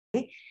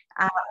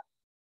Uh,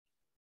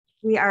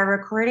 we are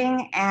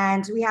recording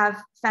and we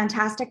have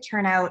fantastic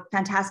turnout,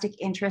 fantastic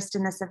interest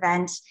in this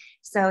event.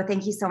 So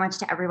thank you so much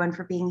to everyone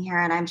for being here.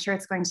 And I'm sure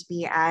it's going to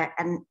be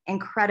an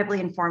incredibly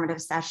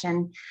informative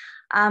session.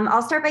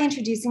 I'll start by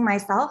introducing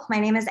myself. My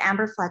name is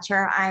Amber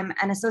Fletcher. I'm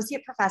an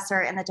associate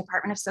professor in the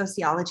Department of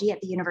Sociology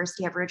at the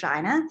University of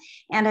Regina.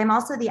 And I'm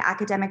also the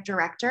academic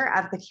director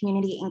of the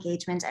Community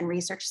Engagement and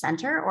Research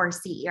Center, or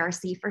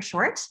CERC for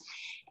short.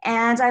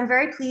 And I'm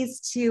very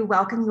pleased to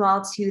welcome you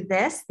all to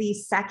this, the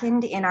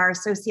second in our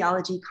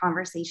Sociology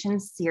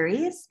Conversations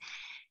series.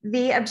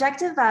 The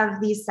objective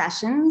of these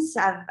sessions,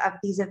 of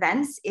these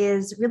events,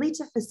 is really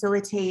to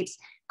facilitate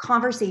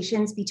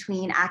conversations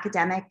between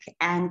academic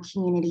and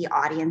community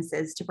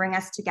audiences to bring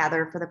us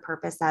together for the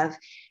purpose of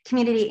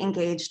community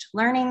engaged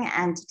learning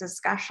and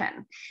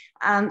discussion.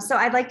 So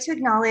I'd like to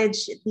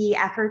acknowledge the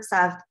efforts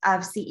of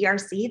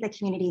CERC, the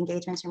Community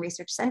Engagement and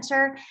Research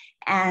Center,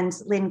 and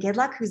Lynn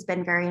Gidluck, who's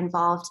been very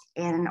involved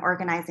in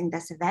organizing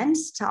this event.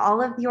 To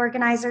all of the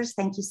organizers,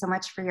 thank you so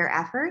much for your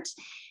effort.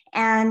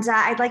 And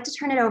I'd like to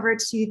turn it over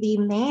to the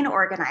main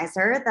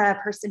organizer, the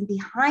person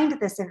behind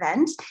this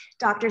event,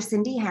 Dr.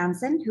 Cindy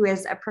Hansen, who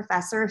is a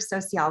professor of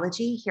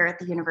sociology here at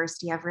the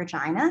University of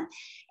Regina.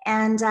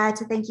 And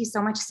to thank you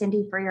so much,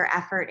 Cindy, for your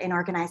effort in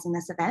organizing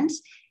this event.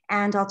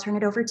 And I'll turn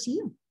it over to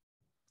you.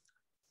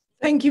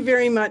 Thank you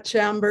very much,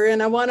 Amber.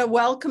 And I want to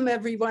welcome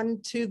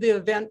everyone to the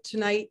event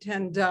tonight.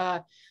 And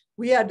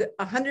we had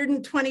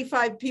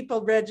 125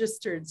 people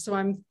registered, so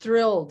I'm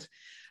thrilled.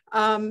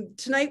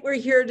 Tonight we're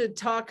here to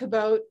talk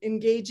about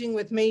engaging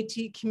with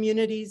Métis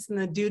communities and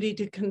the duty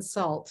to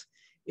consult.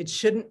 It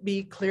shouldn't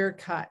be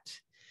clear-cut.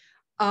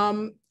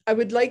 I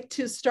would like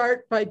to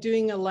start by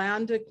doing a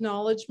land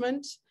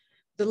acknowledgement.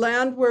 The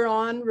land we're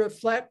on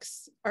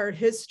reflects our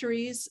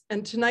histories,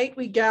 and tonight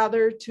we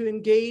gather to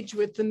engage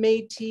with the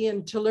Métis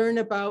and to learn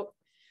about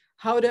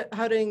how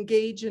to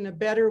engage in a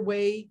better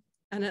way,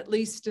 and at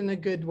least in a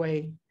good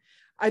way.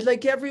 I'd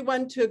like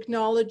everyone to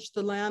acknowledge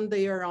the land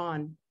they are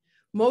on.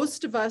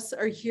 Most of us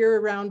are here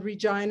around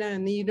Regina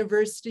and the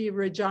University of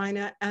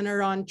Regina and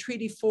are on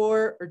Treaty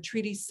 4 or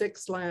Treaty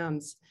 6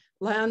 lands,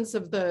 lands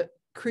of the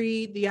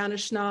Cree, the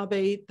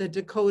Anishinaabe, the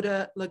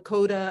Dakota,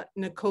 Lakota,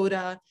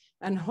 Nakota,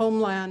 and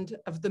homeland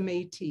of the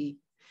Métis.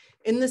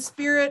 In the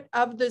spirit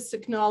of this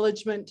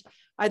acknowledgement,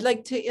 I'd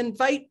like to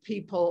invite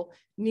people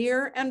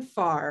near and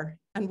far,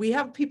 and we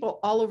have people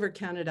all over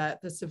Canada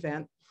at this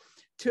event,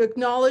 to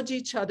acknowledge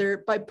each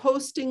other by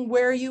posting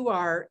where you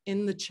are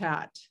in the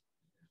chat.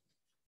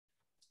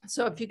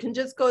 So if you can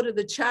just go to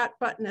the chat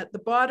button at the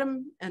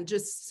bottom and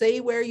just say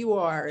where you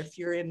are, if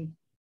you're in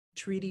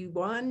Treaty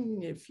 1,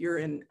 if you're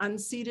in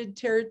unceded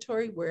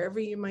territory, wherever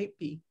you might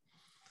be.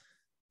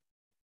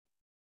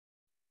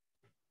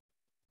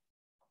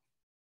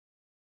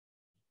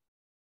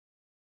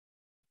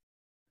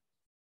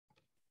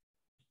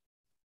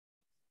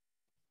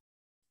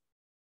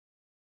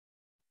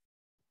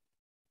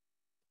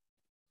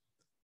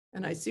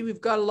 And I see we've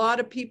got a lot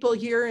of people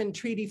here in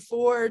Treaty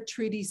 4,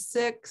 Treaty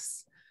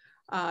 6,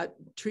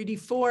 Treaty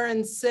 4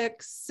 and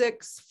 6,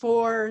 6,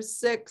 4,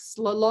 6,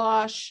 La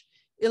Loche,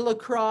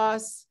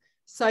 Illacrosse,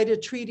 site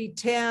of Treaty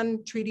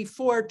 10, Treaty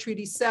 4,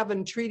 Treaty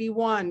 7, Treaty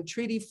 1,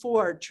 Treaty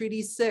 4,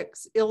 Treaty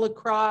 6,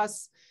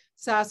 Illacrosse,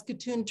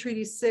 Saskatoon,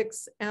 Treaty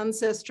 6,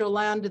 Ancestral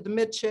Land of the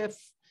Michif,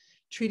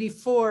 Treaty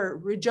 4,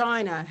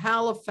 Regina,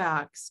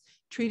 Halifax,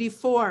 Treaty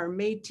 4,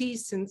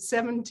 Métis in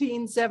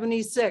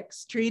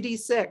 1776, Treaty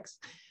 6,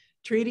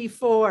 Treaty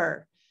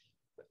 4,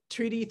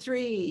 Treaty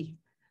 3,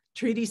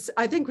 Treaties,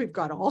 I think we've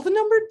got all the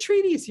numbered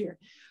treaties here.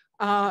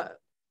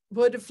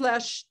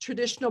 Woodflesh,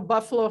 traditional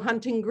buffalo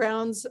hunting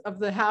grounds of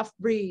the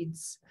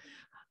half-breeds.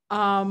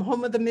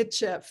 Home of the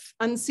Michif,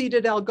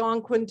 unceded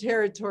Algonquin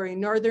territory,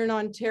 Northern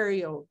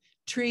Ontario.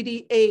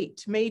 Treaty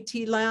 8,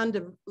 Métis land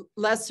of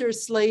lesser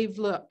slave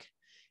look.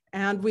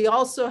 And we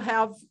also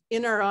have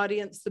in our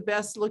audience the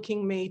best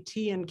looking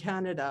Métis in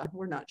Canada.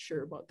 We're not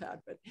sure about that,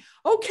 but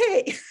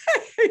okay.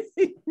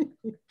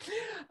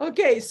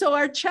 Okay, so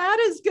our chat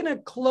is gonna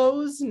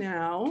close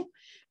now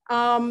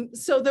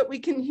so that we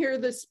can hear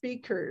the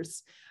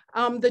speakers.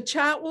 The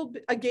chat will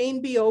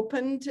again be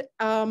opened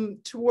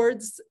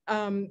towards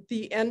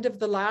the end of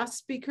the last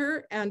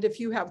speaker. And if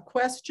you have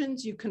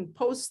questions, you can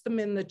post them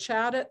in the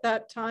chat at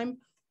that time,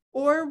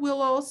 or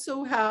we'll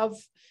also have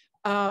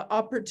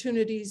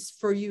opportunities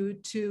for you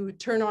to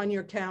turn on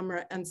your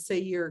camera and say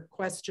your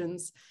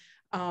questions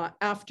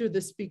after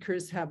the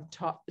speakers have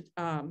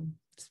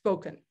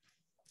spoken.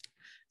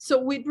 So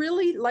we'd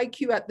really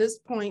like you at this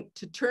point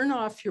to turn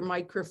off your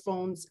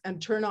microphones and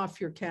turn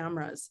off your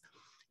cameras.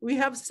 We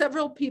have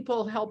several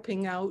people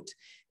helping out,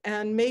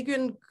 and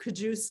Megan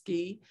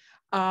Krajewski,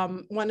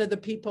 one of the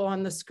people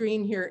on the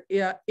screen here,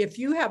 if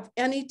you have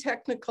any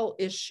technical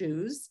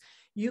issues,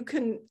 you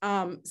can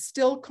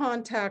still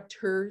contact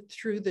her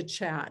through the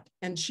chat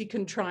and she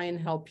can try and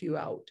help you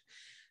out.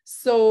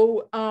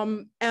 So,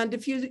 and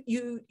if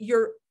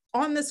you're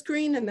on the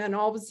screen and then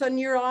all of a sudden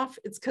you're off,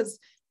 it's because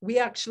we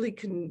actually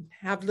can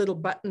have little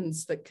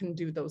buttons that can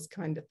do those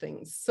kind of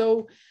things.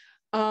 So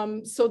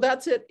So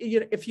that's it,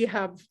 if you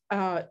have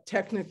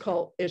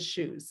technical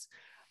issues.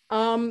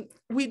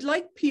 We'd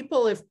like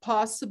people, if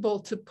possible,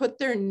 to put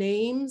their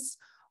names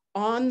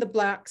on the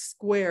black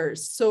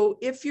squares. So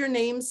if your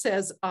name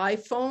says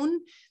iPhone,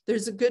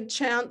 there's a good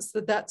chance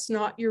that that's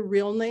not your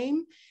real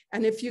name.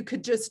 And if you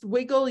could just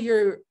wiggle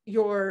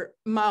your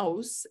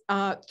mouse,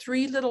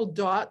 3 little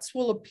dots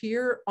will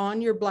appear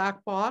on your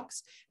black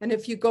box. And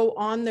if you go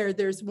on there,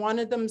 there's one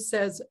of them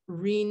says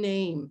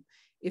rename.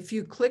 If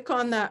you click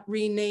on that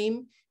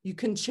rename, you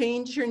can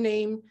change your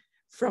name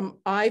from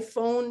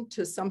iPhone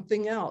to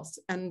something else,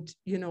 and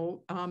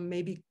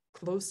maybe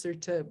closer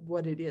to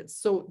what it is.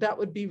 So that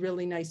would be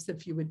really nice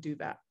if you would do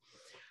that.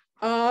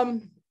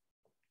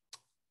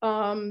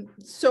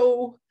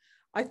 So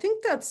I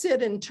think that's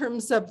it in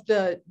terms of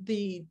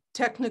the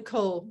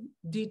technical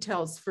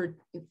details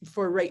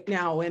for right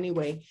now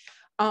anyway.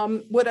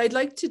 What I'd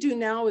like to do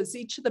now is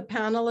each of the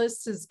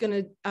panelists is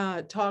going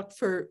to talk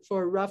for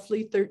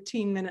roughly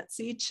 13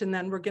 minutes each, and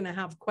then we're going to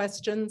have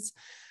questions.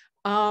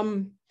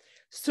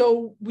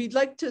 So we'd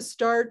like to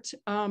start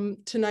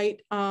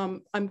tonight.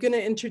 I'm going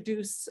to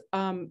introduce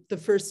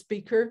the first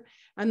speaker,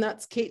 and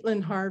that's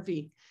Kaitlyn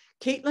Harvey.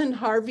 Kaitlyn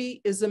Harvey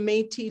is a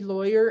Métis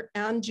lawyer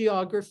and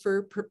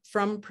geographer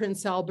from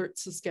Prince Albert,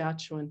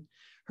 Saskatchewan.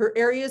 Her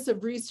areas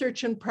of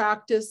research and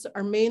practice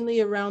are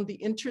mainly around the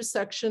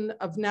intersection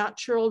of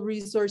natural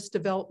resource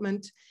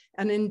development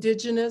and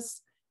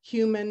Indigenous,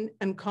 human,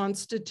 and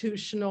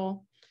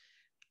constitutional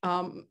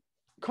and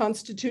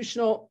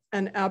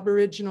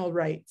Aboriginal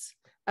rights,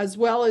 as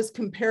well as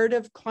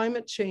comparative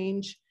climate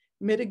change,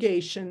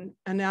 mitigation,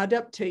 and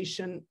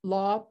adaptation,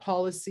 law,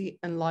 policy,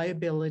 and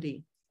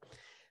liability.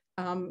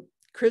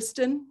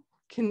 Kristen,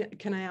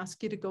 can I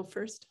ask you to go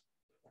first?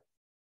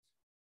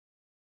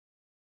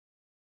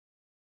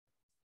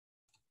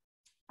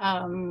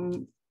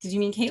 Did you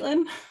mean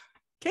Kaitlyn?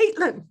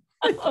 Kaitlyn.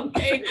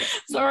 Okay,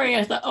 sorry,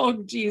 I thought,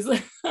 oh geez.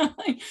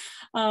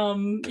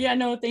 Yeah,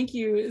 no, thank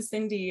you,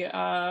 Cindy,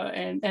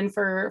 and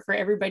for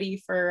everybody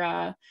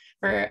for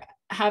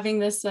having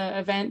this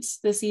event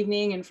this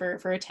evening and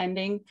for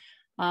attending.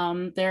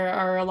 There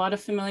are a lot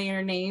of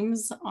familiar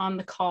names on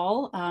the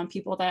call,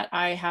 people that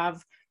I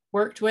have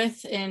worked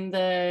with in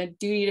the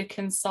duty to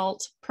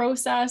consult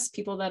process,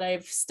 people that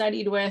I've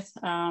studied with,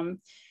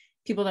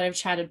 people that I've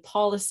chatted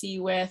policy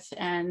with,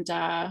 and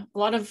a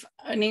lot of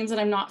names that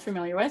I'm not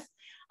familiar with.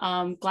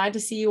 Glad to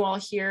see you all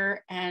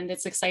here, and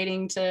it's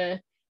exciting to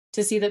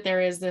see that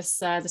there is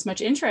this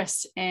much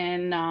interest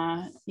in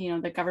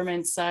the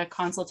government's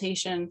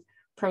consultation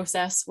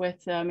process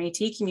with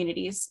Métis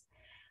communities.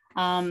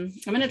 I'm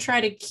going to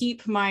try to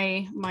keep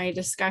my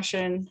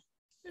discussion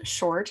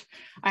short.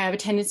 I have a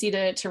tendency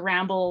to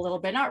ramble a little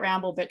bit, not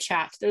ramble, but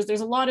chat. There's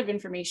a lot of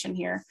information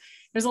here.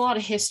 There's a lot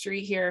of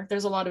history here.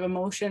 There's a lot of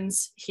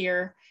emotions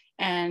here.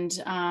 And,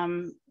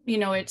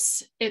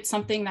 it's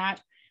something that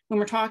when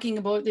we're talking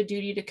about the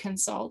duty to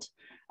consult,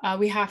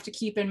 we have to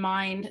keep in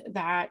mind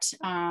that,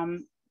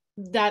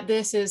 that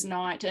this is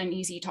not an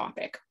easy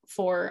topic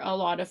for a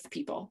lot of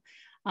people.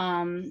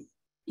 And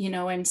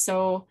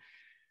so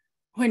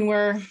when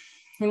we're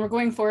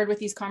going forward with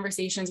these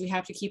conversations, we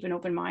have to keep an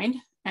open mind,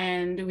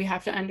 and we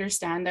have to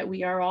understand that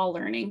we are all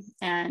learning.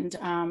 And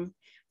I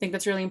think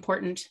that's really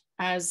important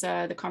as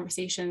the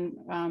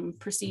conversation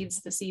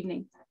proceeds this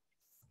evening.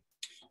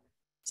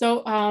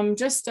 So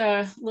just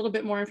a little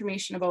bit more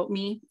information about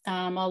me.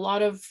 A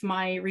lot of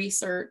my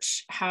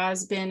research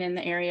has been in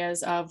the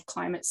areas of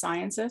climate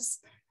sciences,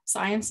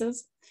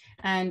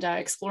 and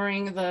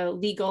exploring the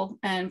legal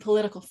and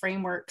political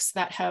frameworks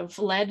that have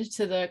led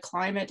to the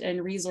climate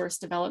and resource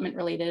development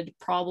related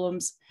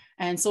problems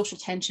and social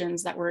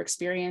tensions that we're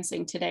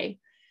experiencing today.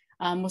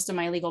 Most of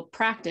my legal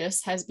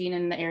practice has been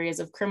in the areas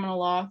of criminal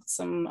law,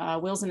 some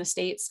wills and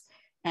estates,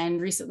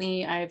 and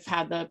recently I've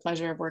had the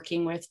pleasure of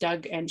working with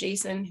Doug and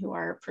Jason, who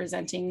are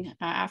presenting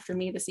after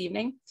me this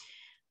evening,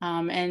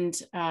 and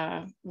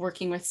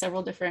working with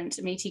several different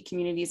Métis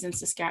communities in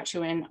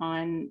Saskatchewan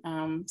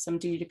on some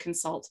duty to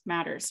consult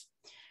matters.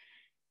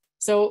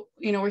 So,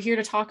 we're here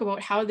to talk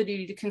about how the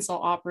duty to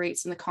consult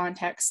operates in the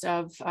context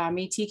of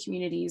Métis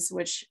communities,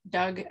 which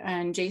Doug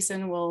and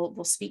Jason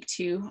will speak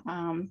to.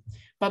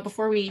 But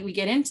before we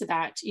get into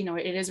that,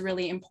 it is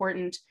really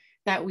important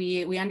that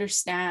we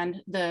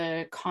understand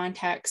the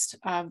context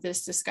of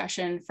this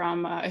discussion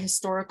from a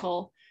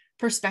historical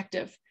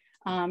perspective.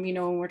 When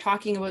we're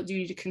talking about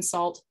duty to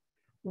consult,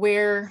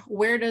 where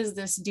does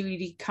this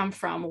duty come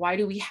from? Why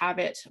do we have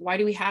it? Why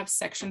do we have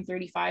Section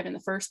 35 in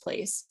the first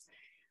place?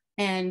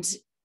 And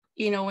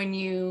when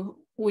you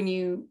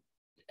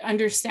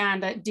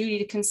understand that duty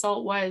to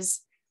consult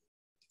was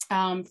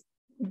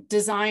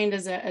designed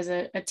as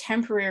a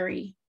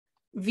temporary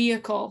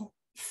vehicle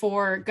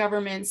for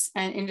governments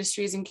and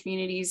industries and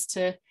communities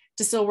to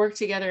still work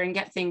together and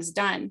get things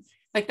done,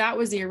 like that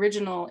was the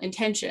original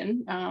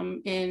intention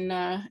in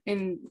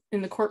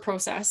the court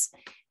process,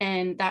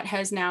 and that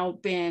has now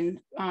been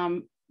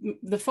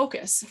the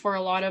focus for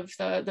a lot of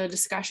the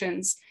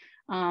discussions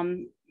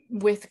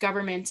with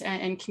government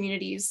and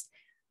communities.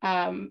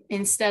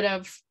 instead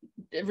of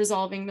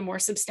resolving the more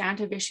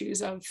substantive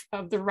issues of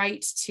the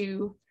right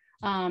to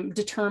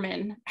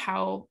determine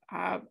how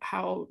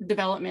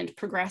development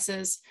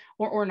progresses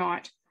or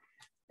not.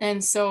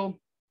 And so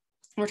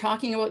we're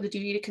talking about the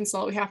duty to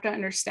consult. We have to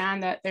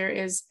understand that there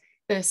is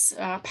this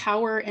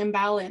power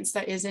imbalance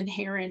that is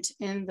inherent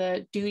in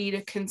the duty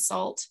to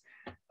consult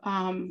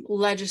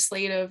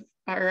legislative,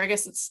 or I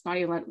guess it's not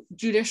even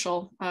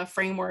judicial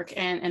framework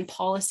and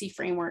policy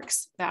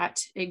frameworks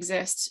that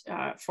exist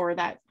for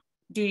that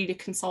duty to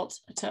consult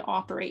to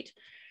operate.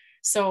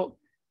 So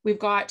we've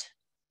got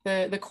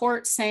the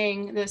court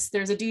saying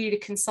there's a duty to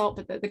consult,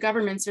 but the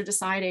governments are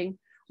deciding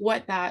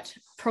what that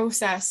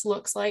process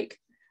looks like,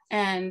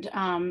 and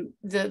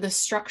the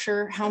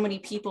structure, how many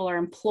people are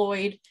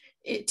employed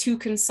to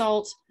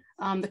consult,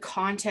 the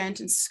content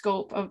and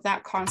scope of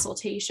that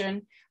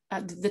consultation,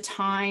 the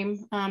time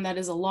that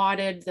is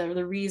allotted,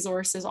 the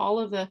resources, all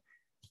of the,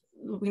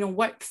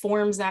 what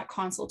forms that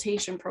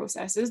consultation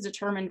process is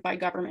determined by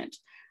government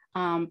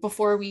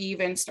before we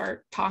even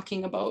start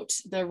talking about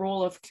the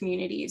role of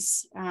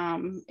communities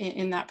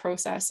in that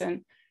process.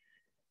 And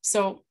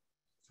so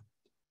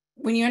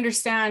when you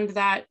understand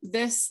that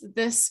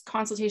this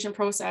consultation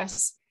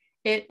process,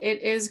 it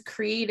is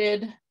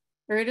created,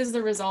 or it is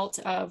the result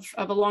of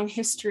a long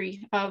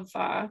history of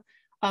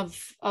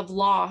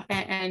law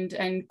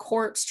and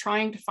courts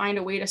trying to find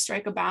a way to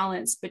strike a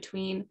balance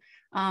between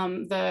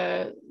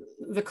the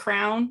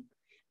crown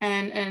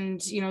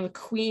and the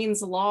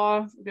Queen's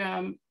law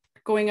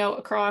going out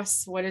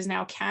across what is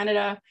now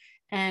Canada,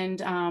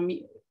 and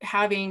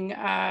having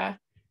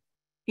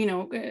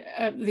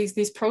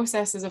these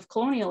processes of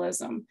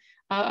colonialism,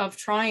 of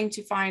trying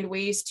to find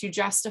ways to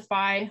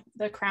justify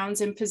the Crown's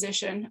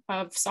imposition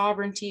of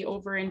sovereignty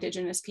over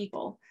Indigenous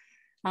people.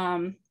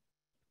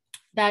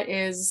 That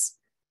is,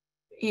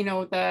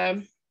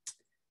 the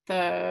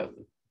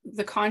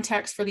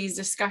context for these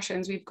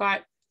discussions. We've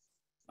got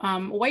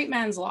White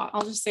Man's Law.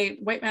 I'll just say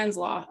White Man's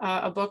Law,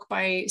 a book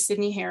by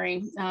Sidney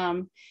Herring.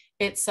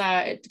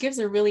 It gives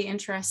a really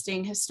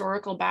interesting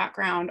historical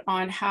background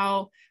on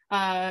how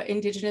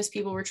Indigenous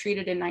people were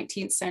treated in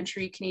 19th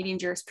century Canadian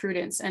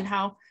jurisprudence, and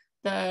how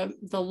the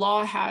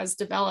law has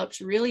developed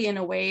really in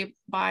a way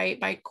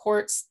by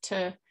courts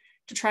to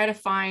try to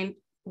find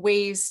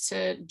ways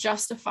to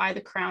justify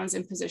the Crown's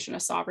imposition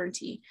of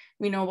sovereignty.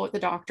 We know about the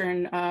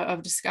doctrine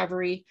of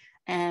discovery,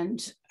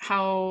 and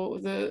how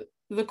the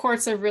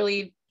courts have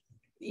really,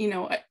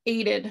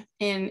 aided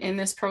in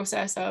this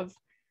process of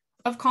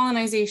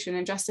colonization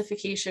and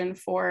justification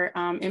for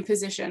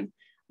imposition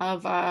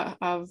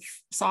of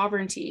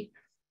sovereignty.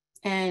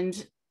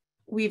 And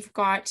we've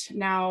got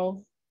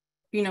now,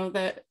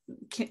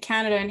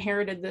 Canada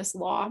inherited this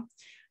law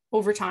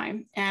over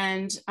time,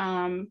 and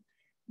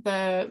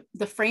the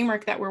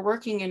framework that we're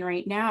working in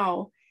right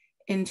now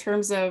in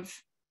terms of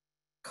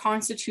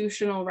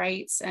constitutional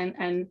rights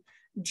and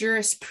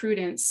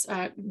jurisprudence,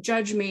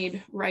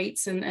 judge-made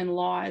rights and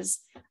laws,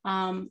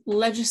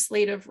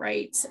 legislative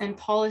rights and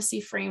policy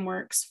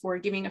frameworks for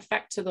giving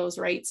effect to those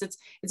rights.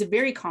 It's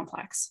very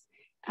complex.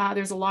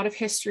 There's a lot of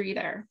history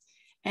there.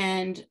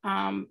 And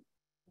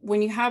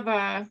when you have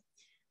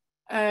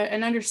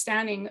an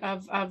understanding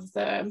of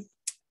the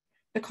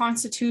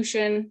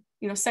Constitution,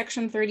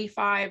 Section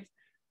 35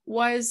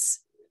 was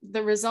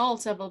the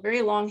result of a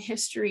very long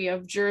history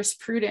of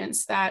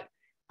jurisprudence that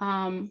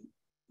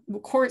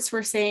courts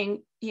were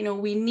saying,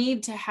 we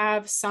need to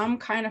have some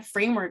kind of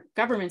framework.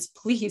 Governments,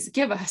 please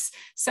give us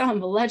some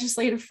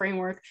legislative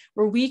framework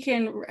where we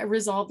can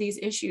resolve these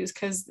issues,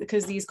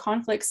 because these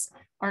conflicts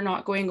are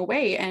not going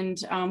away. And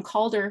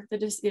Calder,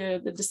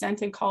 the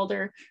dissent in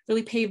Calder,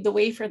 really paved the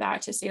way for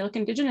that, to say, look,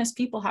 Indigenous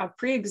people have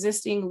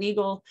pre-existing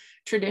legal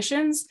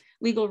traditions,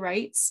 legal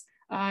rights,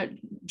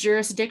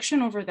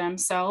 jurisdiction over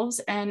themselves,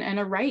 and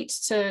a right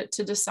to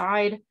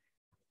decide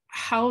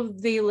how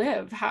they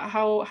live,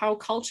 how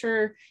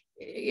culture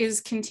is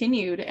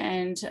continued,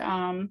 and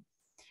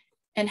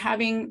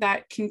having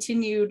that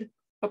continued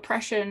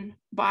oppression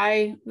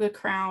by the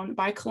Crown,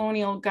 by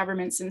colonial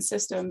governments and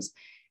systems,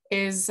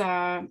 is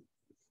not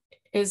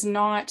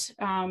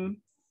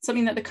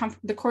something that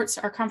the courts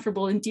are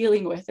comfortable in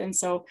dealing with. And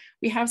so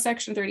we have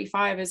Section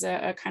 35 as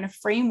a kind of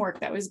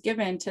framework that was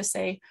given to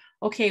say,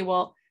 okay,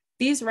 well,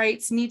 these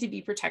rights need to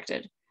be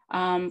protected.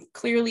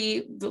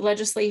 Clearly, the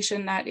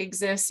legislation that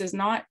exists is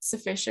not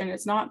sufficient.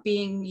 It's not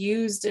being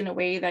used in a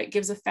way that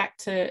gives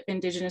effect to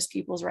Indigenous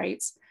people's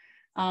rights.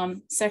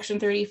 Section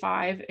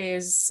 35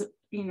 is,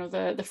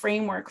 the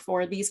framework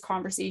for these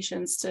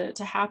conversations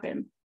to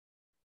happen.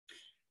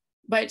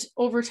 But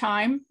over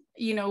time,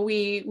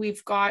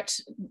 we've got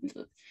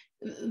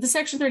the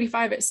Section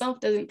 35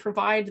 itself doesn't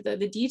provide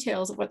the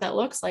details of what that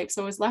looks like.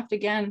 So it's left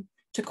again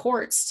to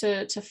courts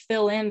to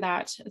fill in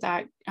that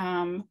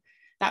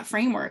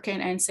framework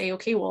and say,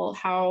 okay, well,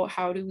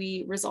 how do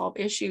we resolve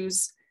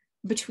issues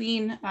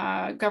between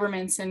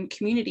governments and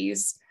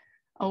communities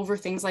over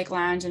things like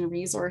land and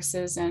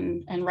resources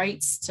and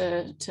rights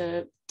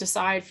to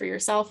decide for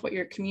yourself what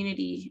your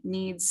community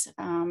needs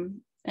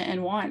and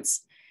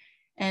wants.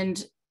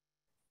 And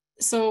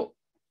so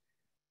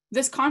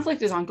this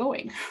conflict is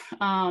ongoing.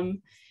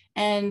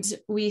 And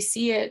we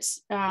see it,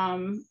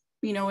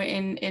 you know,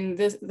 in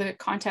the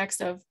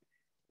context of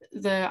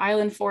the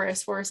Island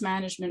Forest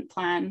Management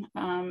Plan,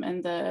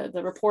 and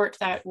the report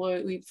that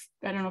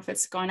I don't know if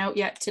it's gone out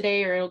yet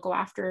today, or it'll go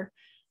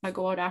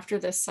out after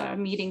this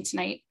meeting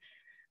tonight.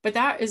 But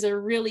that is a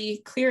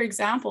really clear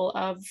example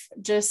of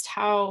just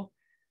how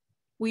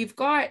we've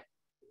got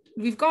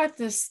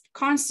this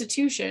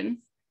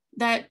constitution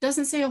that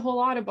doesn't say a whole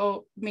lot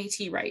about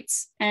Métis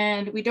rights,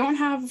 and we don't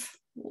have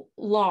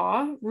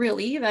law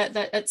really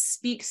that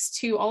speaks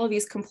to all of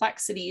these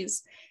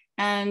complexities,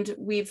 and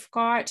we've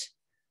got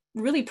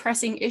really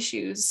pressing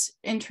issues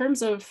in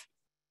terms of,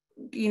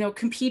 you know,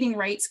 competing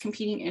rights,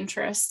 competing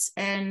interests,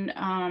 and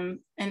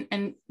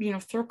you know,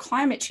 throw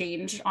climate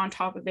change on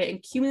top of it,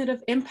 and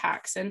cumulative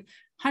impacts, and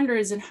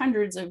hundreds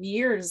of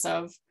years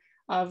of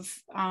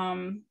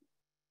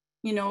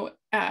you know,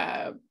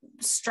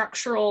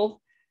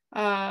 structural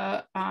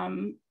I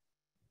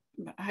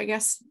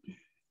guess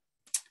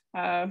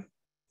I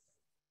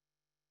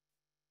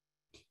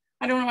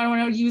don't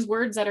want to use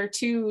words that are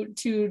too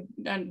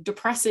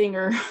depressing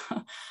or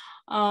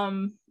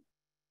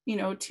you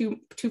know, too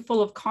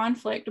full of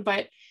conflict,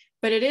 but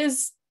it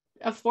is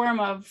a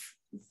form of,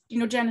 you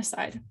know,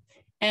 genocide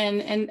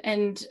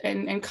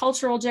and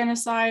cultural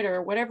genocide,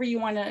 or whatever you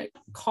want to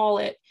call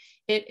it.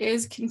 It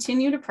is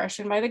continued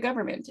oppression by the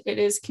government. It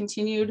is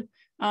continued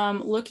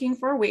looking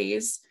for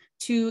ways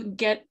to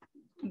get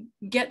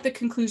the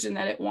conclusion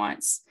that it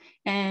wants.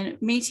 And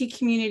Métis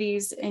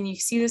communities, and you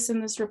see this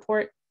in this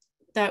report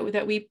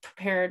that we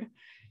prepared,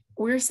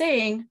 we're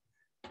saying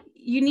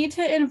you need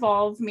to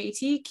involve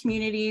Métis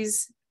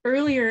communities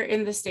earlier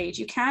in the stage.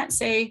 You can't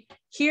say,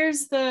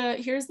 here's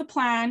the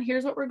plan,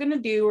 here's what we're going to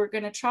do. We're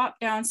going to chop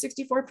down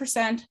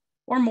 64%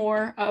 or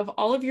more of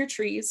all of your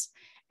trees,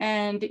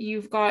 and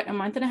you've got a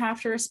month and a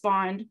half to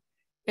respond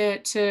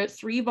to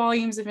 3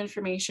 volumes of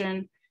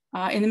information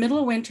in the middle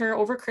of winter,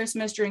 over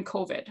Christmas, during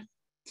COVID.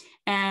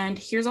 And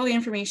here's all the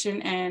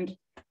information, and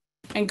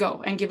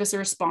go and give us a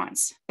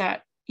response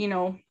that, you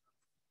know,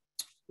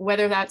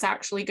 whether that's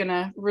actually going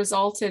to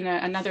result in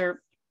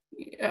another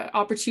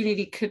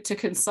opportunity to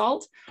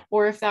consult,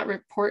 or if that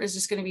report is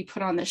just going to be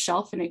put on the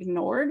shelf and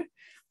ignored.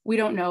 We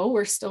don't know.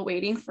 We're still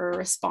waiting for a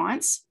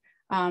response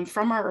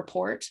from our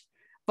report.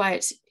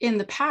 But in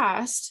the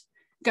past,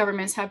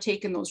 governments have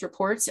taken those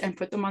reports and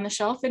put them on the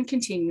shelf and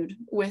continued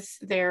with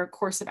their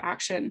course of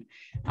action.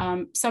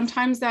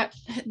 Sometimes that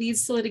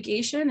leads to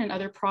litigation. In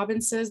other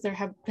provinces, there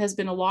has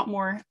been a lot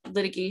more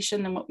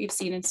litigation than what we've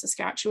seen in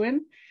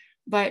Saskatchewan.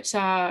 But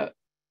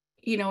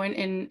you know,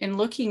 in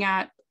looking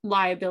at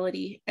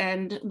liability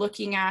and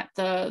looking at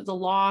the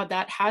law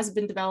that has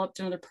been developed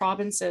in other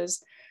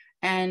provinces,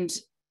 and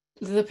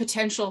the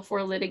potential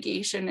for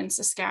litigation in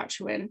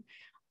Saskatchewan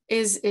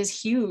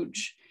is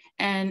huge.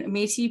 And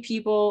Métis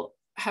people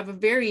have a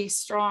very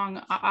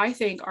strong, I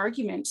think,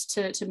 argument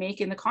to make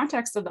in the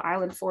context of the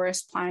Island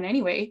Forest Plan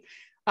anyway,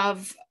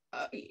 of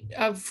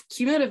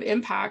cumulative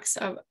impacts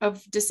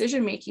of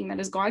decision making that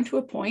has gone to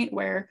a point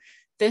where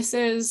this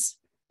is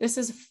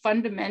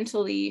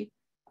fundamentally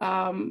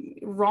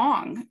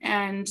wrong,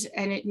 and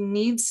it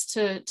needs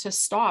to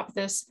stop.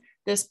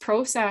 This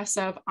process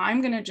of,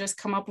 I'm going to just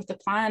come up with a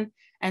plan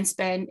and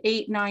spend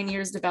 8-9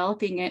 years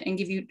developing it and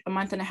give you a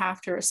month and a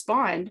half to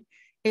respond,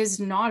 is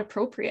not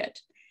appropriate,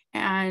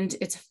 and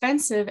it's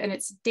offensive and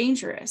it's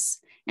dangerous.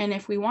 And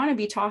if we want to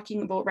be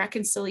talking about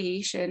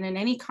reconciliation in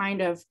any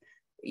kind of,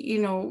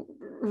 you know,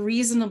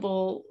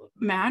 reasonable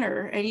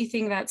manner,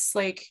 anything that's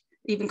like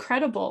even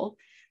credible,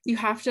 you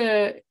have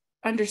to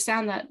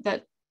understand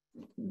that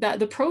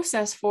the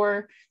process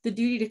for the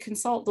duty to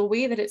consult, the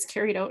way that it's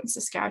carried out in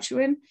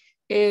Saskatchewan,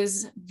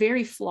 is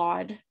very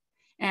flawed.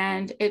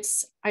 And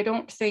it's, I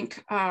don't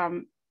think,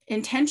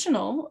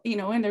 intentional, you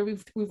know, and there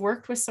we've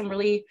worked with some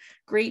really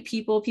great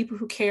people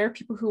who care,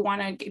 people who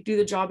want to do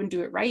the job and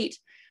do it right.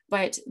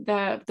 But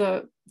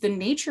the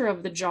nature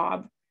of the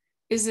job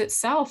is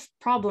itself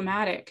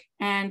problematic,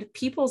 and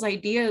people's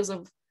ideas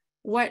of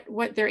what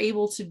they're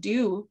able to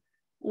do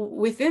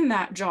within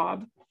that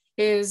job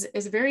is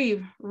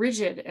very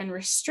rigid and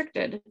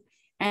restricted.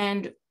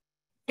 And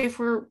if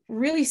we're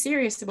really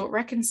serious about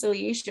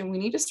reconciliation, we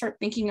need to start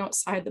thinking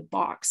outside the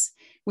box.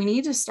 We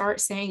need to start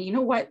saying, you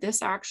know what,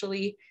 this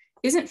actually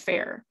isn't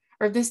fair,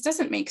 or this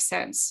doesn't make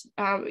sense.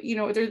 You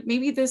know,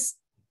 maybe this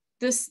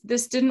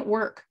didn't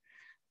work.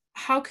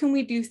 How can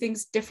we do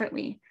things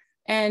differently?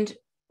 And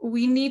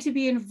we need to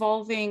be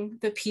involving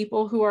the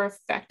people who are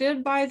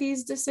affected by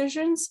these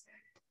decisions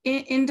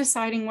in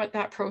deciding what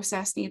that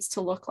process needs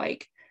to look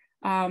like.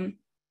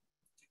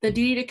 The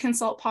duty to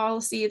consult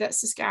policy that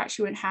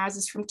Saskatchewan has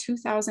is from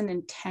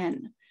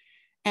 2010.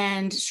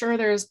 And sure,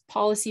 there's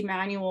policy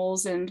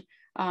manuals and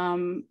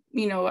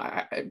you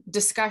know,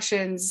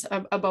 discussions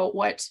about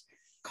what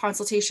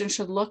consultation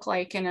should look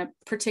like in a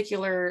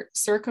particular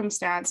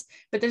circumstance,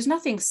 but there's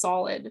nothing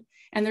solid,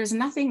 and there's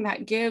nothing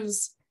that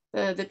gives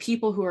the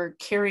people who are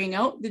carrying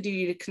out the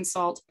duty to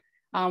consult,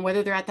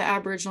 whether they're at the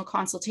Aboriginal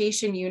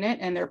consultation unit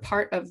and they're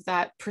part of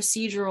that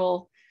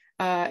procedural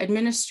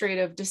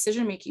administrative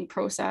decision-making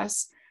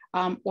process,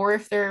 or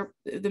if they're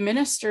the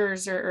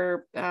ministers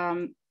or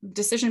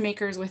decision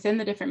makers within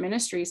the different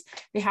ministries,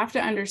 they have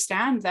to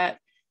understand that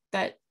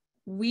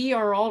we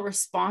are all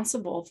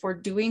responsible for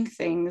doing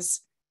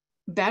things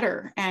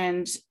better.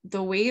 And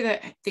the way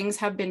that things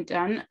have been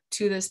done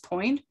to this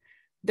point,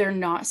 they're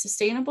not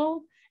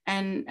sustainable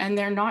and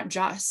they're not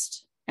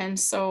just. And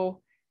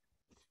so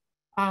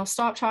I'll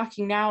stop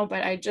talking now,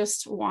 but I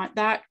just want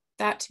that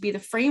to be the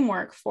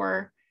framework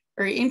for,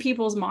 or in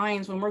people's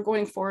minds when we're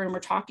going forward and we're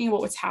talking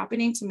about what's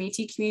happening to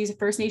Métis communities,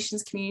 First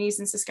Nations communities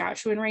in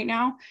Saskatchewan right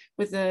now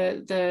with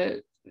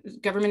the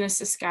government of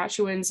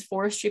Saskatchewan's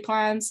forestry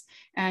plans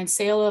and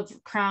sale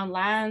of crown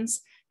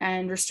lands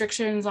and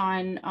restrictions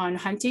on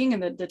hunting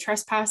and the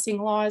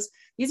trespassing laws.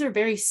 These are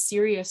very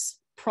serious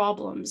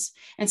problems,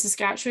 and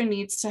Saskatchewan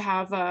needs to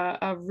have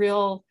a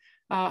real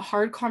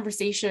hard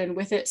conversation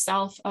with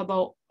itself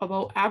about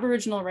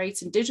Aboriginal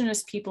rights,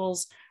 Indigenous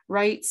people's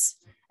rights,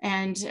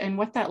 and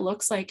what that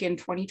looks like in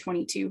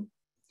 2022.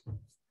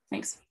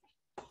 Thanks.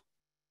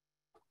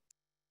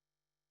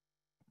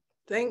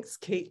 Thanks,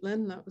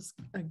 Kaitlyn. That was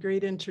a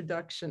great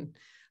introduction.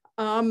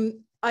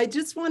 I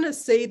just want to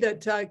say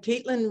that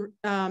Kaitlyn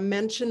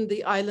mentioned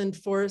the Island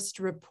Forest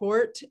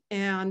Report,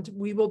 and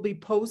we will be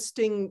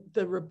posting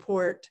the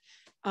report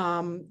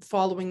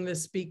following the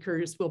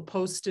speakers. We'll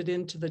post it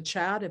into the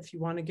chat if you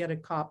want to get a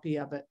copy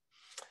of it.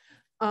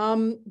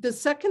 The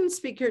second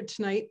speaker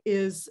tonight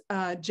is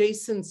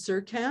Jason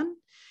Serkan.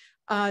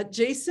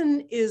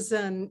 Jason is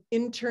an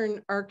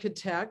intern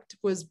architect,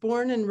 was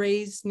born and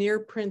raised near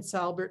Prince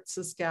Albert,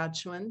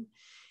 Saskatchewan.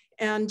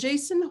 And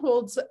Jason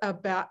holds a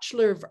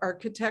Bachelor of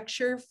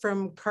Architecture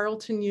from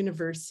Carleton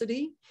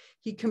University.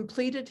 He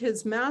completed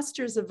his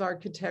Master's of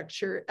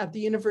Architecture at the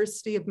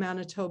University of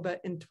Manitoba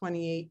in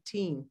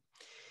 2018.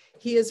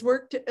 He has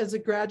worked as a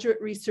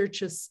graduate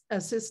research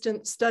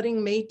assistant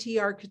studying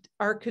Métis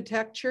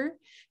architecture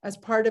as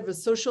part of a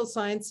Social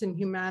Science and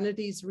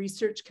Humanities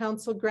Research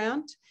Council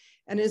grant,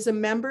 and is a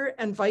member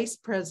and vice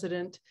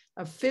president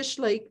of Fish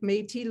Lake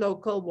Métis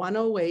Local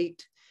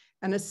 108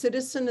 and a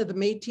citizen of the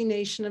Métis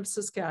Nation of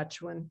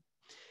Saskatchewan.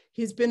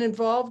 He's been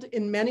involved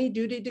in many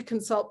duty to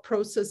consult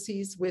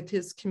processes with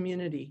his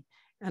community.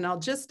 And I'll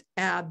just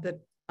add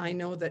that I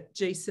know that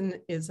Jason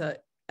is a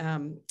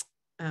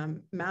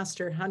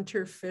master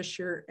hunter,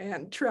 fisher,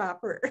 and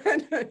trapper.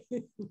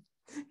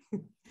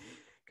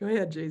 Go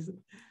ahead, Jason.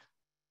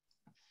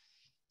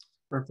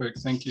 Perfect.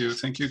 Thank you.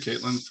 Thank you,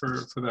 Kaitlyn,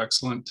 for the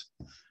excellent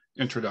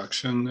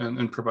introduction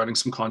and providing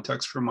some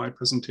context for my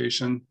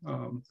presentation.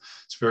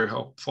 It's very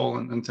helpful.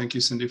 And thank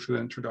you, Cindy, for the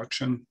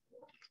introduction.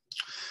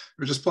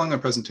 We're just pulling a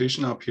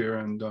presentation up here,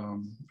 and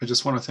I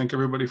just want to thank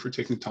everybody for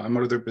taking time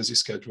out of their busy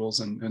schedules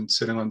and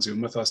sitting on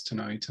Zoom with us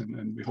tonight.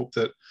 And we hope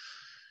that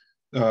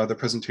the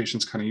presentation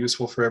is kind of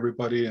useful for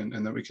everybody,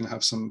 and that we can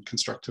have some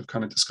constructive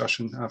kind of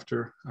discussion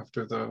after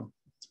the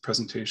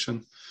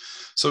presentation.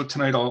 So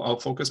tonight I'll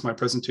focus my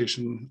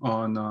presentation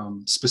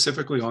on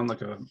specifically on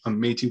like a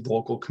Métis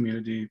local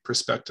community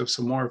perspective.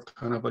 So more of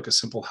kind of like a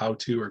simple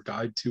how-to or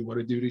guide to what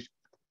a duty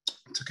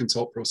to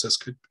consult process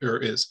could or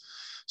is.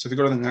 So if you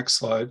go to the next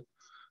slide,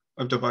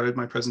 I've divided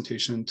my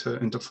presentation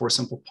into four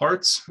simple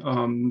parts: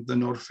 the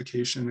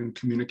notification and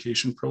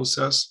communication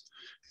process,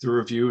 the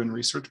review and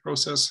research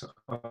process,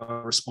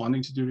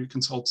 responding to duty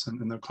consults,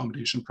 and the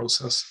accommodation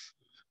process.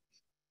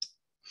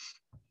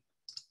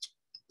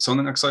 So on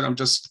the next slide, I'm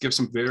just give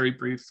some very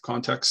brief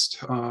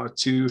context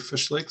to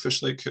Fish Lake.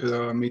 Fish Lake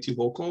Métis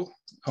Local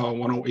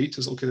 108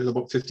 is located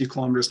about 50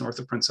 kilometers north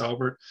of Prince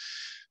Albert,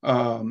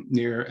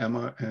 near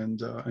Emma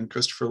and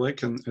Christopher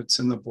Lake, and it's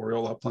in the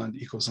Boreal Upland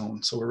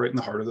Ecozone. So we're right in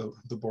the heart of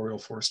the Boreal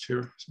Forest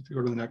here. So if you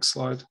go to the next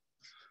slide.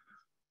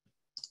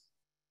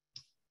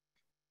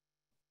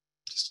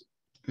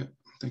 Yeah,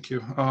 thank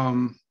you.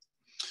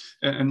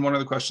 And one of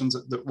the questions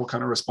that we'll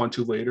kind of respond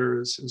to later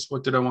is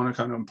what did I want to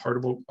kind of impart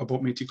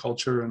about Métis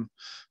culture? And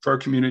for our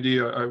community,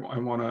 I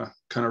want to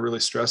kind of really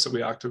stress that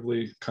we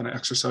actively kind of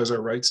exercise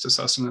our rights to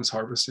sustenance,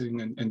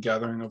 harvesting, and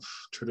gathering of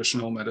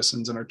traditional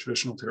medicines in our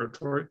traditional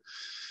territory.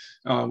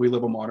 We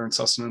live a modern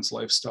sustenance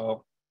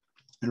lifestyle,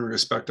 and we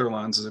respect our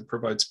lands as it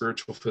provides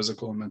spiritual,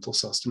 physical, and mental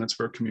sustenance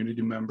for our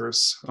community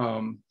members.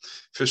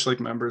 Fish Lake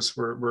members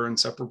were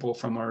inseparable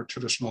from our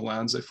traditional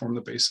lands. They form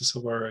the basis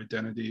of our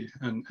identity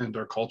and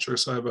our culture.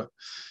 So I have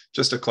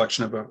just a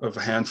collection of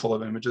a handful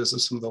of images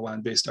of some of the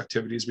land-based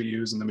activities we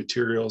use and the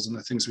materials and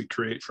the things we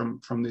create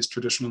from these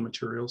traditional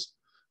materials.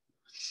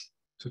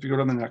 So if you go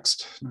to the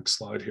next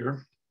slide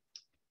here.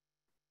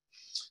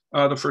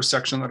 The first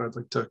section that I'd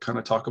like to kind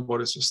of talk about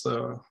is just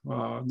the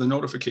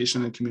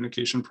notification and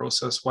communication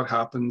process. What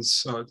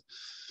happens?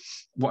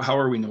 How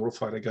are we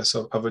notified, I guess,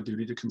 of a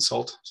duty to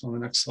consult? So on the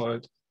next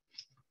slide.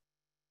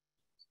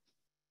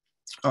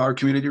 Our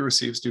community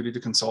receives duty to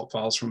consult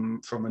files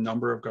from a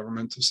number of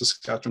government of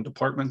Saskatchewan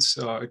departments.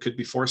 It could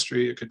be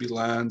forestry, it could be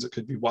lands, it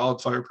could be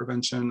wildfire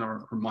prevention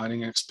or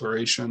mining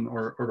exploration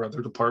or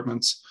other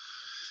departments.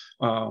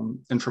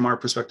 And from our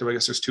perspective, I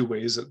guess there's two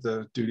ways that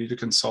the duty to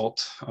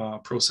consult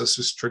process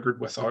is triggered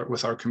with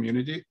our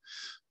community.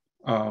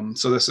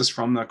 So this is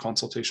from the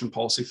consultation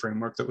policy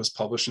framework that was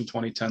published in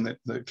 2010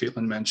 that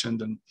Kaitlyn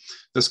mentioned, and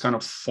this kind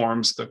of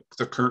forms the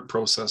current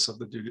process of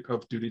the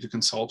duty to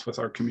consult with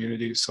our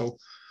community. So,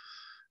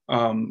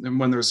 and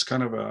when there's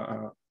kind of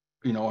a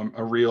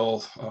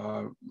real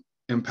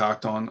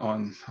impact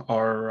on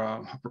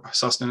our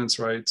sustenance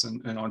rights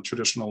and on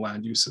traditional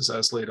land uses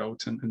as laid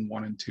out in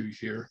 1 and 2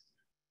 here.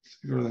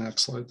 Go to the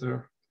next slide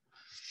there.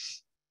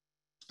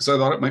 So I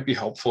thought it might be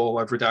helpful.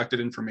 I've redacted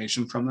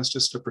information from this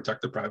just to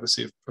protect the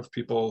privacy of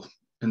people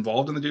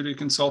involved in the duty to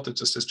consult. It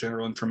just is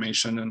general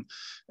information,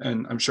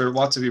 and I'm sure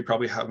lots of you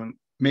probably haven't.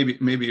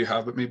 Maybe you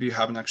have, but maybe you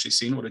haven't actually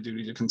seen what a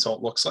duty to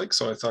consult looks like.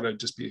 So I thought it'd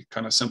just be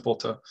kind of simple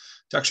to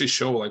actually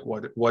show like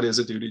what is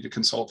a duty to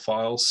consult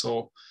file.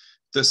 So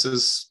this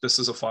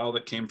is a file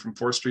that came from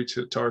forestry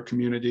to our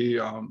community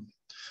on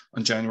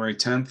January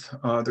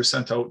 10th. They're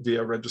sent out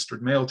via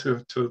registered mail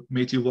to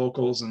Métis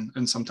locals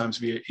and sometimes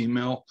via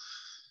email.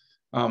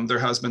 There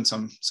has been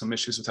some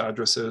issues with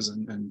addresses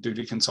and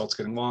duty consults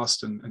getting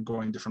lost and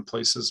going different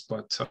places,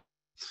 but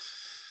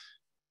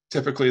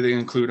typically they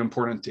include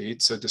important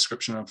dates, a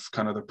description of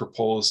kind of the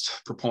proposed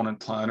proponent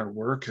plan or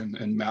work,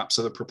 and maps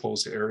of the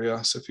proposed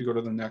area. So if you go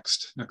to the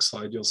next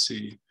slide, you'll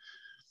see,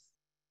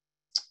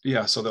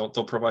 yeah, so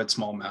they'll provide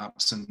small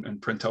maps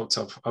and printouts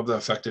of the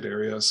affected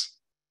areas.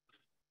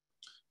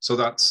 So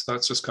that's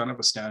just kind of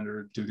a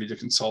standard duty to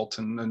consult,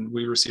 and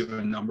we receive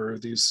a number of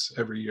these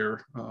every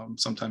year,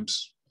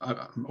 sometimes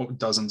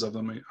dozens of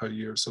them a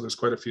year. So there's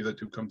quite a few that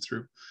do come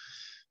through.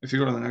 If you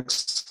go to the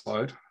next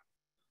slide,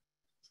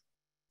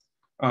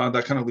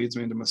 that kind of leads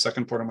me into my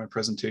second part of my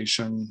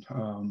presentation.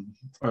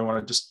 I want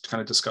to just kind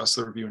of discuss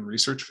the review and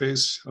research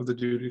phase of the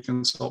duty to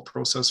consult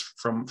process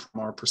from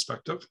our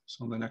perspective.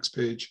 So on the next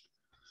page,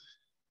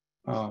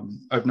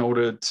 I've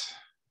noted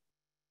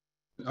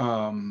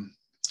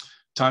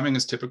timing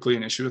is typically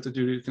an issue with the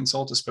duty to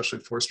consult, especially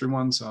forestry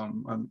ones.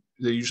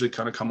 They usually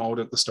kind of come out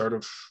at the start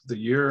of the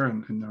year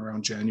and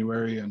around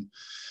January,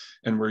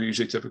 and we're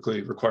usually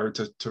typically required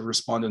to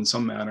respond in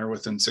some manner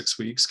within 6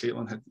 weeks.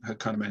 Kaitlyn had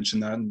kind of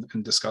mentioned that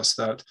and discussed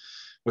that.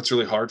 What's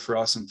really hard for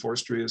us in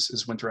forestry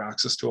is winter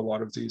access to a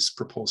lot of these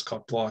proposed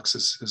cut blocks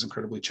is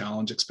incredibly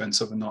challenging,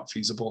 expensive, and not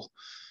feasible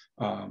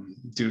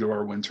due to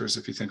our winters.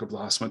 If you think of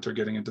last winter,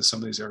 getting into some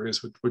of these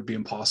areas would be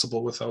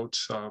impossible without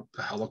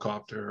a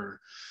helicopter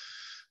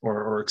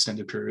or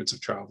extended periods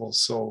of travel.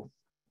 So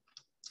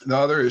the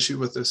other issue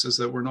with this is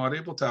that we're not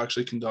able to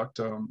actually conduct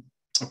a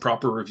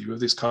proper review of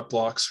these cut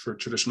blocks for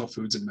traditional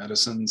foods and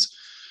medicines.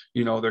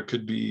 You know, there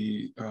could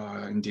be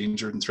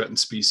endangered and threatened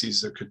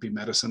species. There could be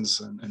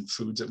medicines and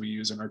foods that we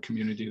use in our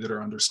community that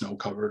are under snow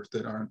cover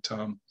that aren't,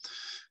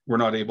 we're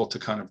not able to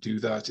kind of do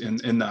that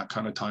in that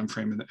kind of time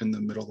frame in the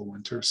middle of the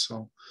winter.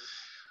 So,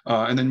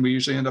 and then we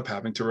usually end up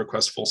having to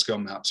request full-scale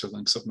maps or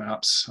links of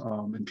maps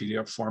in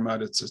PDF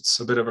format. It's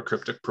a bit of a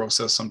cryptic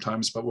process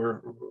sometimes, but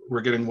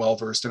we're getting well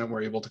versed in it.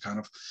 We're able to kind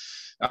of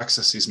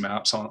access these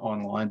maps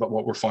online, but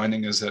what we're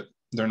finding is that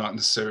they're not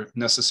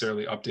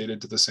necessarily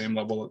updated to the same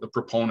level that the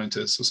proponent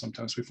is. So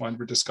sometimes we find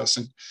we're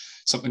discussing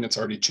something that's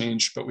already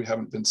changed, but we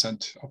haven't been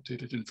sent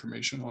updated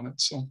information on it.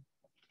 So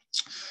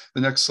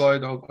the next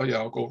slide, I'll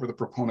go over the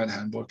proponent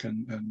handbook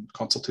and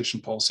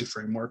consultation policy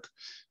framework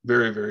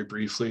very, very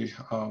briefly.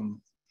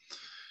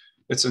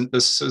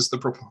 This is the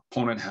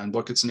proponent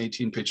handbook. It's an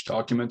 18-page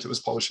document. It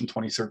was published in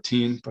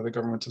 2013 by the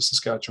government of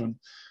Saskatchewan.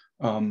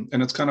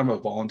 And it's kind of a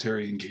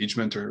voluntary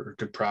engagement or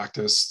good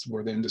practice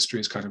where the industry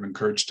is kind of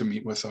encouraged to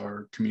meet with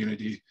our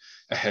community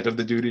ahead of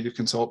the duty to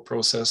consult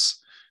process.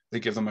 They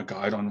give them a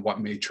guide on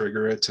what may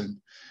trigger it,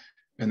 and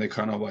they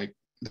kind of like,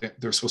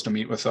 they're supposed to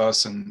meet with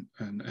us and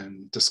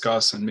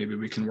discuss, and maybe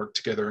we can work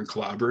together and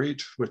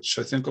collaborate, which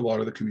I think a lot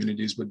of the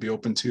communities would be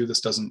open to.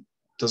 This doesn't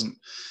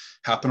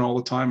happen all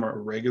the time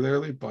or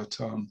regularly, but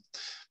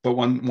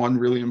one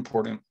really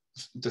important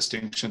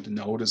distinction to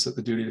note is that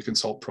the duty to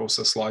consult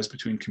process lies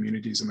between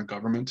communities and the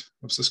government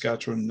of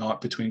Saskatchewan,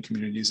 not between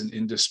communities and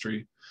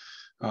industry.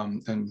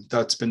 And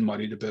that's been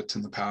muddied a bit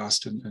in the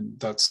past, and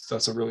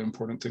that's a really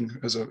important thing.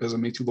 As a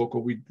Métis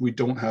local, we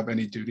don't have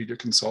any duty to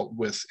consult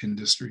with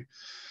industry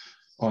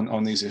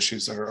on these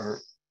issues.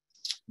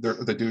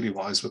 The duty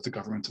lies with the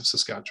government of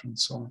Saskatchewan.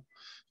 So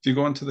if you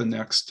go into the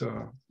next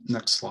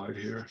slide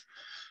here.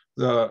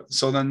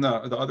 So then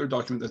the other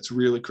document that's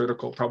really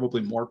critical,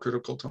 probably more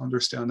critical to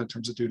understand in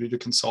terms of duty to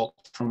consult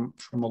from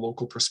a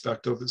local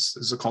perspective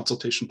is a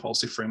consultation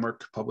policy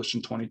framework published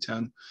in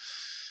 2010.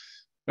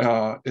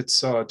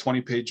 It's a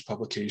 20-page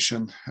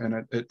publication,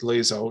 and it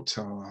lays out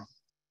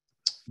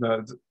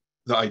the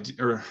idea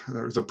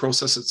or the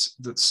process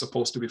that's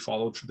supposed to be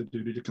followed for the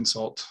duty to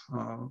consult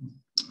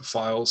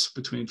files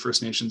between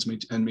First Nations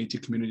and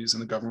Métis communities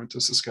and the government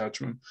of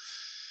Saskatchewan.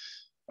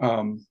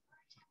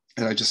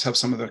 And I just have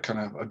some of the kind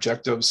of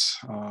objectives,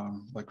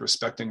 like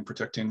respecting and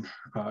protecting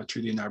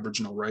treaty and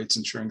Aboriginal rights,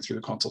 ensuring through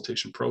the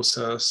consultation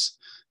process,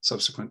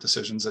 subsequent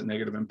decisions that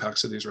negative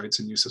impacts of these rights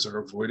and uses are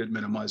avoided,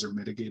 minimized, or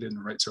mitigated,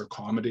 and rights are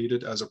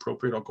accommodated as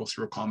appropriate. I'll go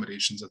through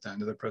accommodations at the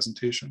end of the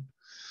presentation.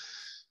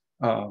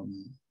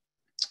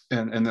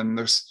 And then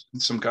there's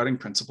some guiding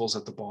principles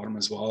at the bottom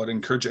as well. I'd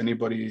encourage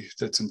anybody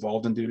that's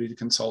involved in duty to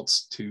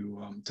consults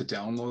to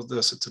download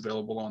this. It's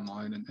available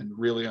online and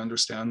really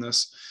understand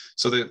this.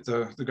 So that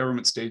the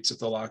government states that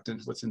they'll act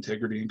with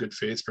integrity and good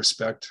faith,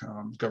 respect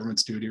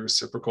government's duty,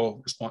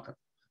 reciprocal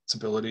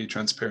responsibility,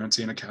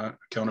 transparency, and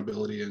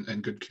accountability,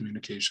 and good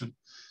communication.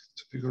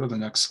 So if you go to the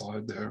next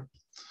slide there,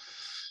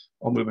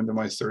 I'll move into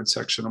my third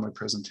section of my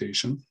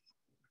presentation,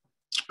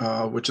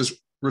 which is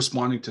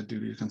responding to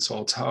duty to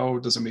consult. How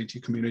does a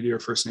Métis community or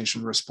First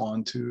Nation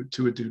respond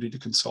to a duty to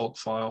consult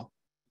file?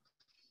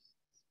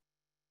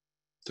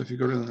 So if you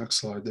go to the next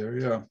slide there,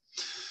 yeah.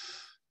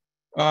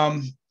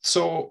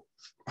 So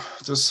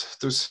there's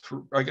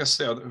I guess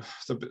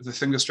the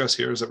thing to stress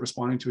here is that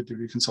responding to a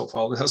duty to consult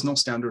file, it has no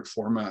standard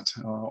format.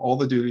 All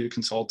the duty to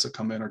consults that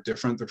come in are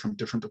different. They're from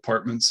different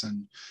departments,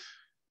 and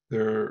they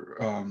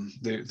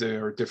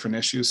are different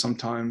issues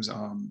sometimes.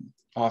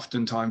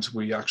 Oftentimes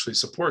we actually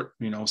support,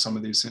 some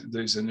of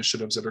these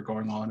initiatives that are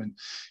going on, and,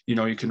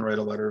 you can write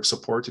a letter of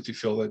support if you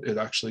feel that it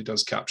actually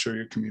does capture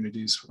your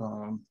community's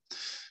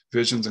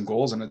visions and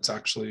goals, and it's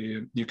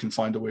actually, you can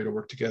find a way to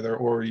work together,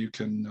 or you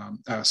can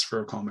ask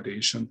for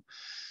accommodation.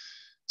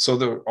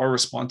 So our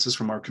responses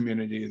from our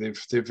community,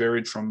 they've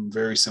varied from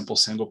very simple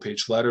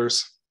single-page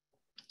letters.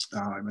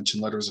 I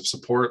mentioned letters of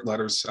support,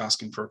 letters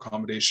asking for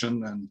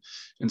accommodation, and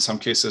in some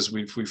cases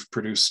we've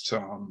produced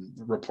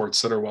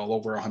reports that are well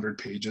over 100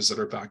 pages that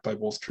are backed by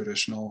both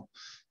traditional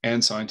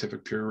and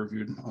scientific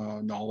peer-reviewed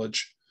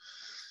knowledge.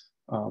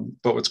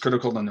 But what's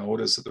critical to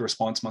note is that the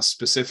response must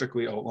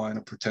specifically outline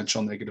a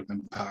potential negative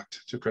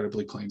impact to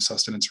credibly claim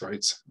sustenance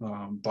rights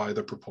by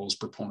the proposed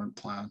proponent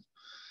plan.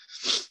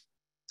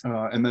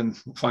 And then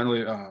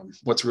finally,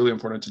 what's really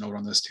important to note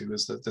on this too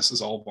is that this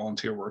is all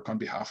volunteer work on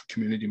behalf of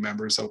community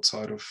members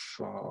outside of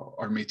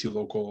our Métis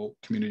local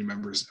community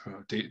members'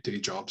 day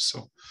jobs.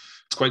 So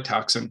it's quite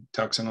taxing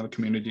on the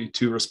community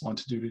to respond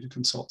to duty to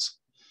consults.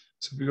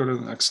 So if you go to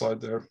the next slide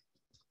there.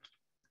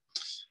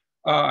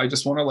 I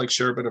just want to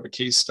share a bit of a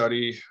case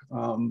study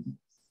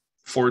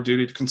for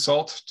duty to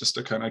consult, just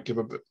to kind of give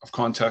a bit of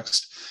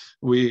context.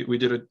 We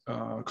did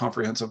a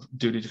comprehensive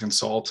duty to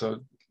consult,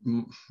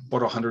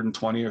 about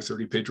 120 or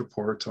 30 page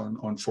report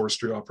on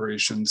forestry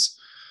operations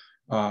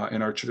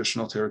in our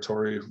traditional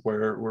territory,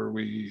 where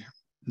we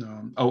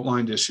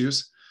outlined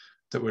issues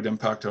that would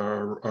impact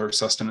our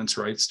sustenance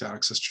rights to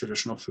access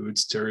traditional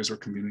foods to areas where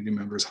community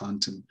members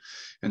hunt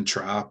and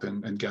trap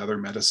and gather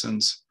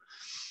medicines.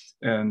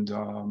 And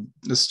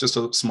this is just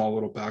a small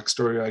little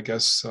backstory, I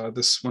guess.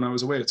 When I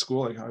was away at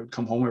school, I would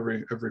come home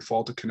every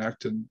fall to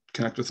connect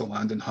with the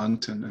land and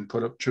hunt and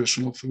put up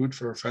traditional food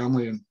for our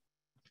family. And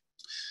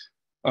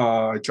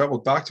I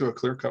traveled back to a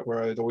clear cut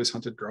where I had always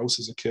hunted grouse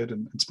as a kid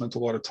and spent a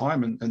lot of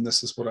time. And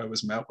this is what I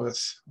was met with.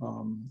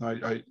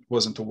 I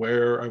wasn't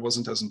aware, I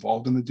wasn't as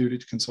involved in the duty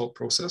to consult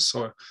process.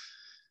 So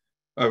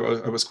I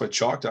was quite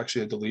shocked. I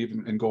actually had to leave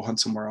and go hunt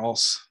somewhere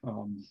else.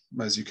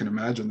 As you can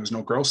imagine, there's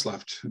no grouse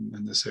left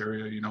in this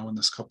area, in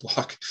this cup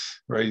block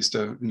where I used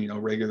to,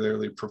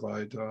 regularly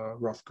provide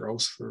rough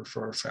grouse for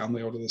our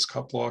family out of this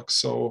cup block.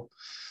 So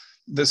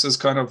this is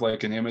kind of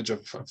like an image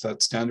of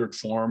that standard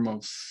form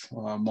of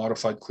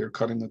modified clear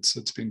cutting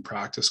that's being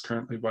practiced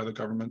currently by the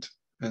government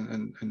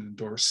and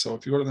endorsed. So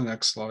if you go to the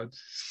next slide,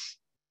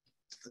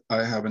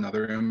 I have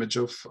another image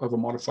of a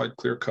modified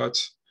clear cut.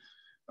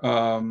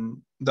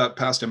 That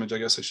past image, I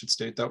guess I should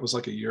state, that was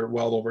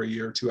well over a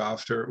year or two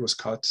after it was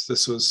cut.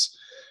 This was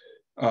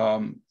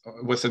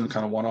within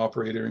kind of one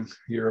operating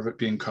year of it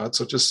being cut.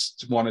 So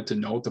just wanted to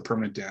note the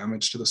permanent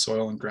damage to the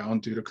soil and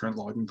ground due to current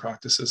logging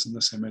practices in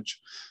this image.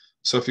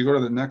 So if you go to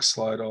the next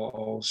slide,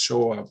 I'll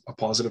show a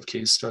positive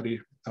case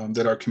study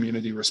that our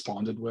community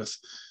responded with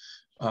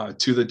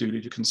to the duty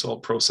to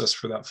consult process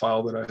for that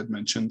file that I had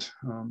mentioned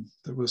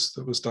that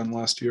was done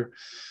last year.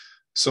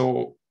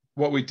 So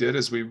what we did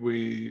is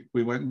we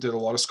went and did a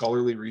lot of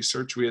scholarly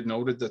research. We had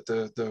noted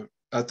that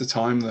at the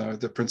time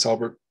the Prince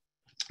Albert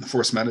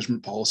forest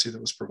management policy that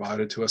was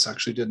provided to us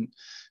actually didn't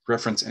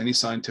reference any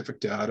scientific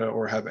data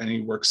or have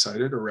any works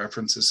cited or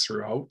references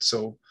throughout.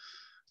 So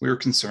we were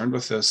concerned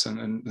with this,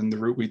 and the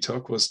route we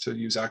took was to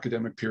use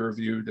academic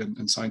peer-reviewed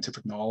and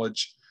scientific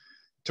knowledge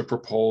to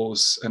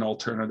propose an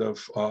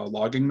alternative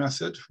logging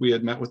method. We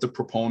had met with the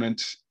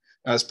proponent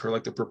as per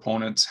the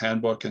proponent's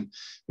handbook, and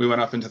we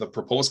went up into the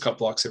proposed cut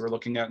blocks they were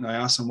looking at, and I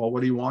asked them, well, what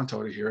do you want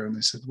out of here? And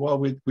they said, well,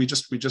 we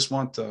just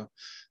want the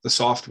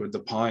softwood, the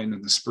pine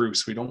and the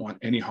spruce. We don't want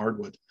any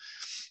hardwood.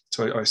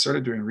 So I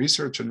started doing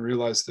research and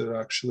realized that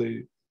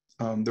actually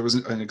there was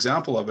an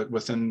example of it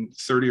within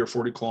 30 or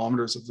 40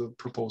 kilometers of the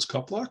proposed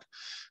cut block,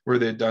 where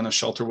they'd done a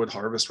shelterwood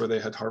harvest, where they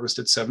had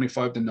harvested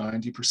 75 to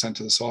 90%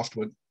 of the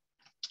softwood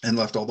and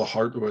left all the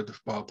hardwood,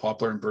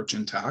 poplar and birch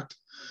intact.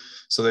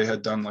 So they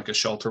had done a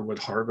shelterwood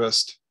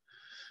harvest.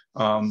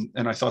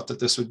 And I thought that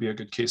this would be a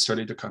good case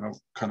study to kind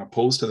of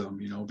pose to them,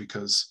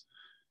 because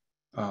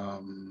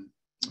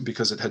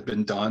it had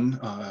been done.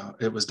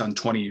 It was done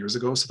 20 years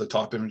ago. So the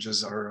top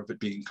images are of it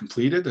being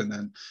completed. And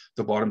then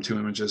the bottom two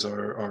images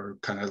are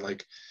kind of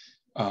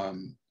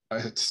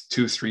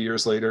 2-3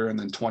 years later, and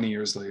then 20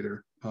 years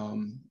later.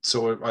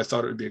 So I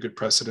thought it would be a good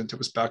precedent. It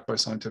was backed by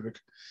scientific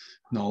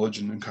knowledge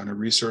and kind of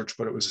research,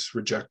 but it was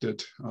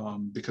rejected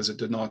because it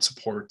did not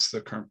support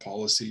the current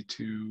policy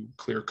to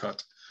clear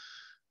cut.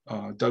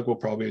 Doug will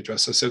probably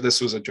address this. So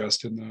this was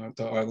addressed in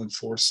the island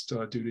forced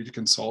duty to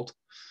consult,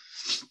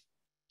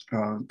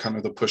 kind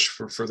of the push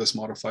for this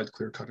modified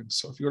clear cutting.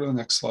 So if you go to the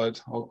next slide,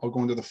 I'll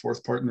go into the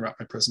fourth part and wrap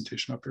my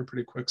presentation up here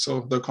pretty quick.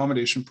 So the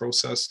accommodation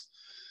process,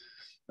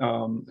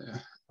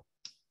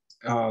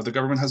 the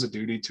government has a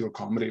duty to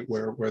accommodate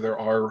where there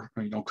are,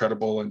 you know,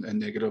 credible and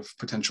negative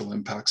potential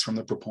impacts from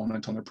the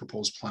proponent on their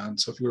proposed plan.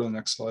 So if you go to the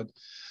next slide,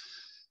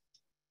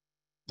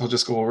 I'll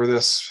just go over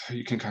this.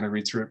 You can kind of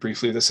read through it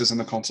briefly. This is in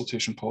the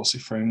consultation policy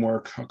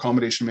framework.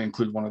 Accommodation may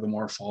include one of the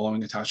more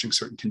following: attaching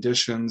certain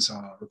conditions,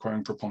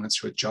 requiring proponents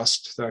to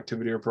adjust the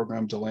activity or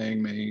program,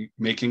 delaying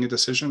making a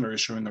decision, or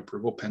issuing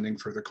approval pending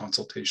further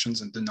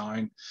consultations, and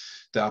denying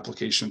the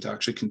application to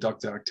actually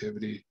conduct the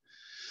activity.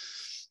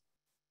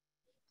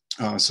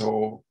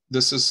 So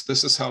this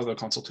is how the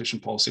consultation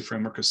policy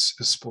framework is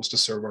supposed to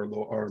serve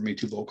our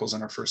Métis locals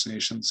and our First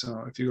Nations.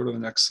 If you go to the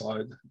next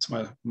slide, it's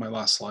my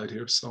last slide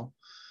here. So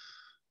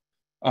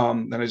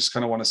then I just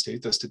kind of want to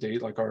state this: to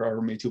date, like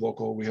our Métis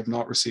local, we have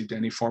not received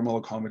any formal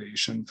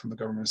accommodation from the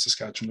government of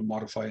Saskatchewan to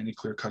modify any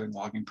clear-cutting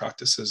logging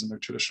practices in their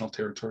traditional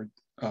territory.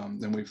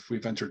 Then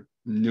we've entered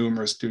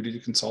numerous duty to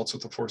consults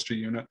with the forestry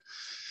unit.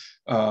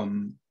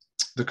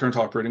 The current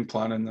operating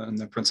plan and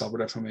the Prince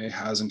Albert FMA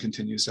has and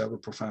continues to have a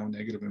profound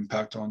negative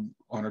impact on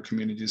our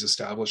community's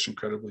established and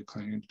credibly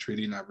claimed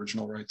treaty and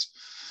Aboriginal rights.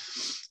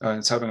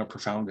 It's having a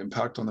profound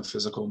impact on the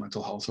physical and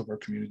mental health of our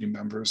community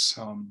members,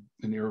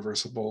 an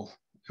irreversible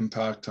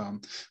impact.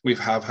 We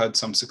have had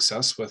some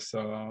success with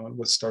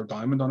Star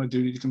Diamond on a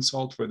duty to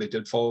consult, where they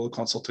did follow the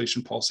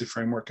consultation policy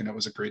framework, and it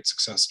was a great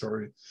success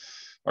story.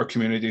 Our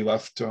community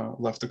left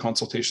the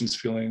consultations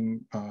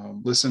feeling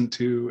listened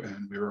to,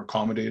 and we were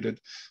accommodated.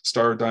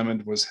 Star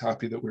Diamond was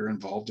happy that we were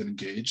involved and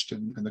engaged,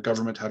 and the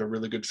government had a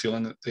really good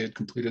feeling that they had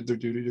completed their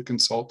duty to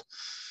consult.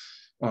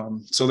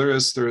 So there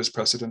is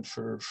precedent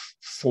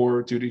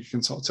for duty to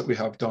consults that we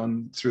have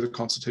done through the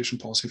consultation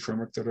policy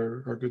framework that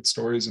are good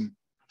stories. And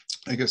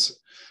I guess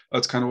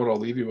that's kind of what I'll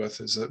leave you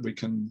with, is that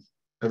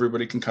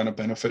everybody can kind of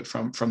benefit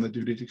from the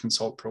duty to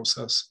consult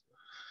process.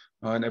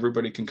 And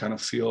everybody can kind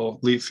of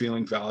leave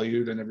feeling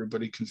valued, and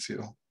everybody can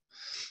feel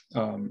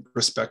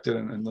respected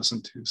and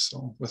listened to.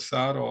 So with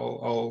that,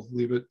 I'll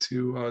leave it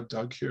to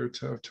Doug here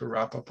to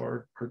wrap up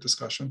our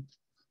discussion.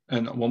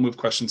 And we'll move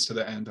questions to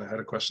the end. I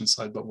had a question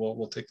slide, but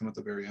we'll take them at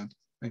the very end.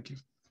 Thank you.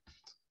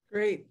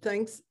 Great,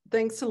 thanks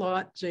a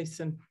lot,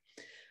 Jason.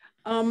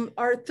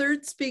 Our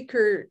third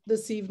speaker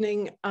this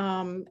evening,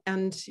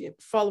 and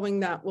following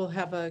that, we'll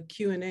have a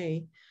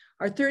Q&A.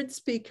 Our third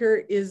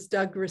speaker is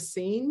Doug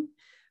Racine.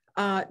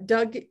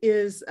 Doug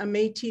is a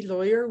Métis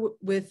lawyer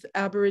with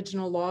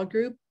Aboriginal Law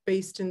Group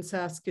based in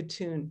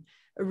Saskatoon.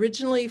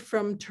 Originally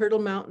from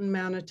Turtle Mountain,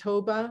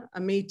 Manitoba,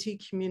 a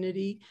Métis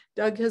community,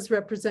 Doug has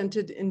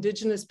represented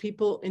Indigenous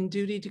people in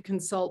duty to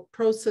consult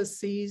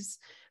processes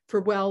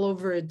for well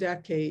over a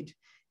decade.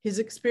 His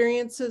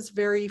experiences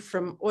vary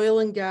from oil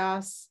and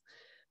gas,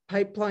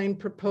 pipeline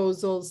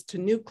proposals, to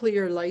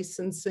nuclear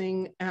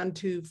licensing, and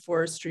to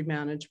forestry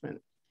management.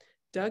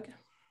 Doug?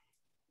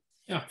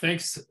 Yeah,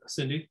 thanks,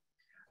 Cindy.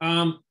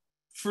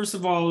 First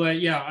of all,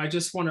 I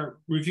just want to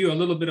review a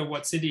little bit of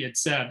what Cindy had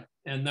said,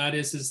 and that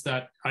is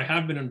that I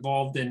have been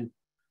involved in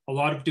a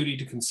lot of duty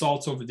to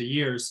consults over the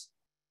years,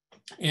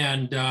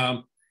 and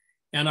what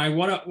I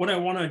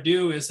want to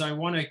do is I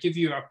want to give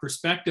you a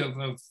perspective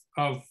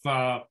of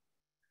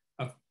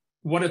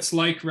what it's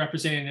like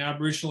representing an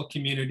Aboriginal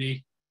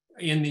community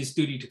in these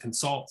duty to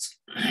consults.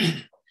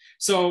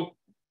 So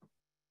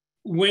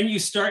when you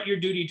start your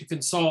duty to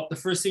consult, the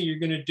first thing you're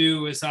going to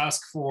do is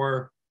ask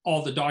for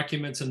all the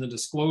documents and the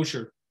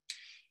disclosure.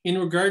 In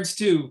regards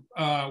to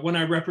when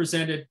I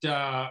represented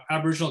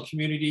Aboriginal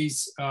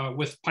communities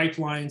with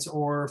pipelines,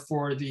 or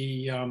for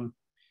the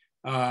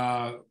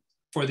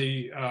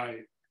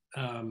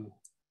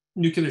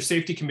Nuclear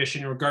Safety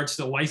Commission in regards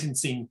to the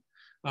licensing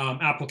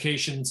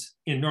applications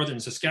in Northern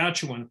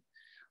Saskatchewan,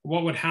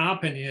 what would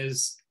happen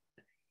is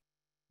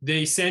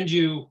they send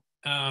you,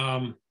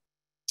 I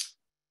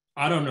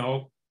don't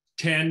know,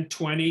 10,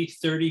 20,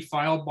 30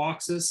 file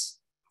boxes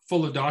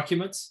full of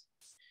documents.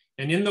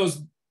 And in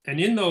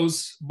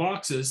those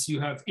boxes, you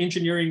have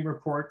engineering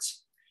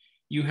reports,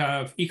 you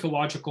have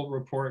ecological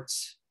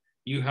reports,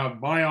 you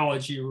have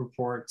biology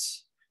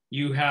reports,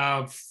 you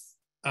have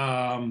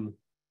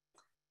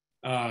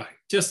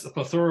just a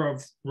plethora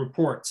of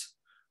reports,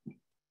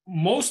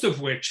 most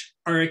of which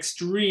are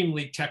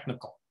extremely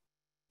technical.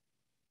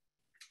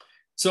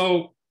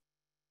 So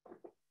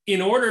in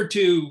order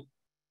to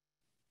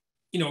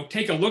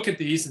take a look at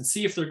these and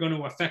see if they're going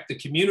to affect the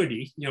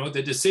community,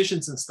 the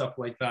decisions and stuff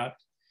like that,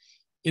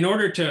 in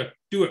order to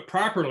do it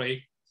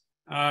properly,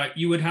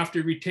 you would have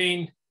to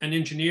retain an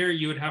engineer,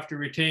 you would have to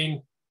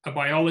retain a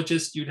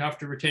biologist, you'd have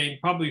to retain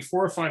probably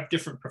 4 or 5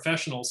 different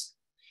professionals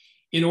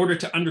in order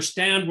to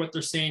understand what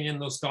they're saying in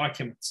those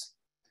documents.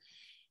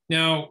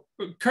 Now,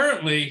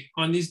 currently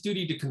on these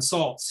duty to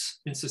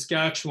consults in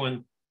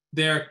Saskatchewan,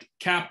 they're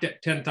capped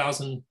at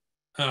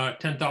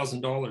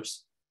 $10,000.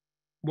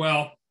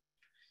 Well,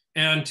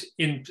 and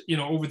in,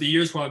 over the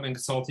years while I've been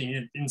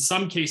consulting, in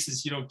some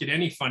cases you don't get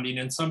any funding,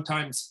 and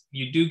sometimes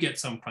you do get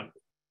some funding,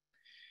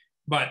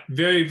 but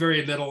very,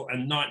 very little,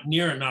 and not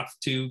near enough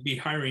to be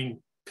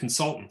hiring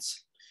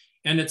consultants.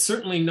 And it's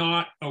certainly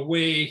not a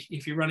way,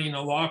 if you're running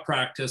a law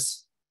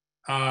practice,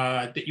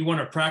 that you want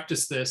to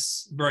practice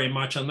this very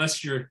much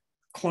unless your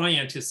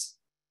client has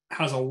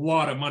a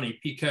lot of money,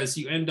 because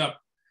you end up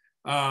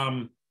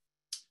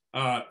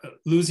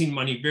losing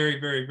money very,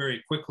 very,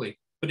 very quickly.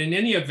 But in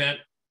any event,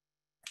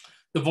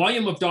 the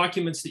volume of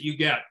documents that you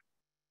get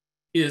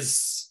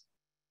is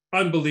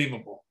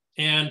unbelievable.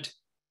 And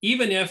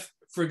even if,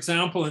 for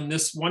example, in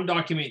this one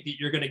document that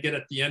you're going to get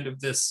at the end of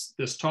this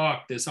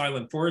talk, this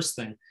island forest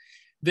thing,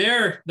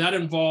 that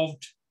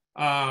involved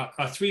a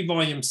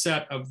 3-volume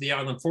set of the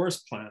island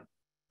forest plan.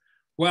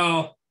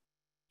 Well,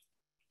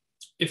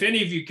 if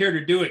any of you care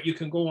to do it, you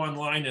can go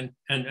online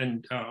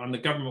and on the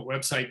government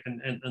website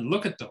and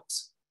look at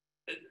those.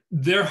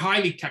 They're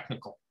highly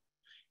technical,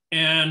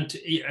 and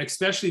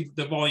especially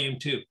the volume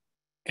 2.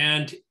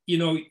 And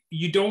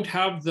you don't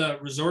have the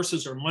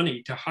resources or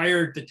money to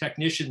hire the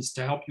technicians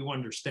to help you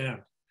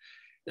understand.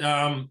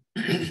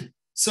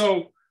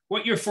 So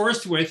what you're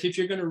forced with, if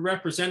you're going to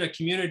represent a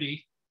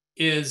community,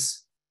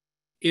 is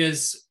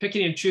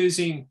picking and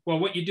choosing. Well,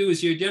 what you do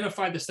is you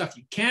identify the stuff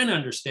you can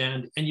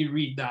understand, and you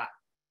read that,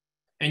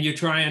 and you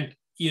try and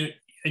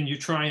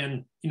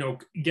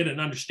get an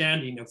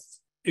understanding of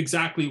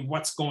exactly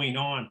what's going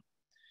on.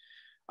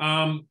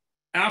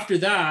 After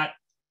that,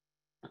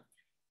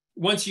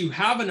 once you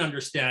have an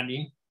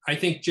understanding, I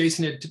think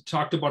Jason had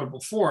talked about it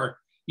before,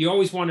 you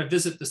always want to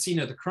visit the scene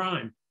of the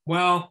crime.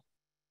 Well,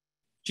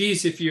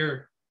 geez, if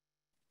your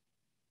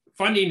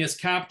funding is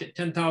capped at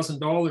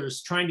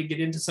 $10,000, trying to get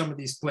into some of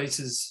these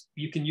places,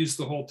 you can use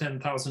the whole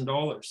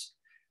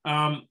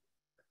 $10,000.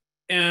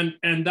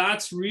 And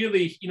that's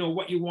really,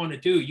 what you want to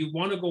do. You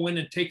want to go in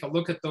and take a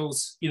look at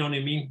those,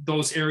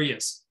 those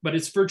areas, but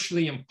it's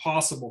virtually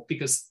impossible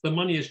because the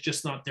money is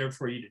just not there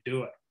for you to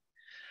do it.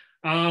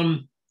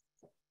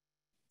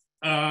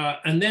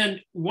 And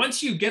then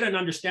once you get an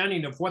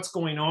understanding of what's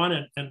going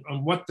on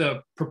and what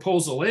the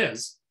proposal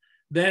is,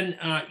 then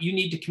you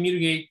need to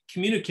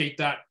communicate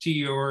that to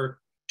your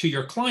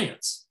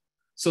clients.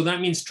 So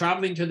that means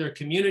traveling to their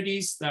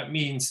communities. That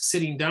means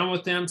sitting down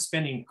with them,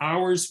 spending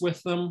hours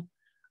with them,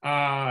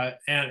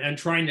 and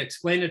trying to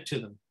explain it to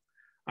them.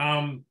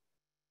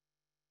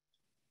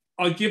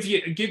 I'll give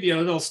you a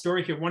little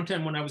story here. One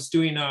time when I was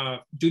doing a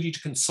duty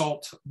to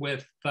consult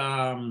with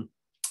the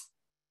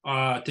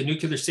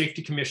Nuclear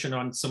Safety Commission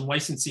on some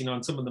licensing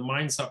on some of the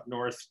mines up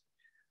north,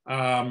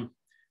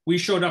 we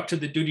showed up to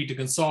the duty to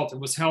consult. It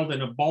was held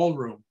in a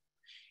ballroom,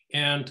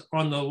 and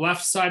on the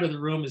left side of the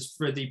room is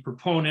for the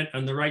proponent,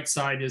 and the right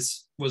side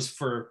was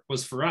for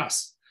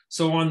us.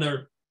 So on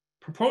the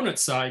proponent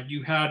side,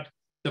 you had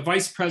the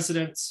vice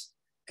presidents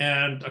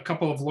and a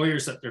couple of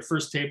lawyers at their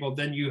first table.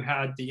 Then you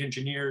had the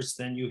engineers,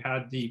 then you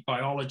had the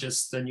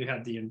biologists, then you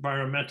had the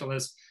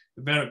environmentalists,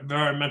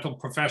 environmental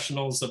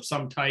professionals of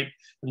some type,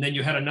 and then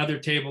you had another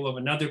table of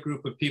another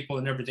group of people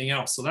and everything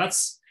else. So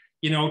that's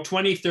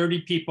 20,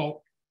 30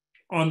 people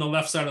on the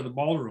left side of the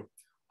ballroom.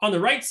 On the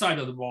right side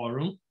of the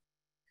ballroom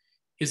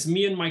is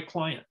me and my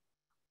client.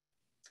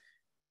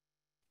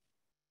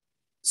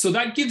 So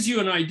that gives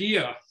you an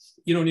idea,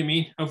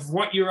 of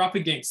what you're up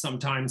against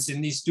sometimes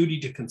in these duty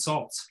to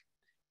consults.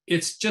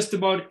 It's just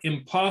about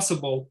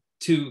impossible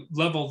to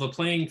level the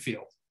playing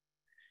field.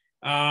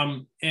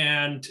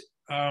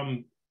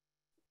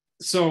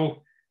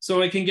 So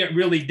it can get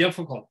really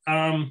difficult.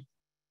 The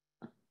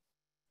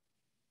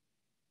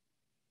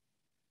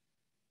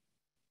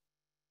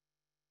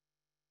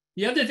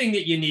other thing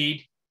that you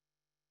need,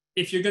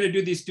 if you're going to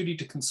do these duty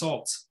to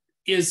consults,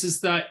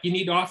 is that you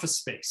need office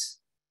space.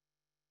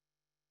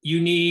 You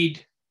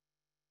need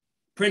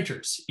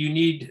printers, you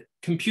need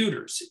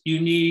computers,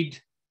 you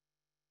need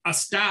a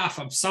staff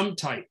of some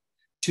type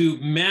to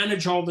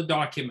manage all the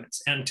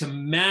documents and to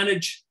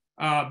manage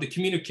the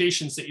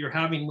communications that you're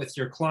having with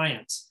your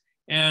clients.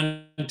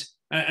 And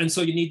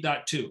so you need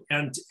that too.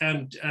 And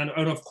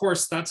of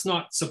course, that's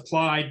not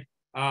supplied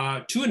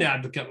to an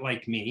advocate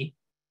like me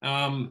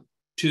to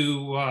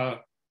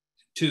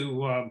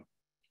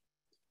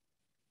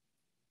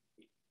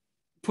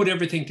put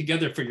everything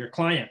together for your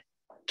client.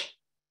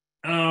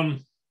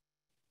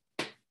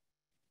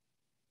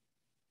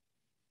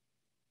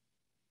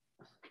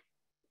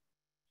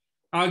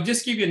 I'll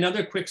just give you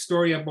another quick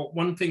story about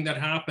one thing that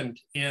happened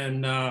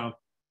on a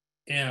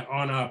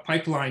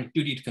pipeline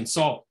duty to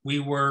consult. We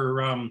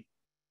went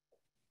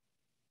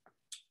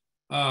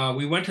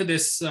to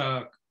this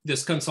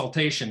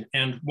consultation,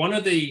 and one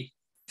of the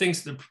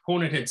things the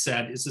proponent had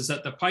said is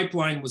that the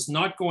pipeline was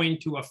not going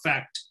to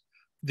affect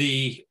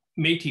the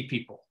Métis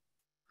people.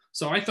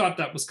 So I thought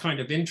that was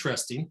kind of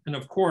interesting. And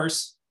of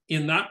course,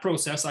 in that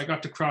process, I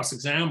got to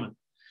cross-examine.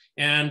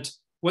 And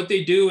what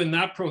they do in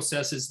that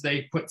process is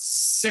they put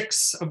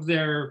six of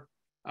their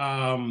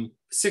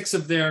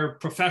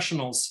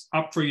professionals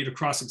up for you to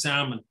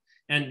cross-examine.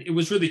 And it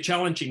was really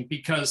challenging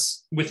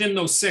because within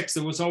those six,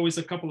 there was always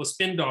a couple of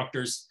spin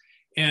doctors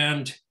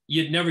and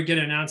you'd never get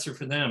an answer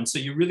for them. So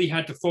you really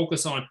had to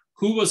focus on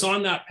who was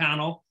on that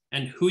panel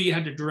and who you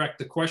had to direct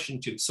the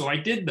question to. So I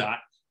did that.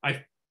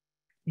 I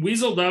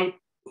weaseled out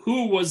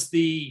who was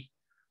the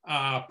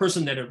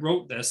person that had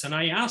wrote this. And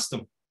I asked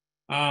them,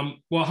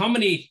 well, how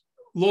many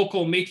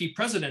local Métis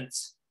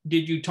presidents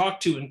did you talk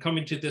to in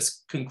coming to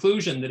this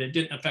conclusion that it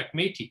didn't affect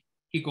Métis?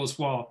 He goes,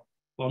 well,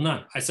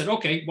 none. I said,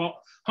 okay,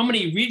 well, how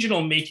many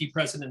regional Métis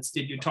presidents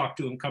did you talk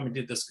to in coming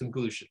to this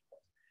conclusion?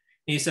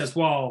 And he says,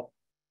 well,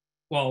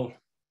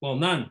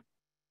 none.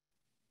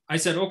 I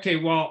said, okay,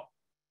 well,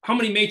 how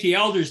many Métis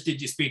elders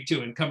did you speak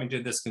to in coming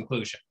to this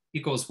conclusion? He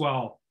goes,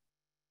 well,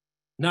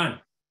 none.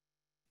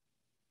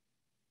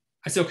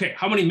 I said, okay,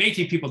 how many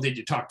Métis people did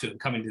you talk to in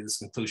coming to this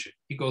conclusion?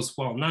 He goes,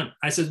 well, none.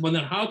 I said, well,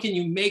 then how can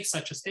you make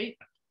such a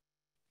statement?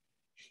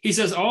 He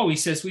says,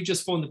 we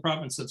just phoned the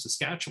province of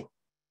Saskatchewan.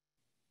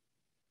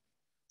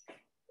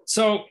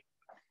 So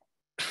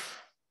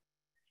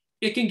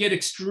it can get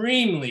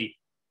extremely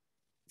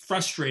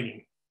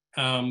frustrating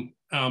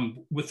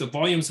with the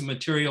volumes of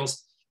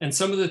materials and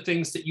some of the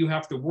things that you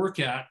have to work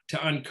at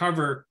to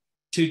uncover,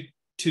 to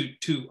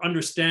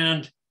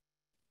understand,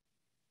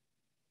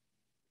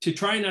 to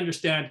try and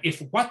understand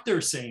if what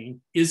they're saying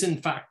is in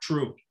fact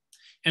true.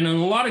 And in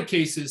a lot of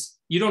cases,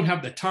 you don't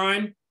have the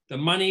time, the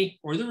money,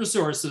 or the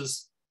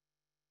resources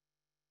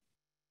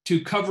to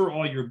cover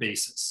all your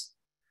bases.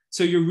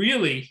 So you're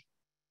really,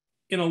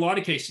 in a lot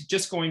of cases,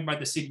 just going by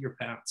the seat of your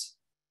pants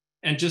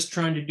and just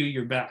trying to do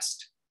your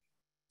best.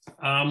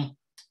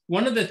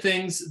 One of the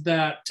things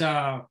that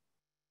I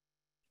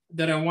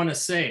want to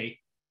say,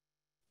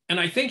 and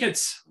I think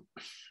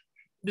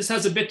this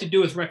has a bit to do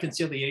with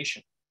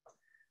reconciliation.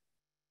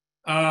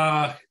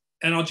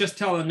 And I'll just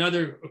tell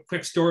another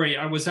quick story.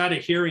 I was at a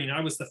hearing.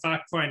 I was the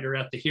fact finder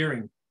at the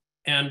hearing.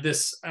 And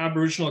this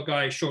Aboriginal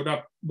guy showed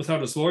up without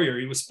his lawyer.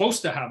 He was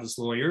supposed to have his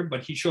lawyer,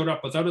 but he showed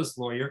up without his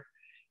lawyer.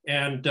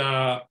 And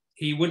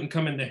he wouldn't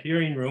come in the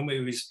hearing room. He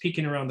was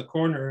peeking around the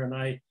corner. And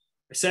I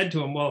said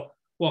to him, well,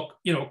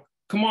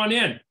 come on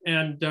in.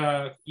 And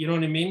you know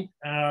what I mean?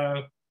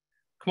 Come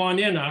on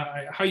in.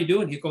 How you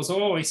doing? He goes,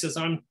 he says,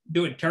 I'm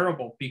doing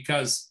terrible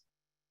because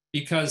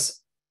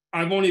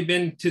I've only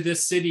been to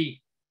this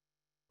city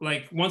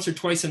like once or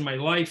twice in my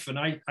life. And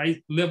I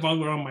live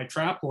out on my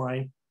trap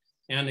line.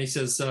 And he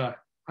says, I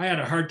had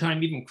a hard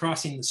time even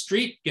crossing the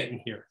street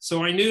getting here.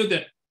 So I knew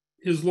that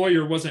his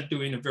lawyer wasn't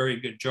doing a very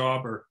good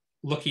job or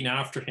looking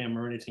after him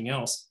or anything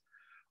else.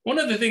 One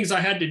of the things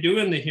I had to do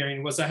in the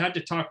hearing was I had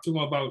to talk to him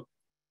about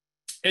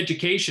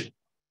education.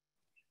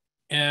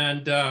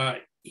 And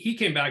he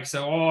came back and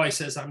said, I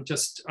says, I'm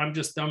just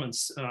dumb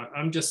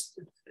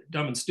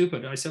and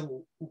stupid. I said,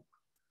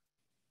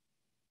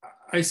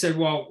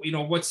 well,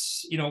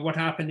 what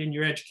happened in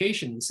your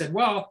education?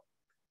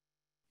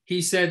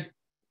 He said,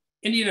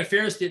 Indian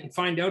Affairs didn't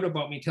find out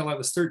about me till I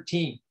was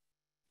 13.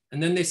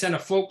 And then they sent a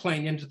float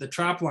plane into the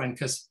trap line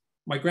because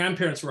my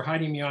grandparents were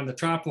hiding me on the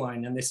trap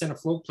line, and they sent a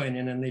float plane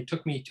in and they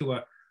took me to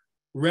a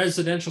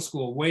residential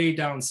school way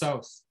down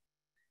south.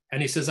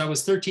 And he says, I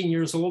was 13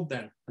 years old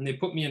then, and they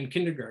put me in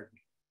kindergarten.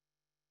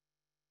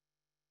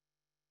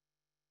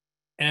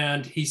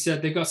 And he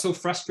said, they got so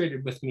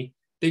frustrated with me,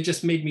 they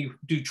just made me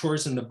do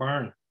chores in the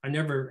barn. I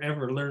never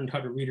ever learned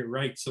how to read or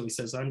write. So he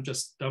says, I'm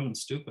just dumb and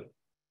stupid.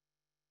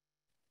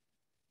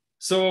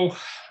 So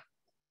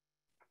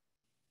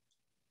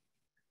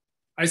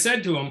I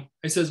said to him,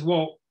 I says,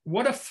 well,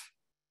 what if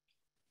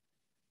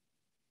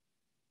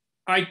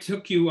I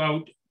took you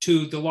out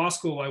to the law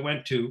school I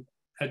went to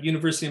at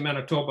University of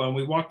Manitoba, and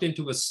we walked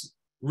into a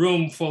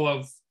room full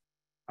of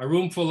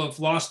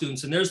law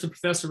students, and there's the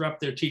professor up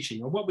there teaching.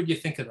 Well, what would you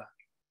think of that?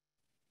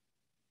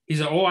 He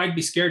said, I'd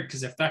be scared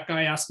because if that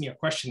guy asked me a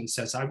question, he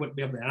says, I wouldn't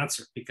be able to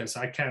answer because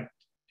I can't,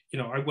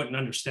 I wouldn't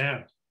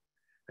understand.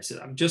 I said,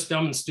 I'm just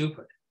dumb and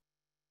stupid.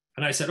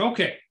 And I said,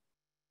 okay,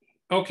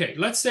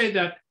 let's say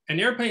that an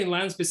airplane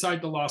lands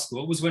beside the law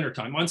school, it was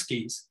wintertime, on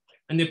skis,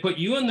 and they put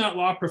you and that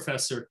law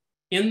professor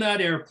in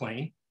that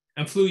airplane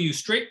and flew you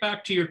straight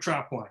back to your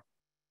trap line.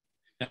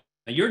 Now,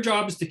 your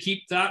job is to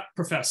keep that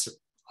professor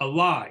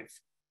alive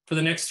for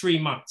the next 3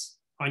 months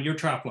on your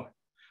trap line.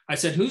 I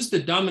said, who's the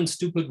dumb and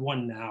stupid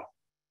one now?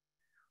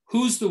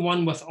 Who's the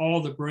one with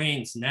all the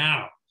brains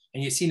now?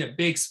 And you've seen a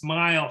big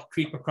smile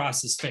creep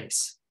across his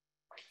face.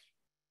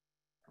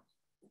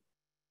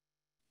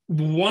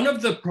 One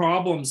of the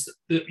problems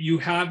that you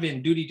have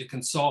in duty to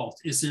consult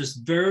is there's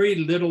very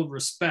little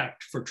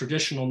respect for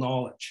traditional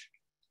knowledge.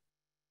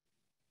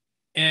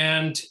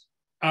 And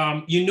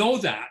you know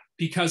that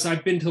because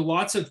I've been to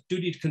lots of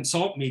duty to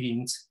consult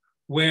meetings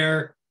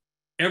where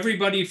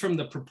everybody from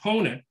the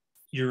proponent,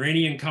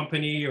 uranium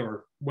company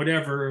or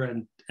whatever,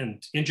 and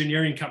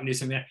engineering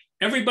companies, and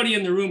everybody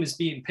in the room is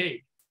being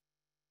paid.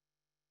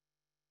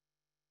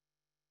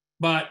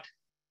 But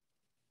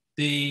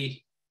the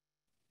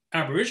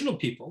Aboriginal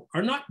people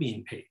are not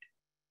being paid.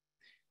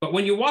 But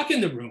when you walk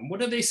in the room,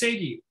 what do they say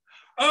to you?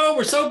 Oh,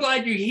 we're so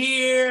glad you're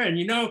here. And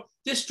you know,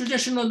 this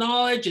traditional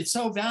knowledge, it's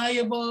so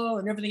valuable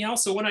and everything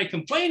else. So when I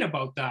complain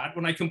about that,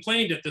 when I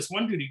complained at this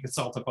one duty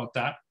consultant about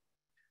that,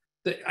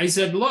 I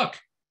said, look,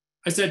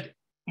 I said,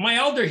 my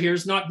elder here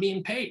is not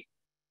being paid.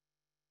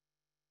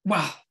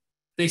 Wow.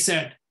 They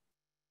said,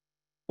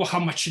 well, how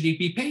much should he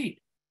be paid?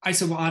 I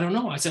said, well, I don't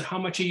know. I said, how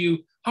much are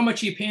you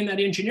paying that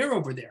engineer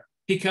over there?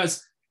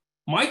 Because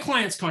my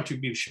client's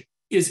contribution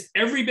is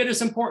every bit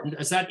as important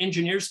as that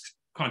engineer's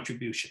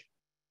contribution.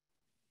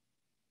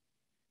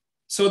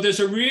 So there's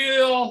a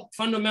real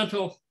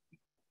fundamental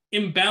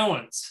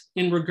imbalance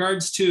in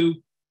regards to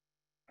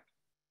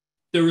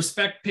the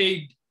respect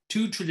paid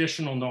to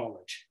traditional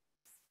knowledge.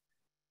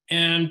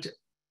 And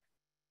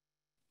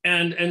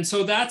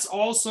so that's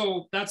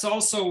also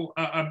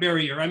a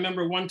barrier. I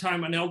remember one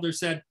time an elder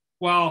said,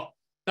 well,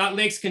 that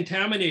lake's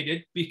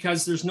contaminated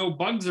because there's no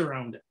bugs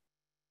around it.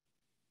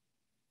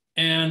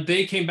 And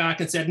they came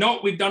back and said, no,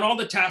 we've done all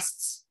the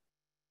tests.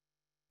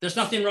 There's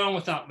nothing wrong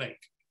with that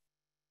lake.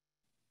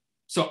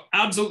 So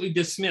absolutely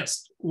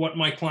dismissed what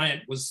my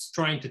client was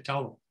trying to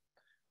tell them.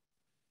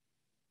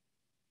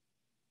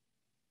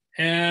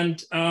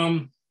 And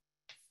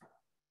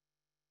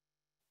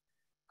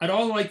I'd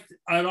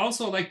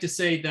also like to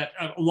say that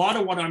a lot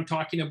of what I'm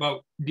talking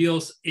about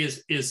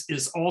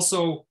is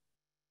also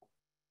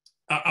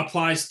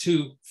applies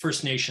to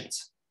First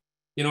Nations.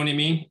 You know what I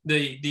mean?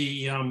 The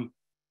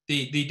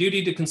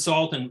duty to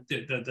consult and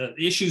the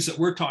issues that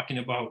we're talking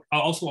about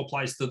also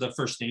applies to the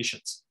First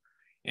Nations.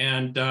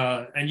 And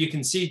you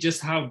can see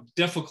just how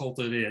difficult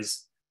it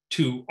is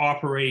to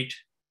operate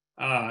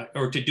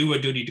or to do a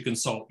duty to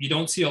consult. You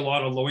don't see a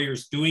lot of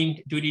lawyers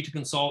doing duty to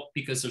consult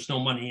because there's no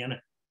money in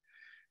it.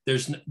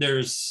 It's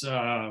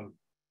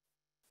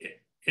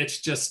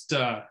just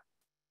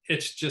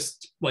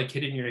like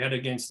hitting your head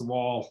against the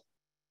wall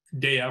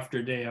day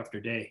after day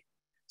after day.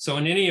 So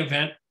in any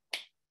event,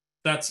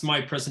 that's my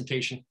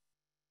presentation.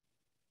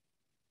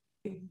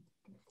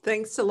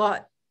 Thanks a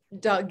lot,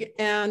 Doug.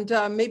 And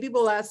maybe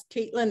we'll ask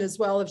Kaitlyn as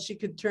well if she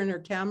could turn her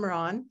camera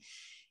on.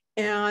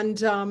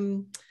 And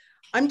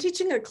I'm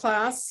teaching a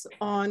class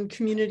on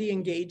community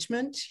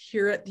engagement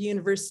here at the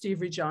University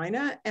of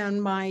Regina,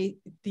 and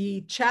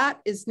the chat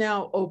is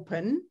now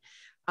open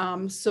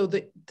so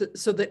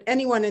that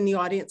anyone in the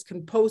audience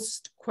can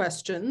post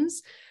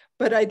questions.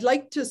 But I'd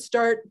like to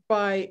start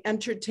by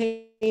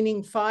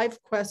entertaining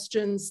 5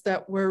 questions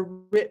that were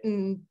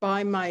written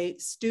by my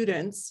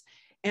students,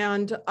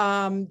 and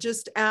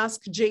just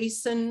ask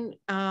Jason,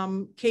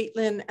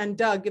 Kaitlyn, and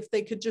Doug if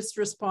they could just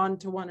respond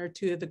to 1 or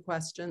 2 of the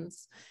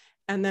questions.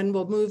 And then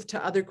we'll move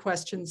to other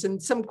questions.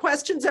 And some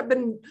questions have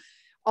been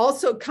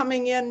also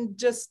coming in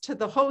just to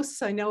the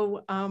hosts, I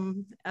know,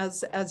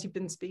 as you've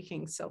been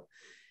speaking. So,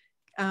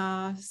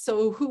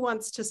 so who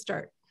wants to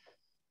start?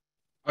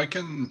 I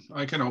can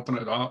open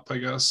it up, I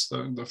guess.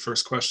 The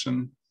first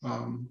question.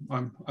 I'm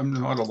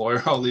not a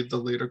lawyer. I'll leave the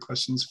later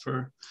questions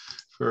for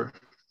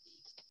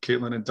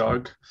Kaitlyn and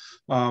Doug.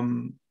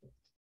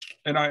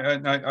 And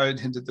I had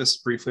hinted this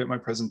briefly at my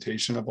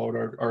presentation about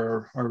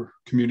our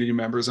community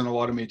members, and a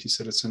lot of Métis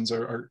citizens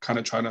are kind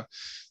of trying to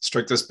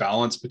strike this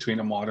balance between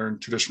a modern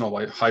traditional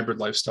hybrid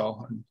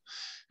lifestyle, and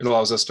it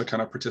allows us to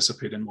kind of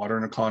participate in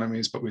modern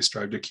economies, but we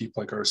strive to keep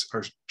like our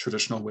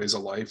traditional ways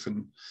of life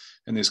and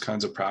these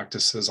kinds of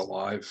practices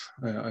alive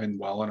and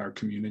well in our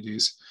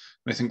communities.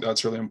 And I think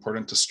that's really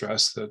important to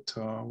stress, that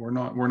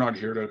we're not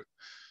here to,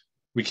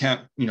 we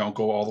can't,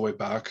 go all the way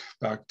back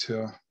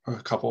to a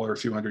couple or a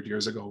few hundred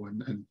years ago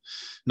and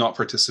not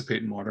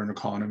participate in modern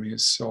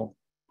economies. So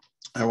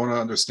I want to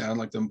understand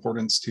like the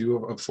importance too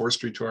of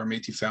forestry to our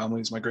Métis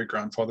families. My great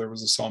grandfather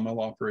was a sawmill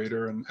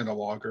operator and a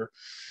logger,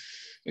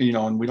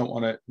 and we don't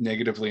want to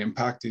negatively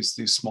impact these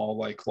small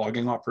like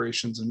logging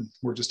operations. And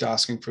we're just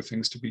asking for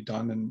things to be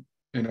done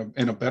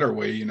in a better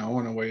way, in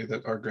a way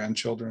that our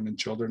grandchildren and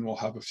children will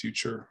have a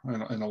future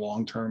in a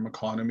long-term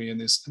economy in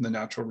the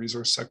natural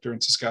resource sector in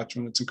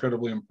Saskatchewan. It's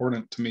incredibly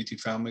important to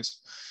Métis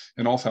families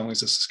and all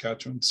families of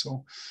Saskatchewan.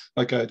 So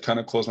like I had kind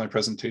of closed my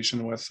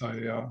presentation with,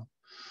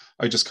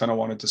 I just kind of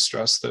wanted to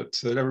stress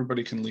that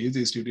everybody can leave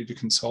these duty to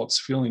consults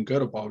feeling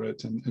good about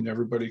it, and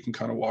everybody can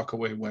kind of walk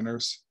away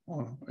winners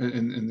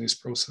in these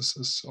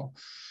processes. So,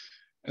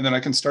 and then I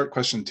can start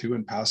question 2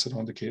 and pass it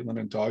on to Kaitlyn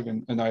and Doug.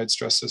 And I had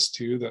stressed this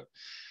too, that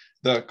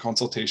the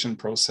consultation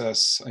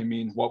process, I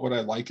mean, what would I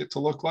like it to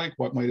look like?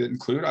 What might it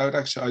include?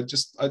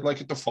 I'd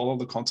like it to follow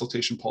the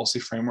consultation policy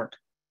framework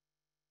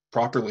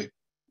properly.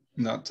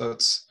 And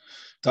that's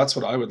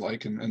what I would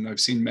like. And I've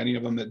seen many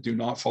of them that do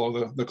not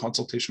follow the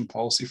consultation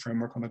policy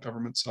framework on the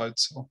government side.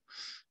 So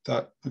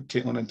that,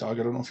 Kaitlyn and Doug,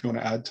 I don't know if you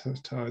want to add to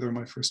either of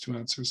my first 2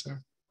 answers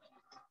there.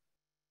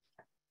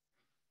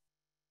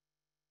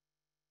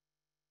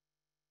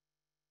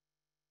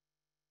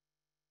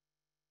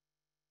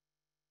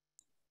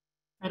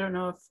 I don't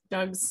know if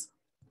Doug's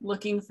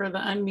looking for the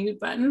unmute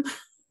button.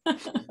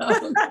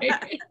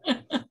 Okay.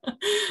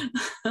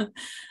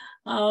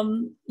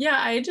 Yeah,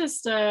 I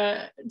just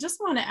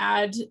want to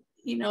add,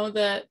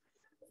 that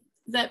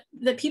that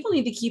people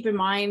need to keep in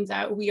mind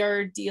that we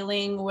are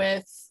dealing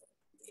with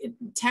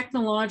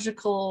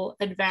technological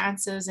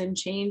advances and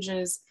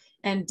changes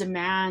and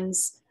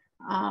demands.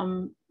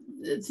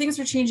 Things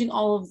are changing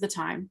all of the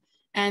time,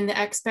 and the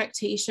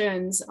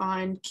expectations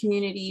on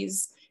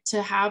communities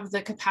to have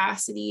the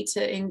capacity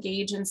to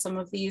engage in some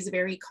of these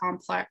very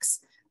complex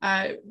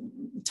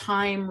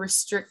time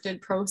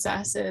restricted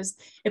processes,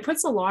 it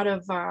puts a lot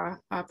of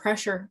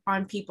pressure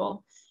on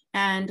people.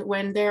 And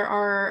when there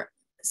are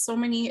so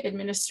many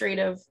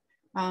administrative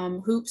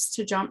hoops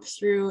to jump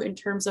through in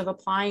terms of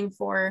applying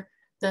for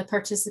the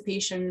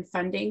participation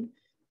funding,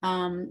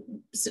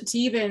 so to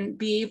even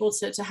be able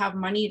to have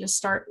money to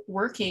start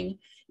working,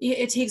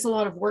 it takes a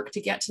lot of work to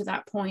get to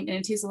that point, and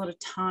it takes a lot of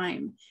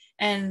time.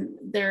 And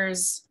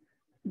there's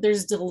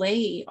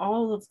delay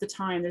all of the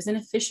time. There's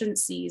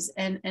inefficiencies,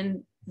 and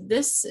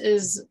this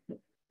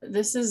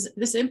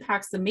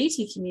impacts the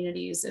Métis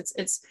communities.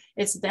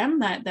 It's them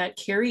that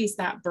carries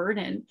that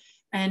burden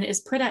and is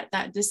put at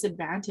that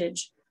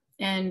disadvantage.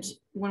 And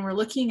when we're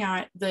looking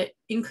at the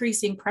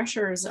increasing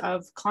pressures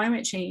of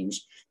climate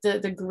change,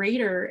 the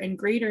greater and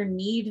greater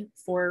need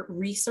for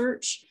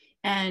research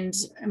and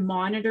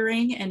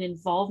monitoring and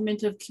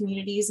involvement of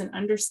communities and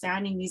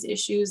understanding these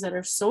issues that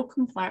are so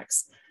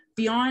complex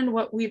beyond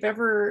what we've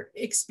ever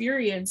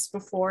experienced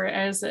before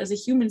as a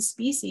human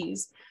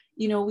species.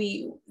 You know,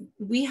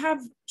 we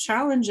have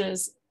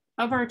challenges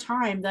of our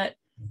time that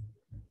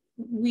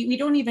we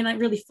don't even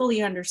really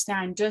fully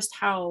understand just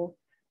how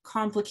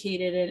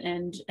complicated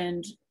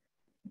and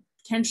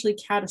potentially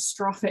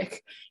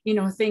catastrophic, you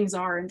know, things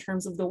are in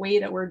terms of the way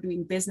that we're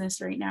doing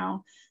business right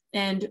now.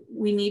 And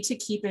we need to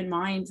keep in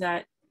mind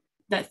that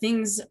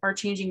things are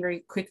changing very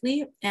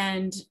quickly,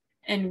 and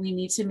we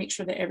need to make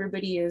sure that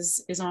everybody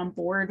is on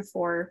board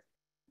for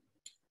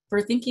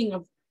thinking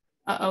of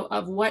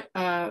what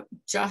a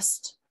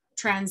just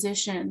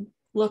transition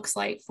looks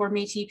like for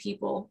Métis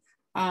people,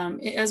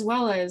 as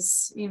well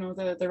as, you know,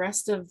 the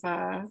rest of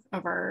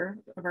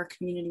our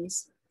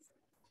communities.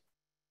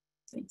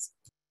 Thanks.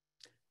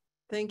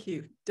 Thank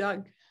you,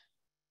 Doug.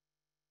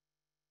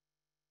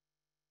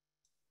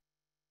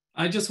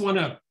 I just want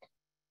to,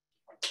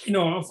 you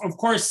know, of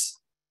course,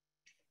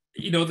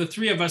 you know, the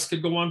three of us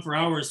could go on for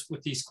hours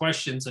with these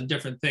questions and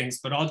different things,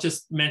 but I'll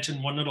just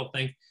mention one little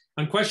thing.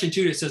 On question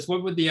 2, it says,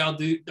 what would the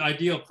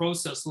ideal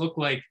process look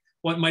like?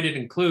 What might it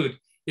include?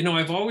 You know,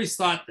 I've always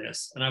thought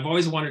this, and I've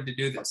always wanted to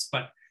do this,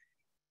 but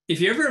if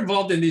you're ever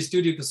involved in these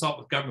duty to consult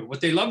with government, what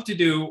they love to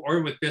do,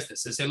 or with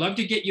businesses, they love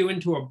to get you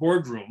into a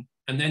boardroom,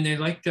 and then they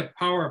like to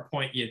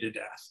PowerPoint you to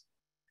death.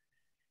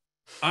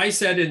 I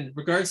said, in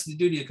regards to the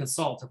duty to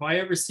consult, if I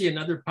ever see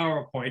another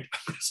PowerPoint,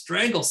 I'm going to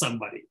strangle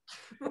somebody,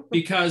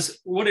 because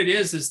what it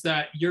is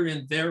that you're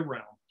in their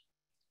realm.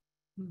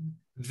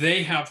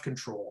 They have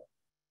control.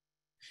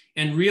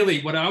 And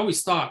really, what I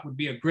always thought would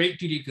be a great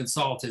duty to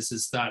consult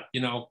is that,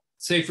 you know,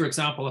 say, for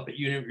example, up at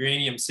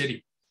Uranium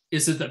City,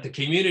 is that the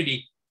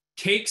community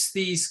takes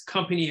these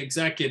company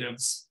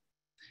executives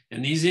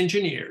and these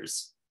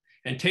engineers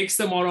and takes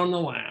them out on the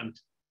land,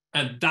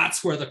 and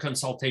that's where the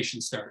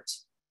consultation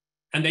starts.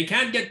 And they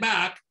can't get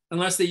back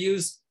unless they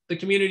use the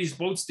community's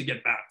boats to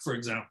get back, for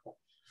example.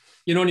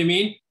 You know what I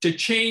mean? To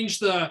change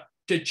the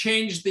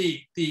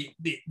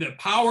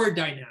power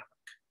dynamic.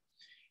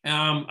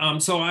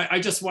 So I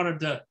just wanted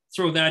to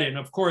throw that in.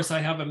 Of course, I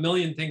have a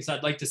million things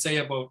I'd like to say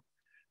about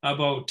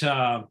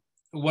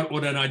what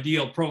would an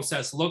ideal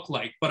process look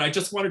like. But I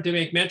just wanted to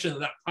make mention of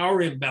that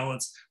power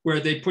imbalance where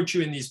they put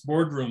you in these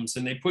boardrooms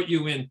and they put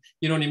you in,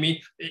 you know what I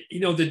mean? You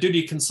know, the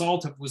duty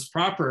consultative was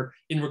proper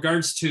in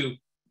regards to,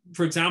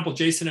 for example,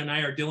 Jason and I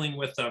are dealing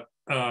with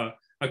a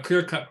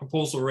clear-cut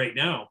proposal right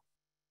now.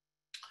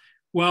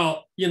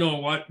 Well, you know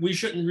what? We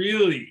shouldn't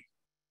really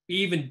be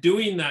even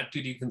doing that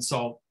duty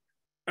consult,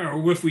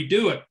 or if we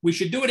do it, we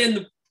should do it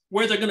in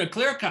where they're going to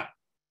clear cut.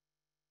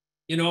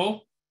 You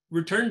know,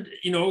 return,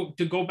 you know,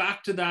 to go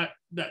back to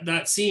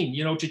that scene,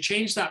 you know, to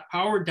change that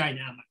power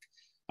dynamic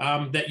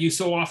that you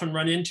so often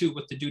run into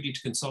with the duty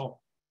to consult.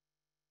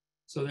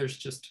 So there's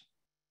just.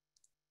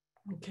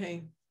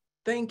 Okay,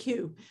 thank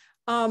you.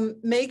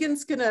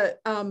 Megan's gonna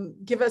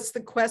give us the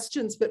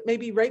questions, but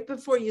maybe right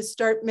before you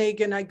start,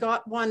 Megan, I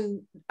got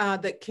one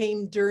that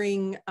came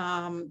during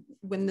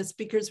when the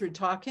speakers were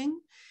talking,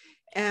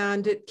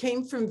 and it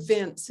came from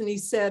Vince, and he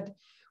said,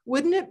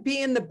 wouldn't it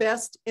be in the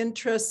best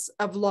interests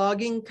of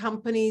logging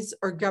companies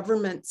or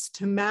governments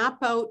to map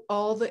out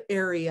all the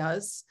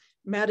areas,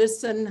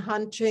 medicine,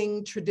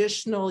 hunting,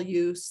 traditional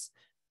use,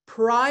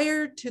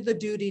 prior to the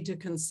duty to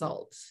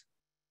consult?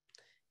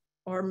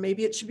 Or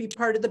maybe it should be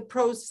part of the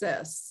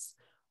process,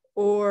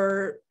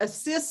 or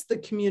assist the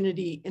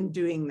community in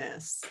doing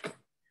this,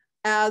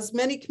 as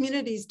many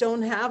communities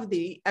don't have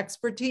the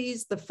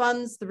expertise, the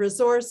funds, the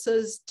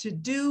resources to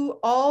do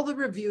all the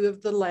review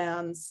of the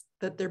lands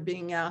that they're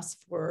being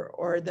asked for,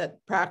 or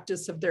that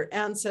practice of their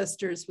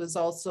ancestors was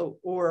also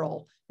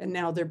oral, and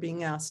now they're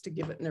being asked to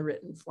give it in a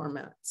written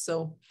format.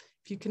 So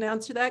if you can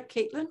answer that,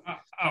 Kaitlyn.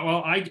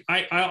 Well,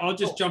 I'll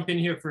just jump in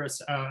here for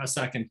a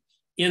second.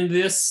 In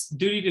this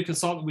duty to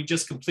consult we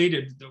just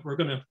completed, that we're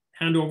going to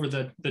hand over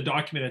the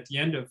document at the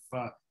end of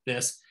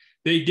this,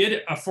 they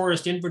did a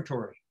forest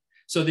inventory.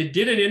 So they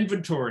did an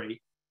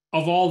inventory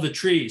of all the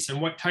trees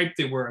and what type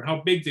they were and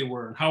how big they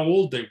were and how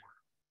old they were.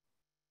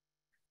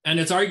 And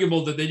it's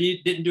arguable that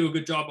they didn't do a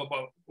good job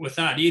with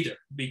that either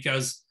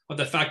because of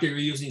the fact that they were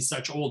using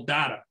such old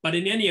data. But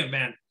in any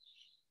event,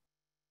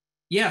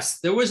 yes,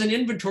 there was an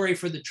inventory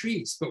for the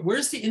trees, but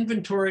where's the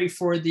inventory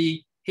for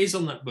the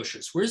hazelnut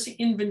bushes? Where's the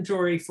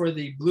inventory for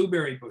the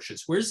blueberry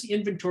bushes? Where's the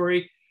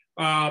inventory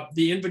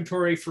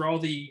for all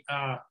the,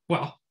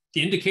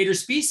 the indicator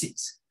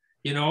species?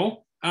 You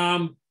know,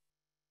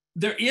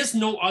 there is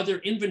no other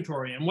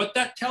inventory. And what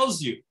that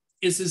tells you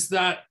is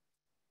that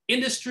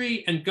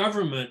industry and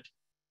government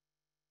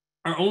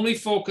are only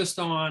focused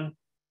on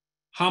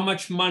how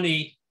much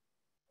money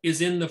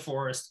is in the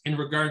forest in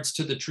regards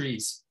to the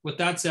trees. With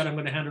that said, I'm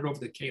going to hand it over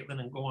to Kaitlyn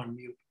and go on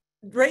mute.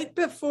 Right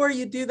before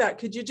you do that,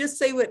 could you just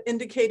say what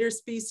indicator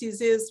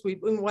species is? We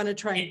want to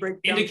try and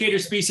break down. Indicator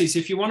species,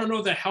 if you want to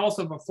know the health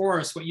of a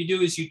forest, what you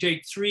do is you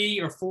take 3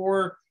 or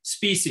 4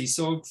 species.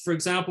 So for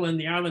example, in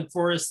the island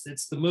forest,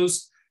 it's the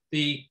moose,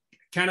 the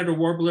Canada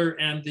warbler,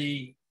 and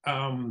the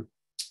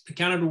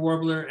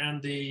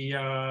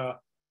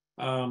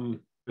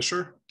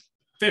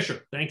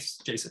Fisher. Thanks,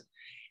 Jason.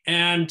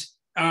 And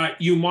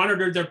you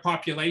monitor their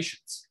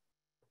populations.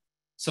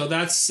 So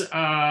that's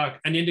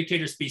an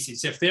indicator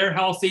species. If they're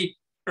healthy,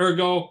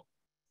 ergo,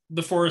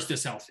 the forest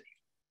is healthy.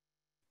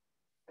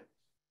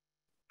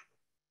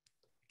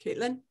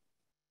 Kaitlyn?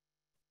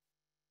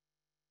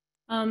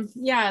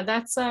 Yeah,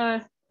 that's,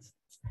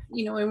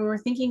 you know, when we're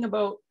thinking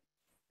about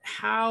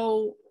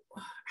how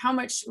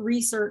much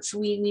research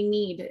we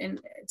need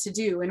to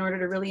do in order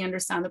to really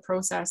understand the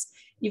process,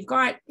 you've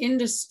got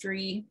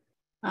industry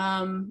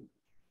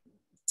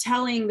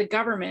telling the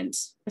government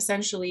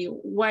essentially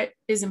what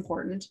is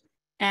important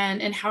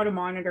and how to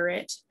monitor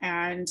it,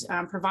 and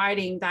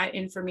providing that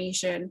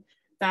information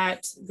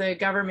that the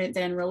government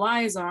then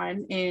relies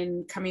on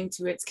in coming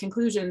to its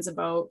conclusions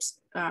about,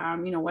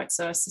 you know, what's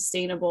a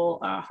sustainable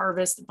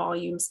harvest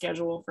volume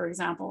schedule, for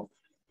example.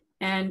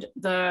 And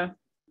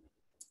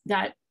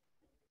that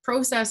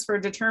process for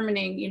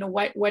determining, you know,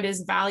 what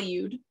is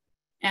valued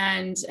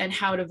and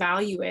how to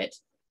value it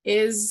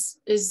is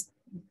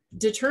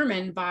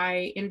determined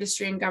by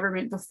industry and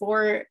government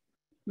before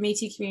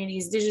Métis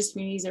communities, Indigenous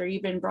communities are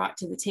even brought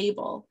to the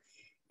table.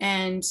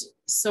 And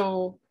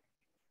so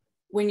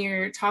when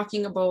you're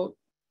talking about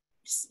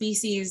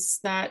species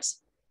that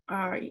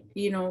are,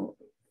 you know,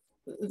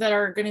 that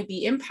are going to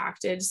be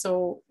impacted,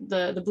 so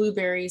the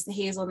blueberries, the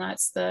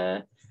hazelnuts,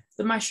 the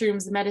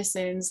mushrooms, the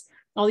medicines,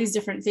 all these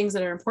different things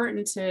that are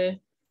important to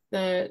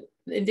the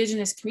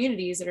Indigenous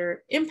communities that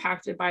are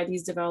impacted by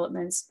these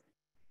developments,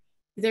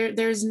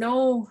 there's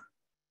no,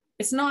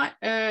 it's not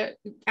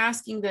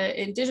asking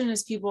the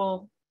Indigenous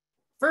people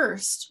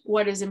first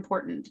what is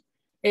important.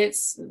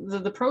 It's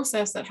the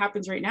process that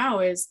happens right now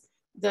is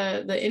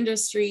the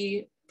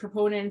industry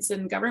proponents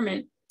and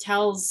government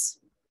tells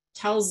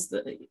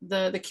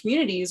the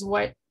communities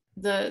what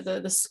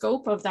the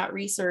scope of that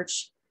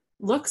research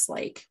looks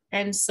like.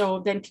 And so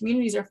then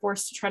communities are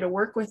forced to try to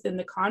work within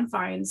the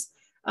confines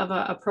of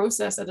a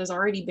process that has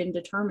already been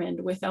determined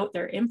without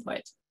their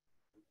input.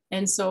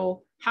 And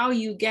so how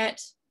you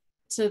get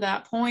to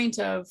that point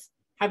of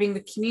having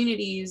the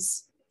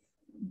communities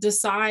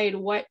decide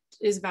what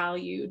is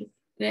valued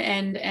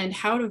and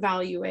how to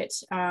value it,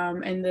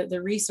 and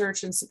the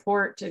research and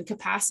support and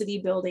capacity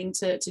building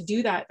to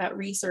do that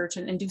research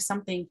and do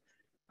something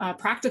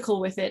practical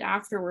with it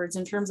afterwards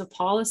in terms of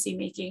policy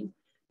making.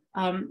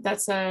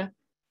 That's a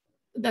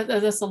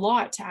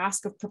lot to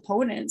ask of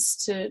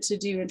proponents to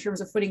do in terms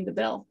of footing the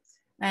bill.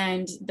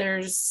 And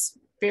there's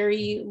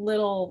very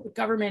little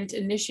government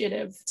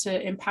initiative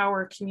to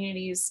empower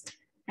communities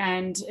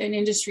and an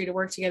industry to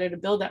work together to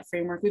build that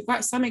framework. We've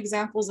got some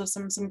examples of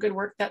some good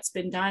work that's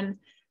been done.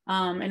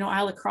 I know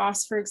Isle of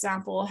Cross, for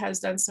example, has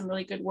done some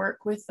really good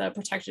work with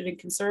protected and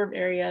conserved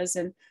areas.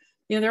 And,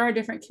 you know, there are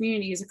different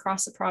communities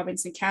across the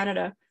province in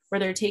Canada where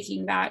they're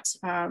taking that,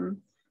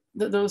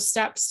 those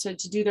steps to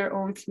do their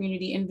own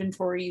community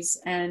inventories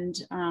and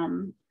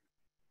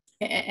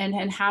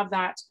have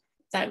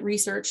that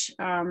research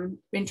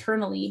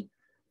internally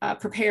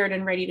prepared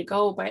and ready to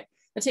go. But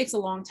it takes a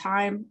long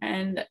time,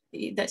 and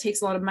that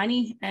takes a lot of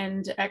money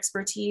and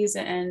expertise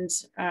and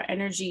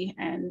energy,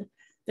 and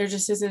there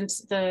just isn't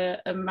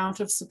the amount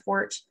of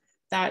support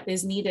that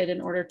is needed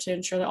in order to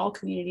ensure that all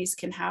communities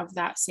can have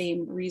that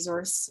same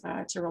resource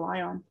to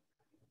rely on.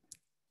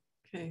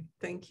 Okay,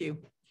 thank you.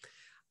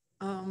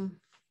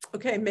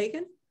 Okay,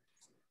 Megan?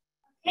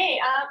 Hey,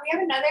 we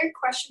have another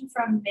question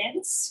from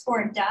Vince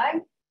for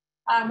Doug.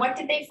 What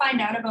did they find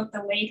out about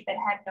the lake that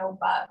had no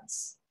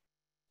bugs?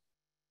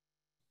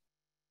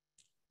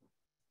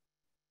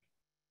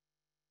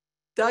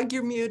 Doug,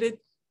 you're muted.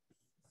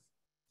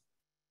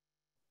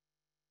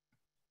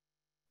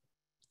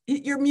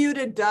 You're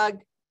muted,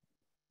 Doug.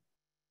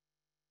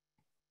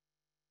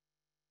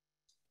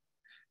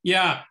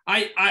 Yeah,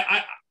 I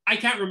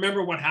can't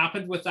remember what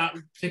happened with that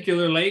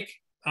particular lake.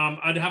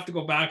 I'd have to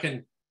go back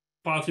and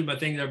follow through my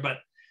thing there, but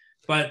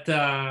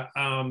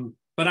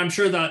I'm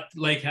sure that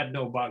lake had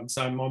no bugs.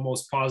 I'm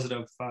almost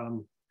positive.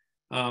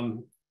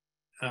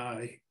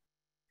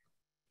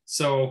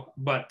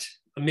 But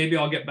maybe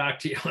I'll get back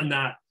to you on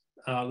that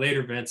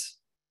later, Vince.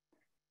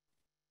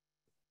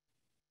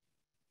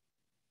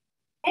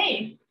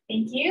 Hey,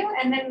 thank you.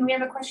 And then we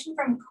have a question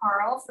from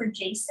Carl for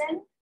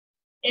Jason.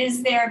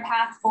 Is there a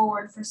path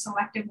forward for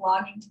selective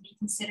logging to be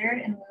considered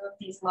in lieu of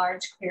these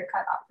large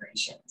clear-cut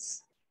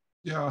operations?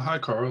 Yeah, hi,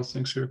 Carl.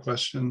 Thanks for your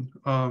question.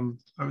 I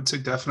would say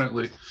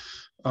definitely.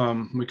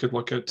 We could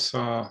look at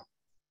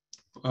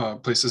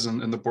places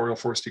in the boreal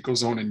forest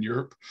ecozone in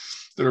Europe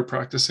that are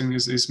practicing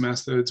these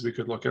methods. We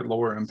could look at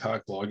lower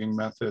impact logging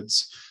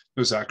methods.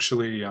 There's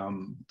actually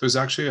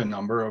a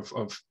number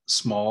of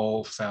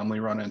small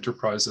family-run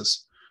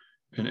enterprises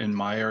in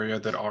my area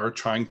that are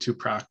trying to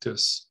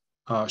practice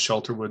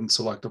shelterwood and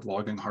selective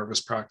logging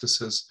harvest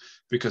practices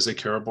because they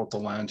care about the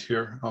land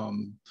here.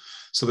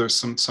 So there's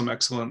some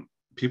excellent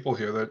people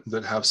here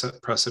that have set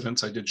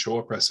precedents. I did show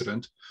a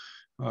precedent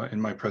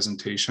in my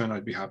presentation.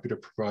 I'd be happy to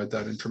provide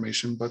that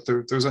information, but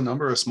there's a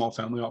number of small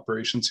family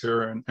operations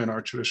here in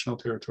our traditional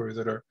territory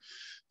that are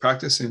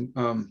practicing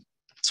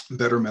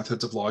better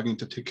methods of logging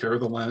to take care of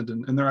the land,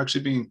 and they're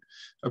actually being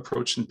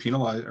approached and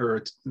penalized,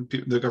 or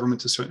the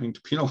government is threatening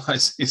to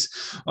penalize these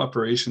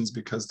operations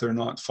because they're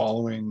not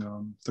following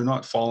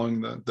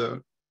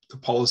the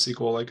policy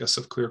goal, I guess,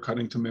 of clear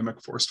cutting to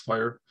mimic forest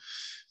fire,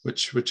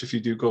 which if you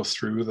do go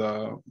through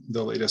the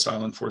latest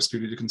island forest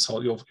duty to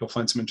consult, you'll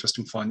find some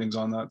interesting findings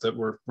on that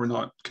we're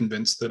not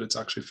convinced that it's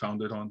actually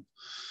founded on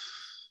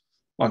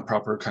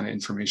proper kind of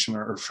information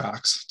or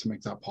facts to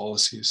make that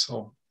policy.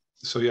 So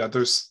yeah,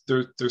 there's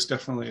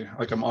definitely,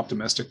 like, I'm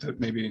optimistic that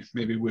maybe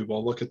we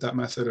will look at that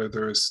method, or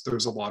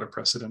there's a lot of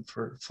precedent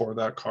for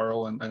that,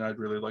 Carl, and I'd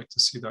really like to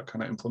see that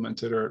kind of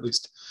implemented, or at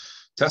least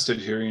tested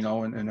here,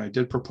 and I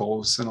did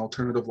propose an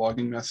alternative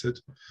logging method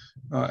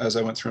as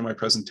I went through my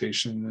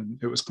presentation,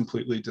 and it was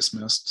completely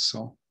dismissed.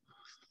 So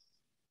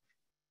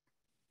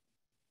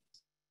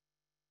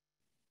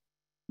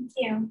thank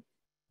you.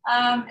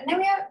 And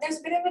then there's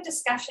a bit of a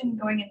discussion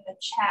going in the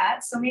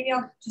chat, so maybe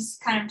I'll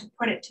just kind of to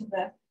put it to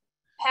the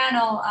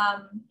panel.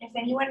 If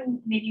anyone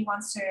maybe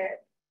wants to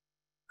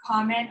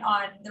comment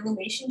on the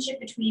relationship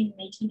between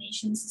Métis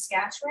Nation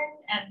Saskatchewan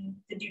and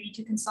the duty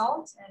to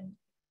consult, and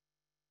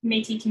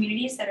Métis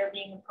communities that are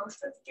being approached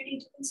with the duty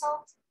to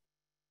consult.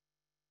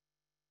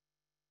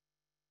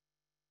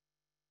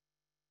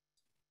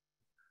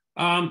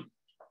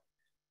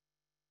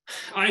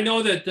 I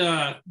know that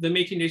the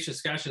Métis Nation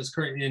Saskatchewan is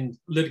currently in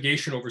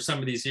litigation over some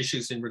of these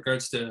issues in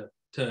regards to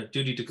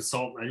duty to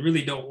consult. I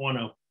really don't want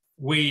to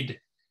wade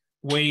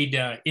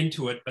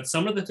into it, but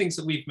some of the things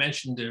that we've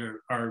mentioned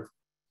are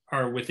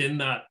within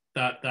that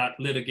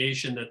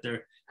litigation that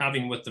they're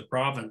having with the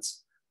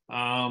province.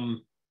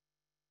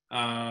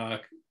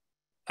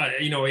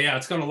 Yeah,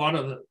 it's got a lot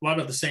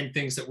of the same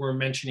things that we're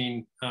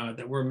mentioning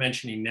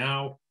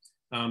now.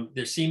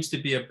 There seems to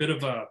be a bit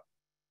of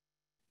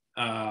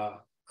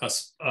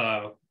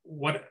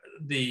what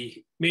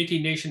the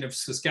Métis Nation of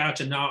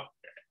Saskatchewan. Now,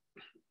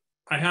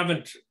 I'm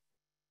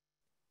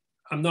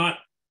not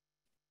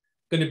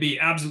going to be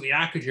absolutely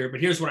accurate here, but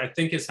here's what I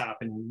think is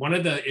happening. One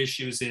of the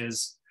issues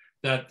is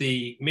that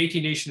the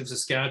Métis Nation of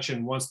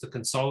Saskatchewan wants to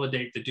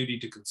consolidate the duty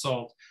to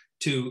consult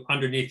to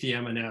underneath the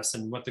MNS,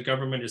 and what the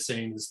government is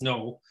saying is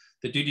no,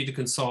 the duty to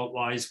consult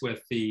lies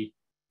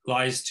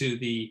to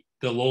the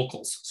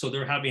locals. So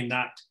they're having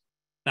that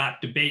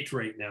debate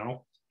right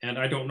now, and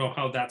I don't know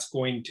how that's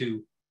going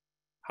to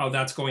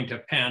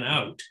pan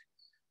out.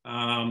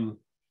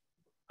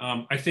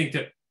 I think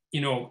that,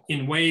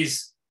 in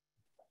ways,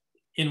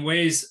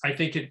 I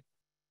think it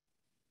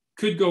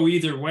could go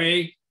either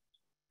way.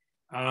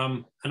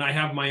 And I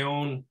have my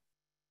own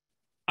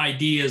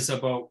ideas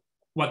about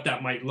what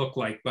that might look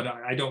like, but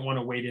I don't want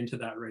to wade into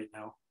that right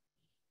now.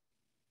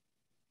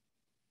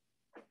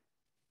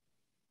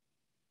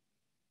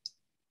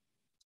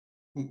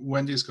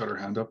 Wendy's got her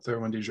hand up there.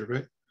 Wendy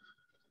Gervais.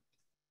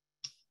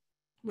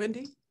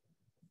 Wendy?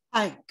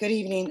 Hi, good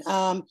evening.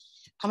 I'm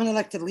an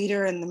elected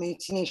leader in the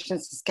Métis Nation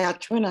of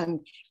Saskatchewan. I'm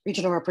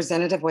regional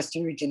representative,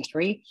 Western Region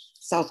 3,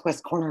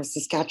 southwest corner of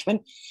Saskatchewan.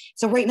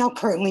 So right now,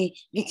 currently,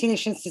 Métis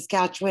Nation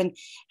Saskatchewan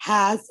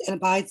has and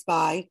abides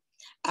by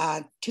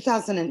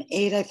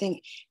 2008, I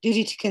think,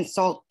 duty to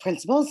consult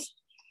principles.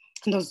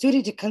 And those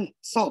duty to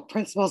consult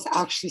principles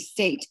actually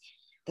state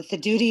that the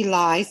duty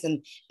lies,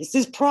 and this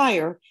is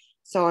prior,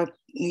 so it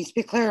needs to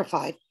be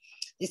clarified.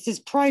 This is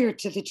prior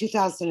to the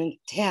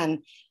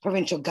 2010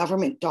 provincial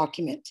government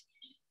document.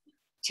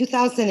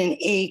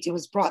 2008, it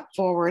was brought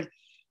forward.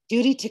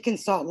 Duty to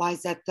consult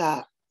lies at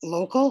the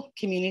local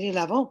community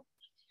level,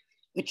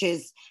 which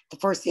is the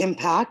first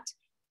impact,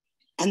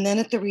 and then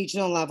at the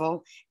regional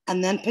level,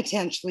 and then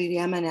potentially the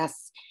MNS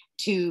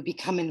to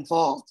become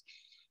involved.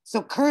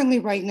 So currently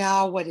right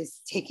now, what is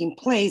taking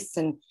place,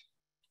 and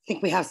I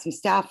think we have some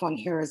staff on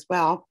here as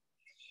well,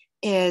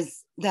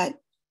 is that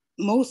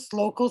most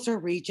locals or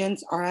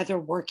regions are either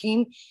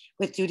working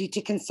with duty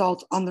to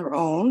consult on their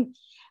own,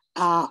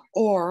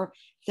 or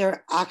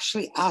they're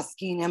actually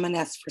asking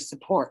M&S for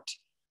support.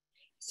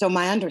 So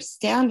my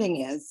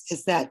understanding is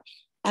that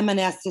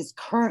M&S is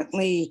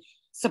currently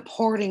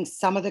supporting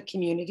some of the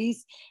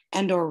communities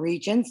and or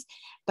regions,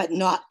 but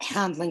not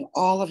handling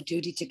all of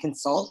duty to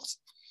consult.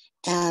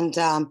 And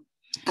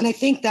I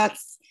think that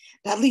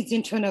leads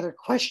into another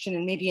question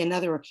and maybe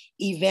another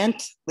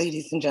event,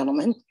 ladies and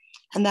gentlemen,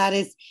 and that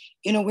is,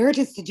 you know, where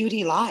does the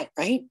duty lie,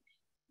 right?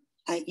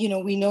 You know,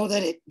 we know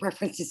that it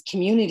references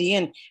community,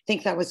 and I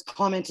think that was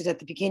commented at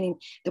the beginning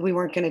that we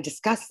weren't going to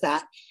discuss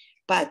that,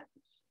 but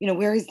you know,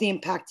 where is the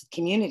impacted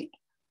community?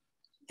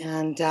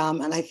 And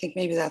I think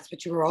maybe that's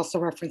what you were also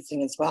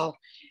referencing as well,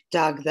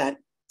 Doug, that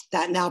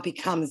now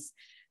becomes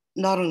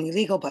not only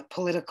legal, but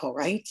political,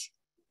 right?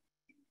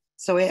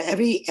 So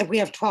if we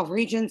have 12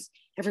 regions,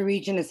 every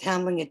region is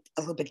handling it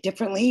a little bit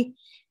differently.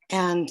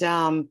 And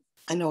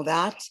I know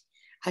that.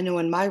 I know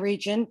in my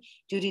region,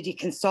 duty to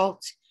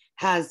consult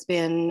has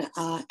been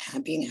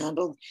being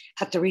handled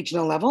at the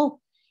regional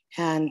level.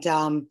 And,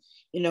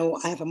 you know,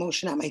 I have a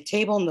motion at my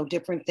table, no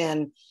different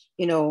than,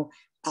 you know,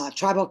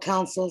 tribal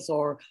councils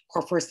or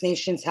First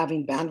Nations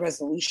having banned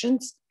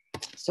resolutions.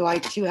 So I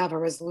too have a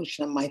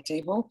resolution on my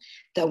table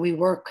that we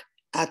work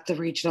at the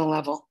regional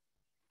level.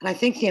 And I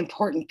think the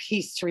important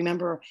piece to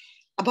remember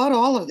about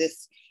all of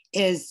this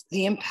is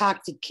the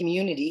impacted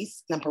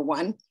communities, number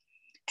one,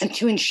 and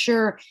to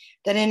ensure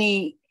that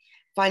any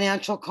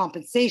financial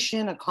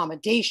compensation,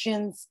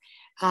 accommodations,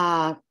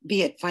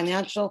 be it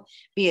financial,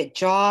 be it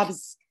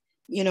jobs,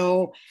 you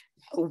know,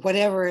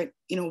 whatever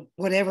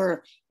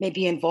may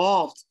be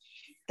involved,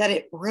 that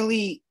it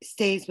really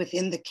stays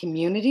within the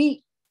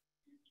community,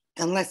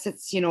 unless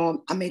it's, you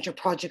know, a major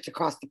project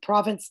across the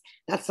province.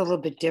 That's a little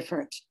bit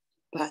different.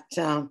 But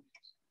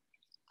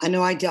I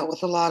know I dealt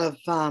with a lot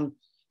of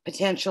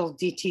potential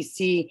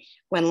DTC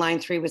when Line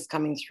 3 was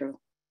coming through.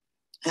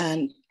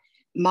 And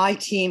my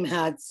team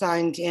had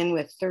signed in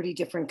with 30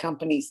 different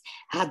companies,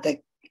 had the,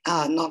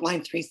 not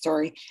Line 3,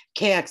 sorry,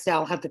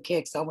 KXL, had the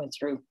KXL went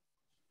through.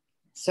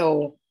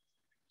 So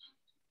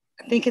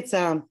I think it's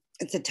a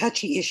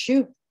touchy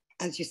issue,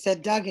 as you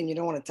said, Doug, and you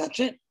don't want to touch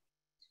it.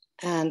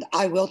 And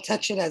I will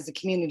touch it as a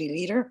community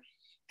leader.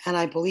 And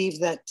I believe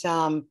that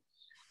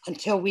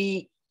until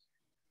we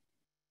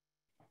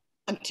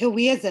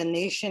as a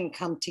nation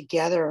come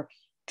together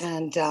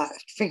and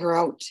figure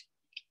out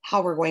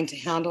how we're going to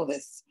handle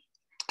this,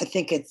 I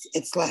think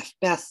it's left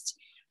best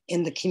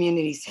in the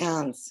community's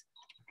hands.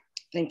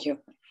 Thank you.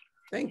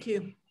 Thank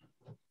you.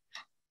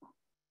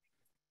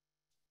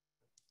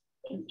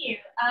 Thank you.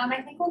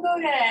 I think we'll go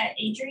to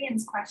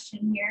Adrian's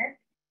question here.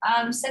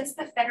 Since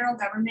the federal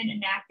government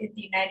enacted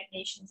the United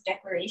Nations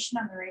Declaration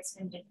on the Rights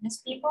of Indigenous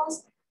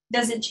Peoples,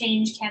 does it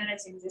change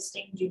Canada's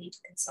existing duty to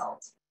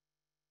consult?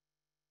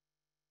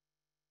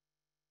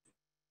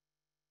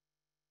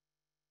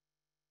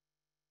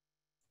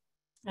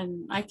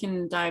 And I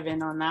can dive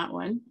in on that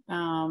one.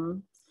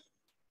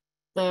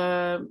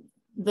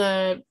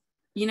 The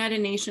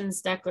United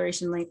Nations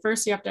Declaration, like,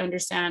 first you have to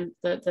understand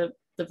that the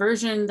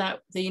version that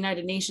the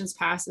United Nations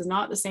passed is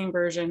not the same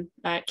version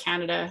that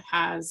Canada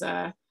has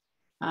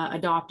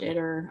adopted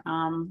or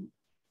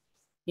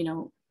you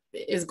know,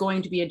 is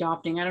going to be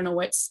adopting. I don't know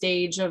what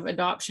stage of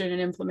adoption and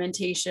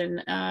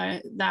implementation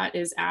that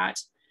is at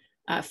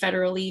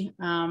federally.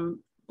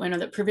 I know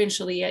that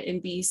provincially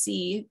in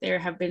BC, there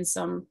have been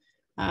some,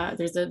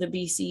 there's the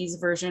BC's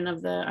version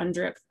of the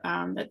UNDRIP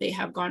that they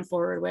have gone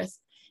forward with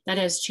that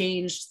has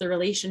changed the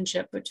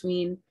relationship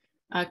between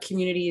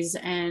communities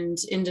and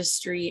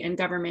industry and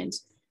government.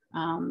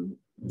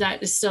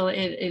 That is still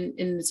in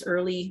its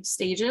early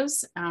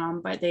stages,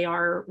 but they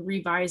are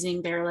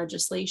revising their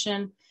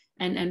legislation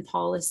and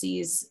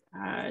policies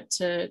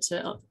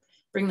to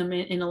bring them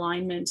in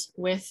alignment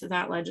with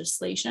that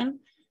legislation.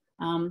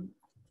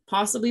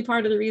 Possibly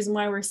part of the reason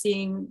why we're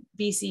seeing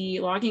BC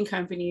logging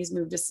companies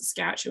move to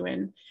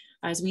Saskatchewan,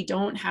 as we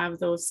don't have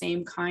those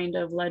same kind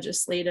of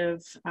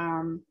legislative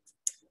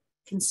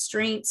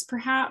constraints,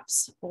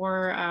 perhaps,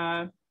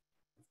 or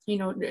you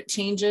know,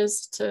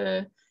 changes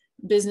to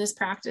business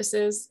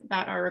practices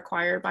that are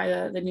required by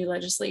the new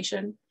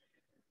legislation.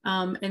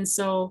 And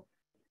so,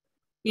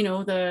 you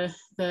know,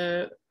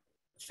 the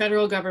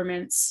federal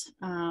government's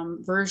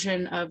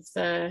version of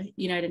the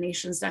United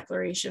Nations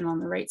Declaration on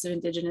the Rights of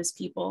Indigenous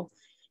People,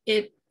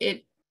 it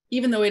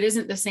even though it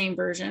isn't the same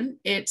version,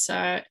 it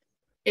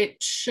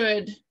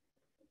should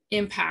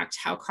impact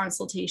how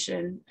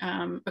consultation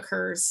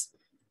occurs.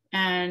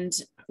 And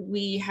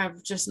we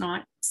have just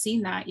not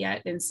seen that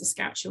yet in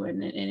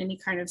Saskatchewan in any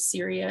kind of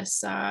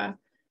serious, you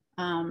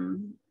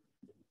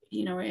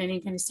know, any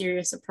kind of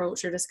serious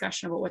approach or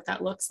discussion about what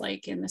that looks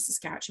like in the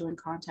Saskatchewan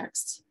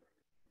context.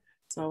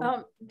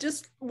 So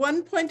just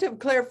one point of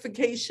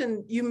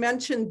clarification, you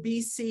mentioned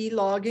BC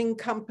logging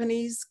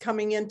companies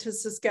coming into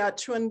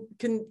Saskatchewan.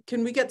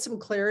 Can we get some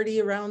clarity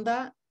around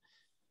that?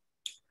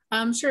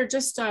 Sure,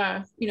 just,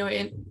 you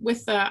know,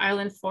 with the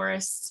Island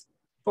Forest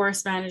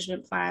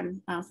Management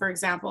Plan, for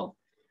example,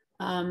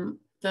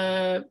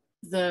 the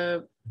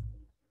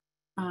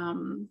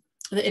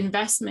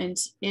investment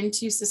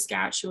into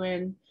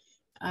Saskatchewan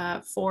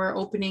for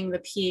opening the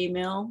PA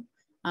mill,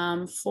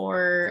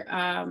 for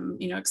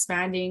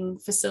expanding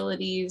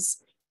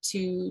facilities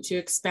to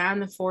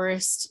expand the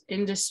forest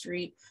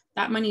industry.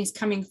 That money is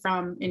coming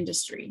from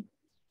industry.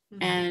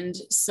 Mm-hmm. And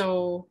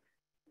so,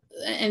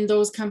 and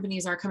those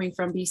companies are coming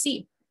from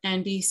BC,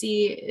 and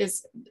BC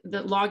is,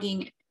 the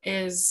logging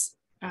is,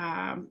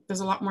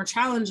 there's a lot more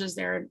challenges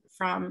there,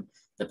 from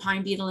the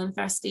pine beetle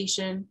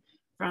infestation,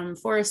 from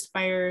forest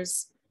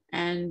fires,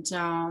 and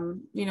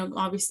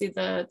obviously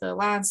the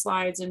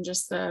landslides, and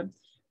just the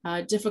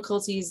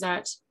difficulties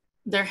that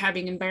they're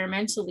having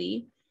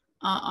environmentally,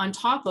 on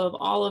top of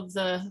all of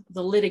the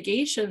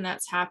litigation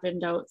that's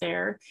happened out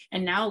there,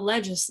 and now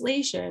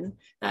legislation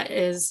that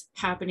is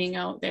happening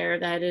out there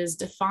that is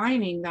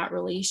defining that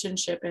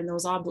relationship and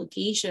those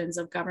obligations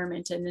of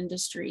government and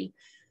industry.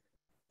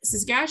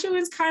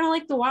 Saskatchewan's kind of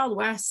like the Wild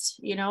West,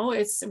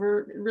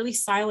 we're really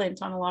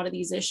silent on a lot of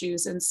these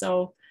issues. And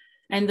so,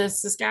 and the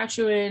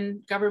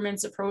Saskatchewan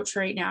government's approach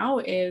right now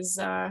is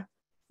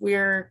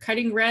we're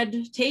cutting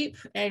red tape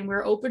and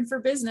we're open for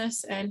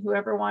business, and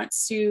whoever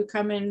wants to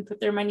come and put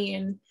their money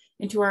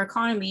into our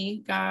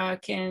economy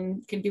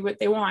can do what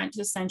they want,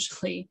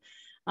 essentially.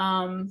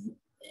 I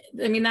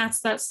mean,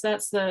 that's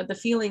the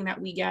feeling that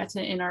we get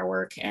in our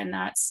work, and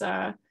that's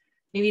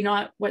maybe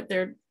not what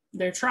they're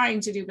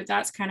trying to do, but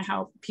that's kind of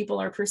how people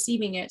are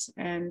perceiving it.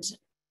 And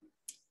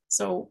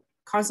so,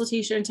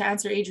 consultation, to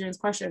answer Adrian's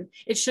question,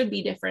 it should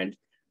be different,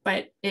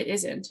 but it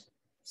isn't.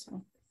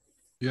 So.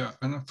 Yeah,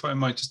 and if I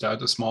might just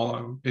add a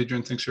small,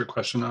 Adrian, thanks for your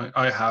question.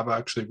 I have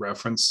actually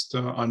referenced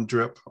on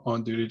DRIP,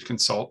 on duty to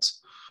consult,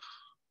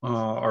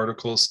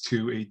 articles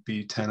 2,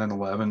 8B, 10, and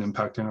 11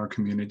 impacting our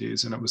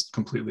communities, and it was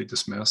completely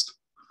dismissed.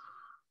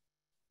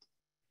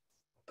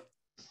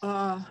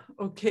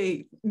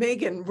 Okay,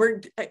 Megan,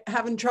 we're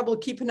having trouble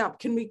keeping up.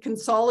 Can we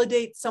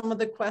consolidate some of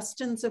the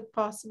questions if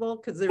possible?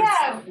 Because there's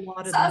a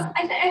lot of them.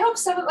 I hope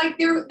some of, like,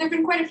 there've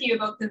been quite a few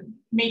about the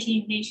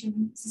Métis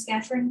Nation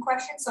Saskatchewan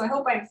question, so I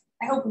hope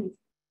we've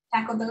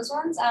tackled those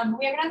ones.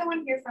 We have another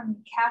one here from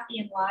Kathy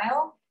and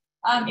Lyle.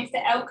 If the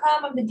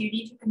outcome of the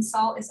duty to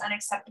consult is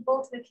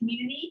unacceptable to the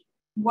community,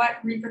 what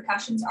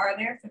repercussions are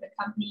there for the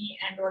company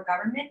and or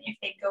government if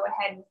they go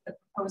ahead with the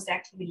proposed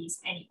activities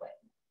anyway?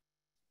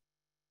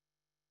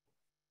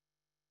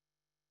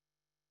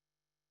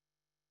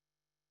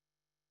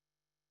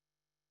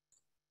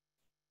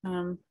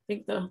 I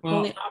think the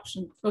only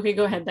option. Okay,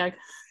 go ahead, Doug.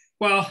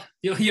 Well,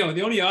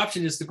 the only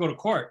option is to go to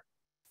court.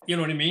 You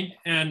know what I mean?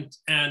 And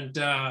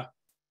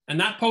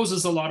that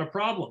poses a lot of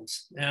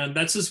problems. And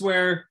that's just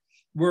where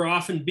we're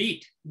often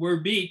beat. We're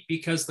beat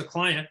because the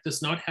client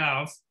does not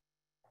have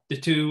the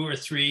 $200,000 or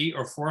 $300,000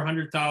 or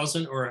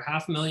 $400,000 or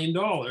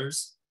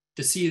 $500,000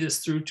 to see this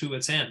through to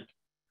its end.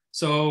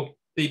 So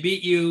they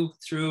beat you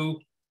through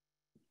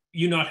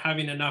you not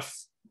having enough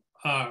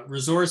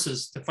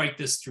resources to fight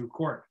this through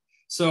court.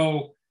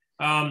 So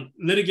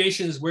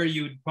litigation is where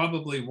you'd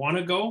probably want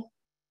to go.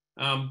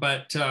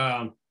 But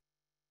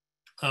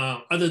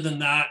other than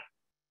that,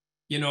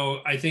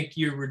 I think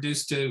you're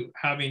reduced to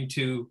having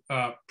to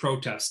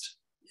protest.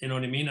 You know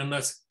what I mean?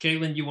 Unless,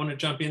 Kaitlyn, you want to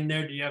jump in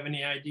there? Do you have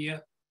any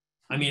idea?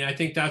 I mean, I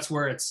think that's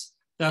where it's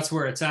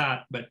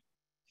at. But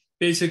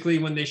basically,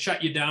 when they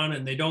shut you down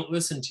and they don't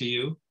listen to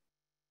you,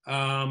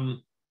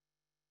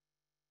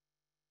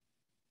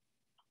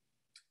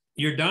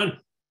 you're done.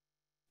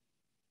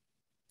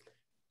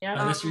 Yeah.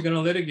 Unless you're going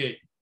to litigate.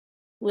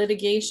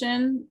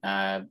 Litigation,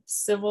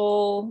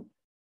 civil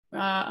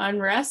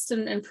unrest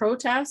and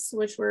protests,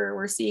 which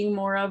we're seeing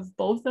more of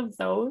both of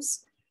those.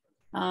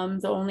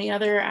 The only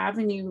other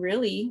avenue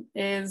really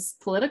is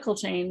political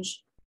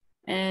change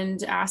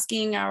and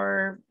asking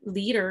our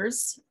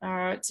leaders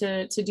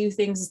to do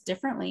things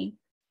differently.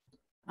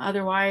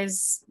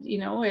 Otherwise,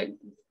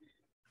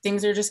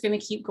 things are just going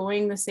to keep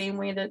going the same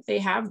way that they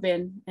have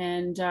been,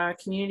 and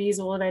communities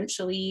will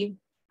eventually,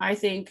 I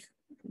think,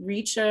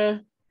 reach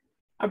a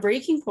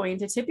breaking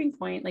point, a tipping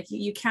point. Like,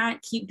 you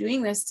can't keep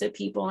doing this to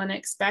people and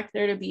expect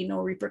there to be no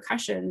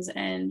repercussions.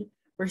 And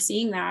we're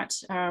seeing that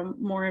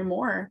more and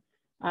more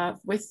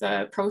with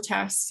the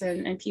protests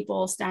and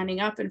people standing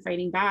up and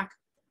fighting back.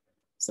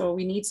 So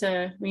we need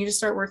to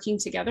start working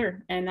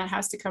together, and that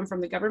has to come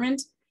from the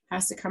government,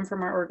 has to come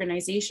from our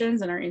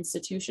organizations and our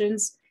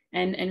institutions,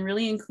 and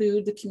really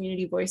include the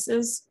community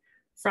voices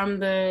from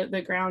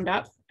the ground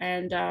up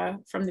and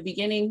from the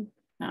beginning.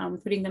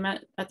 Putting them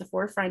at the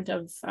forefront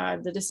of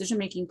the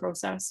decision-making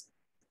process.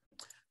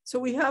 So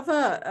we have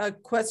a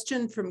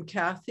question from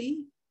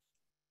Kathy.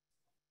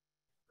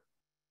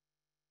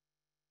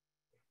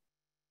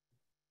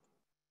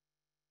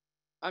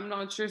 I'm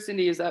not sure,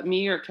 Cindy, is that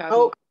me or Kathy?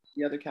 Oh,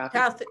 the other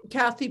Kathy.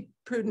 Kathy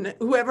Pruden,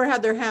 whoever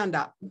had their hand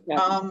up.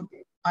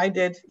 I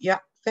did, yeah,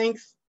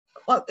 thanks.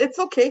 Well, it's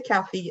okay,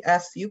 Kathy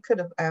S. You could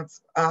have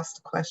asked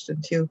a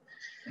question too.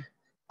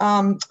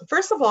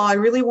 First of all, I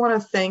really want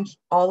to thank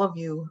all of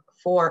you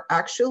for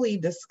actually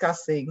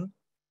discussing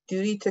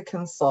duty to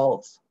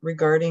consult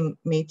regarding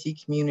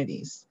Métis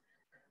communities.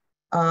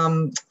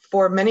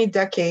 For many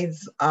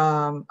decades,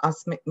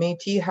 us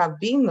Métis have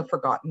been the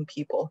forgotten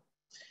people.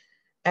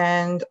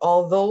 And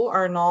although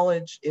our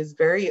knowledge is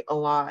very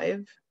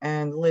alive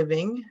and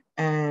living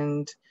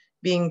and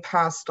being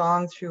passed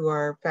on through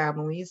our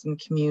families and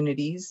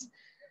communities,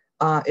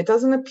 it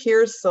doesn't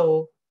appear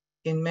so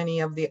in many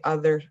of the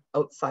other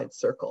outside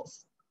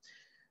circles.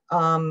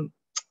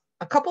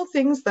 A couple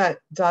things that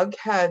Doug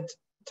had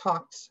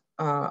talked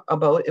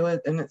about,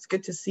 and it's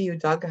good to see you,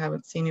 Doug. I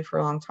haven't seen you for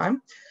a long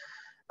time.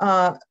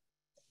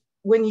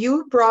 When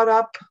you brought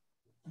up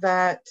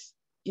that,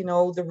 you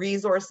know, the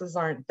resources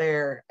aren't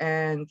there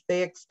and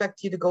they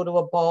expect you to go to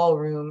a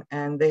ballroom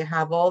and they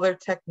have all their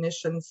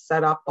technicians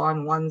set up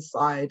on one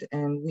side,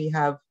 and we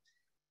have,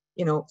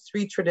 you know,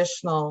 3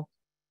 traditional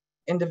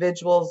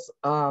individuals,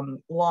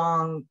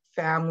 long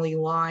family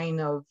line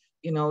of,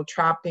 you know,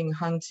 trapping,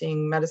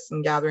 hunting,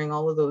 medicine gathering,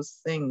 all of those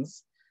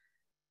things.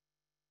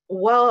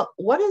 Well,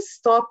 what is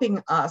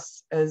stopping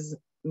us as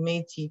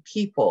Métis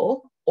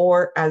people,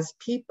 or as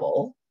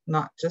people,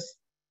 not just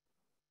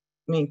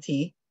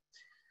Métis,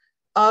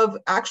 of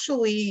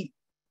actually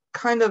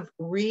kind of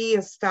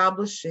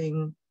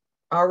re-establishing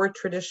our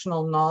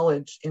traditional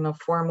knowledge in a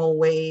formal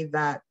way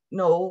that,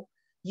 no,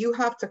 you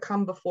have to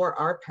come before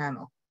our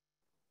panel.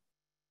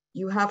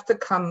 You have to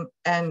come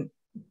and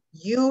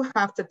you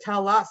have to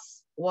tell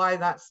us why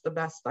that's the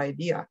best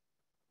idea.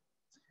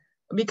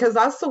 Because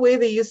that's the way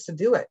they used to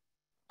do it.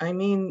 I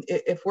mean,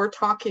 if we're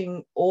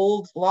talking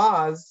old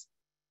laws,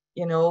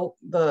 you know,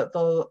 the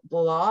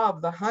law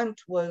of the hunt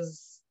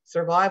was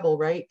survival,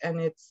 right?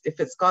 And if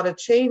it's got to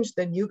change,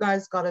 then you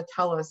guys got to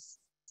tell us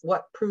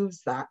what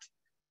proves that.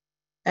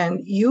 And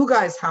you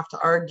guys have to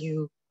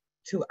argue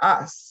to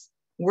us.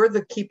 We're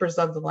the keepers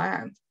of the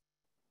land.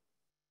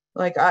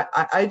 Like,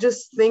 I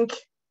just think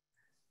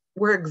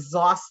we're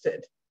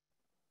exhausted.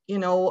 You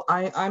know,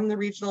 I'm the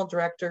regional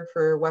director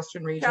for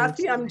Western Region.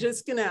 Kathy, I'm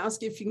just going to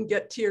ask if you can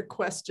get to your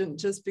question,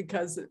 just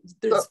because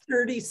there's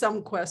 30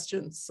 some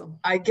questions. So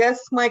I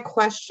guess my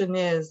question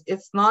is,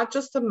 it's not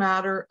just a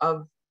matter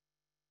of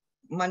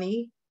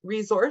money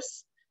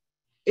resource.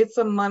 It's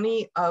a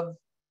money of,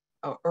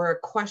 or a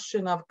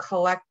question of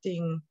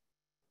collecting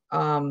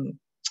all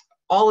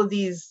of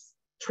these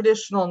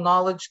traditional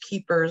knowledge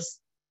keepers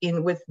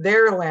in with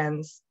their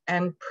lens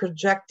and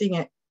projecting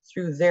it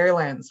through their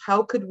lens.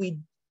 How could we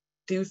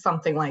do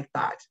something like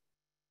that?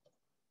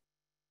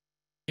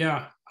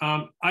 Yeah,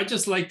 I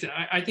just like to,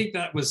 I think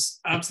that was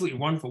absolutely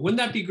wonderful. Wouldn't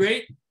that be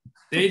great?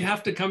 They'd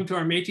have to come to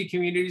our Métis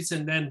communities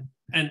and then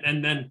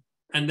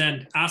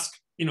ask,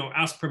 you know,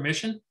 ask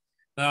permission.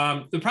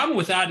 The problem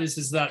with that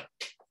is that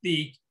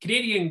the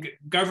Canadian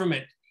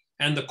government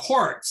and the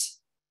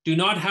courts do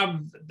not have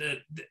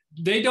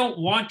they don't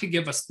want to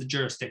give us the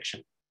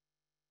jurisdiction.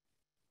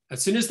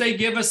 As soon as they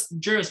give us the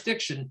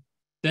jurisdiction,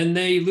 then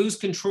they lose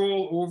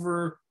control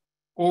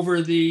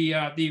over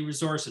the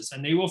resources,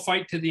 and they will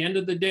fight to the end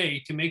of the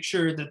day to make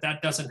sure that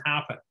that doesn't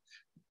happen.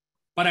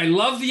 But I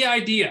love the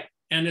idea,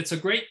 and it's a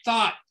great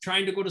thought,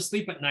 trying to go to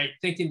sleep at night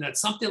thinking that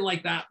something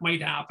like that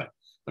might happen.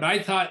 But I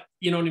thought,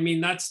 you know what I mean,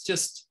 that's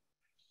just,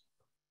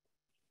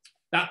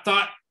 that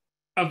thought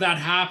of that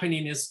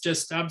happening is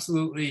just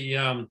absolutely,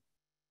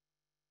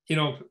 you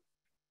know,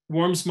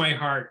 warms my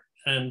heart.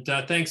 And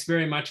thanks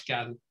very much,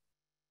 Kathy.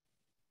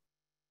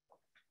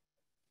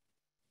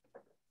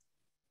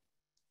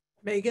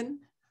 Megan?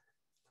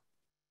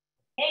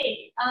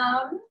 Hey,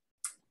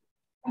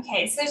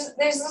 okay, so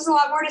there's a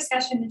lot more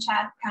discussion in the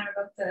chat kind of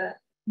about the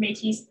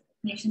Métis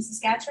Nation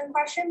Saskatchewan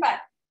question, but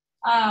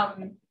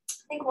I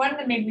think one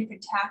that maybe we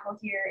could tackle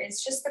here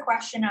is just the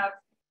question of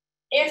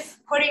if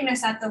putting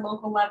this at the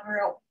local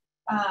level,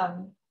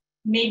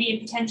 maybe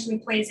it potentially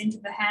plays into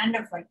the hand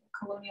of like the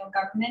colonial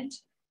government.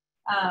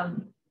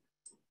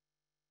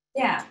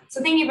 Yeah, so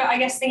thinking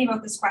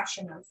about this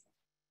question of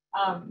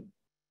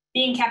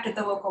being kept at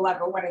the local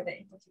level, what are the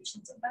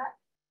implications of that?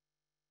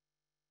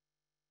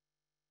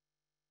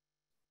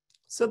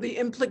 So the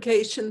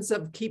implications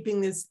of keeping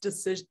this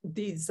decision,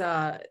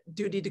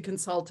 duty to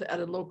consult at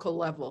a local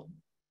level.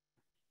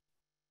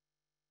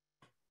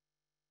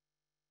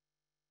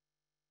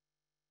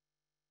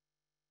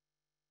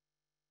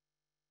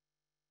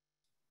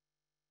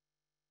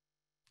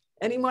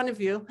 Any one of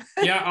you?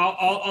 Yeah,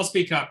 I'll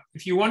speak up.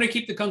 If you want to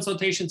keep the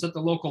consultations at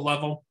the local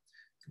level,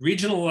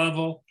 regional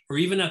level, or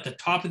even at the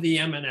top of the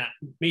MNet,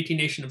 Métis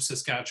Nation of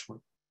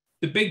Saskatchewan,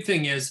 the big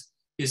thing is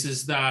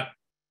that,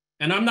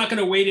 and I'm not going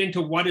to wade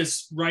into what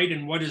is right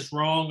and what is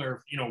wrong,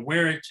 or you know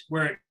where it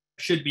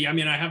should be. I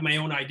mean, I have my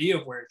own idea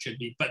of where it should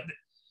be, but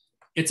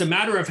it's a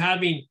matter of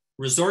having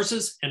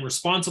resources and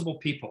responsible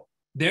people.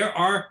 There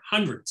are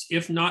hundreds,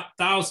 if not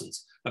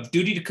thousands, of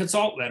duty to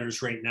consult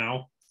letters right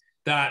now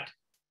that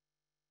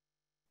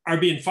are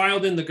being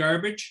filed in the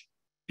garbage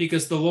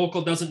because the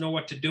local doesn't know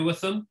what to do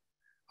with them.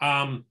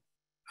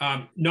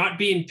 Not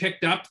being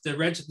picked up.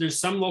 There's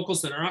some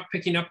locals that are not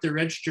picking up their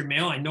registered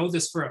mail. I know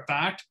this for a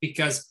fact,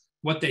 because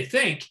what they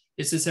think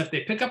is if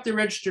they pick up their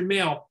registered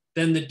mail,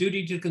 then the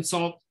duty to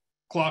consult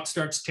clock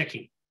starts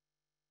ticking,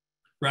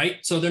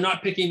 right? So they're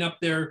not picking up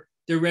their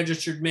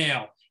registered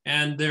mail,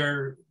 and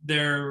so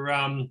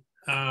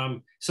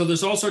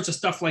there's all sorts of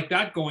stuff like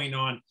that going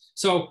on.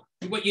 So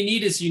what you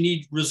need is you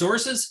need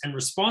resources and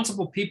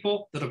responsible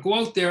people that'll go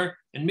out there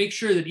and make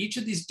sure that each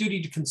of these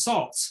duty to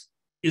consults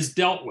is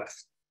dealt with.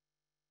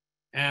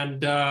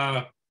 And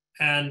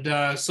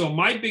so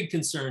my big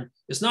concern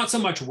is not so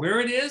much where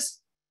it is,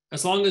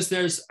 as long as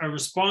there's a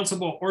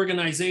responsible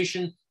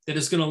organization that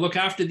is going to look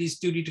after these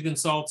duty to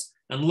consults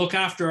and look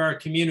after our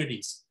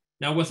communities.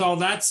 Now, with all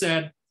that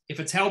said, if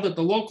it's held at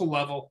the local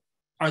level,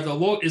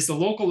 is the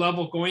local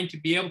level going to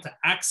be able to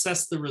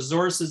access the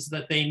resources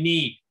that they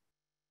need,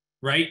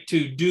 right,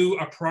 to do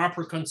a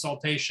proper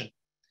consultation?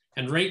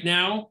 And right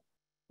now,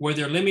 where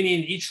they're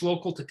limiting each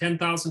local to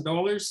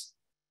 $10,000,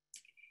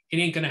 it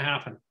ain't going to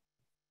happen.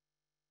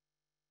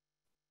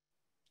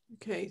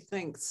 Okay,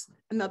 thanks.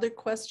 Another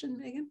question,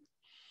 Megan?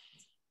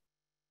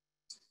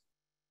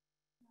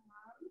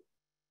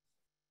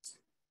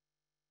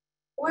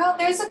 Well,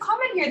 there's a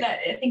comment here that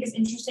I think is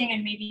interesting,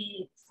 and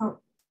maybe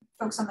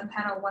folks on the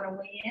panel want to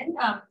weigh in.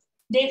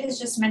 Dave has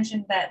just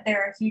mentioned that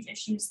there are huge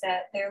issues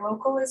that their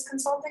local is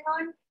consulting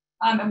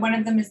on, and one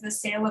of them is the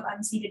sale of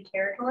unceded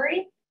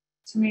territory.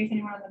 So maybe if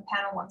anyone on the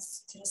panel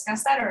wants to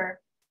discuss that, or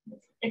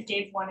if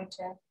Dave wanted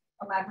to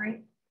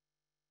elaborate.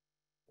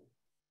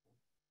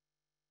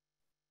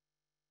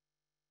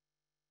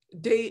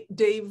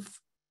 Dave,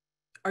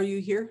 are you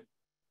here?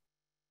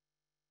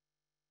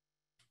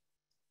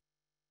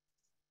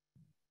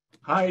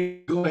 Hi,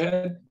 go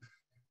ahead.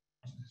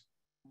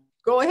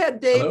 Go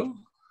ahead, Dave. Hello?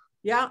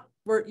 Yeah,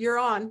 you're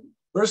on.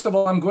 First of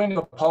all, I'm going to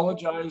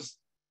apologize.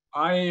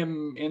 I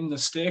am in the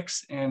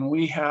sticks and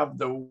we have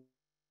the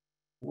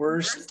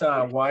worst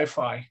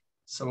Wi-Fi.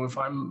 So if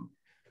I'm,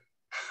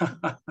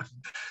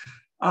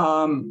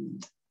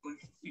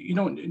 you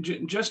know,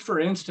 just for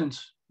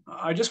instance,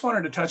 I just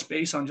wanted to touch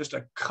base on just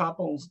a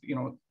couple, you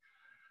know,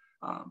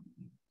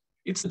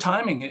 it's the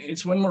timing.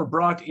 It's when we're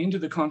brought into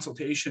the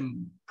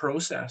consultation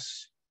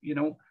process, you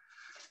know,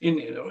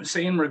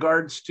 in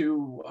regards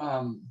to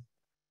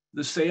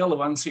the sale of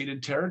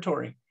unceded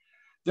territory.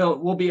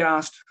 We'll be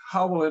asked,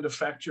 how will it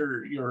affect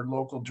your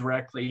local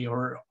directly,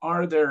 or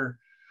are there,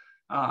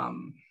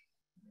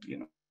 you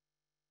know,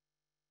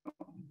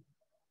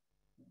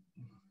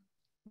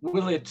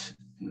 will it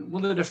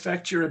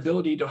affect your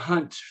ability to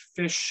hunt,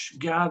 fish,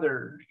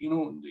 gather, you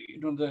know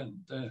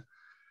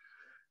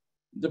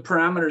the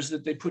parameters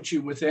that they put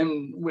you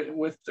within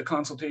with the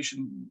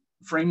consultation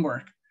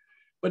framework.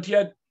 But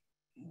yet,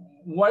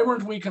 why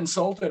weren't we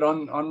consulted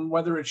on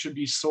whether it should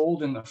be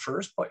sold in the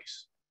first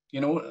place? You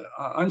know,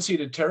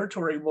 unceded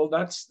territory, well,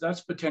 that's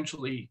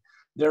potentially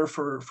there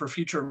for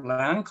future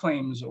land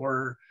claims,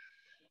 or,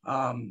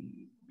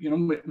 you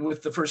know,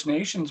 with the First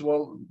Nations,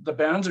 well, the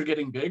bands are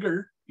getting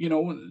bigger, you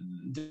know,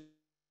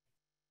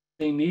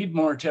 they need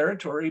more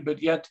territory,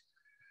 but yet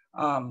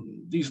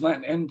these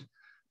land, and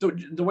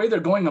the way they're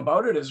going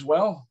about it as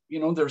well, you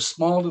know, there's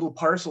small little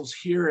parcels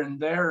here and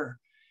there,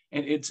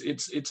 and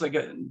it's like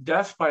a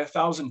death by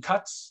 1,000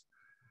 cuts.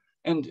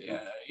 And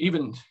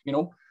even, you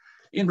know,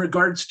 in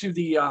regards to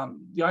the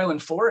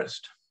island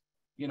forest,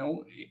 you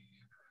know,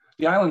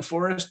 the island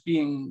forest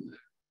being,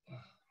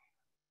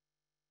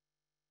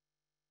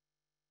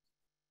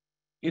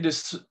 it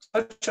is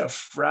such a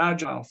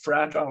fragile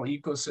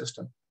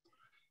ecosystem,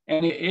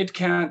 and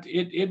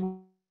it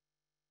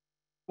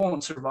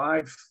won't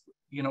survive,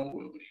 you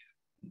know,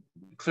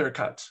 clear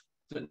cuts.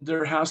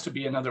 There has to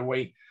be another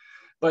way.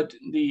 But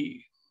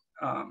the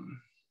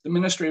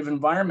Ministry of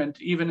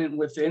Environment, even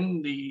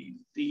within the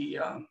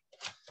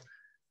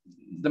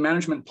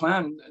management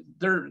plan,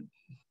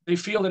 they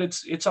feel that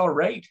it's all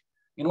right.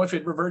 You know, if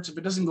it reverts, if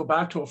it doesn't go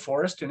back to a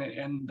forest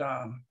and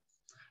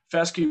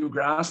fescue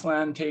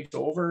grassland takes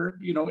over,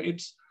 you know,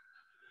 it's,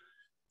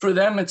 for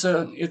them, it's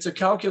a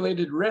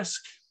calculated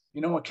risk.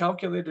 You know, a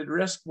calculated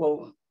risk.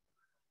 Well,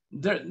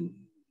 they're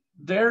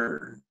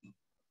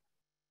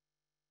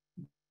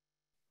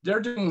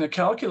doing the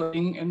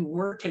calculating and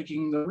we're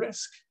taking the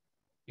risk,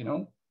 you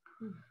know.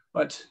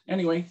 But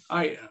anyway,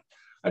 I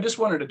just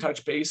wanted to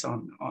touch base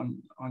on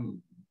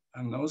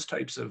those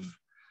types of,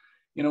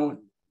 you know,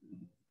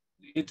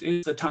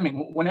 it's the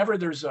timing. Whenever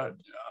there's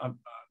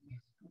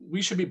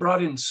we should be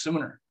brought in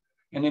sooner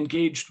and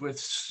engaged with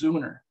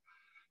sooner,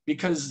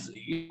 because,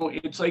 you know,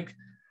 it's like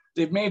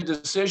they've made a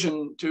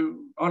decision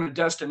on a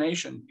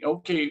destination.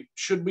 Okay,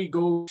 should we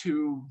go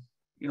to,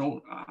 you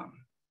know,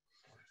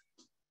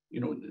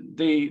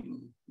 they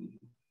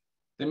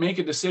make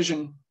a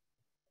decision,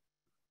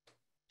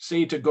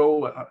 say, to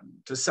go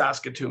to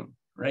Saskatoon,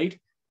 right?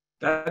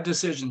 That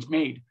decision's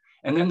made.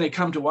 And then they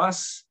come to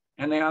us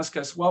and they ask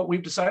us, well,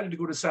 we've decided to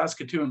go to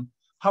Saskatoon.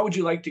 How would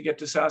you like to get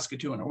to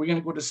Saskatoon? Are we going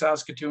to go to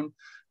Saskatoon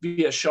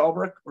via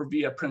Shelbrook or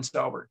via Prince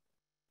Albert?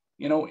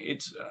 You know,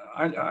 it's,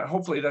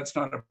 hopefully that's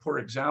not a poor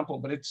example,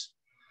 but it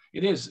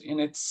is.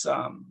 And it's, you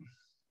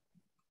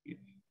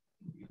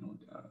know,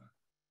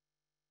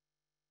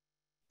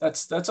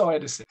 that's all I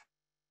had to say.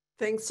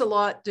 Thanks a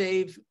lot,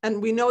 Dave.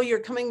 And we know you're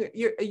coming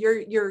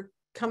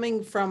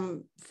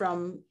from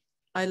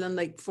Island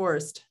Lake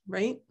Forest,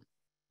 right?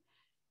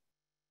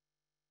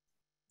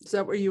 Is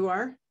that where you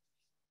are?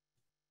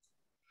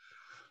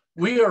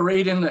 we are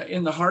right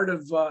in the heart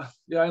of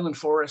the island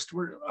forest.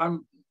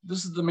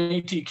 This is the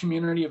Métis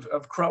community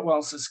of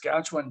Crutwell,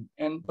 Saskatchewan,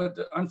 but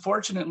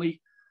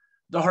unfortunately,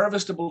 the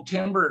harvestable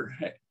timber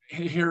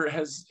here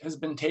has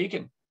been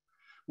taken.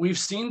 We've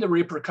seen the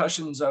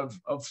repercussions of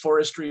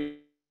forestry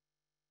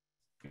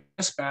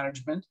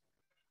mismanagement.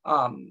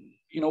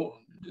 You know,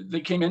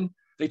 they came in,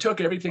 they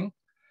took everything.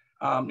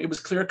 It was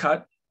clear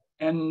cut,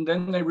 and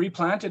then they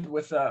replanted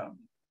with a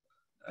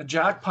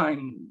jack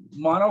pine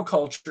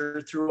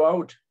monoculture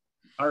throughout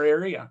our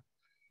area,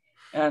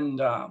 and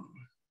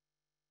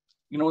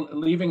you know,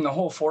 leaving the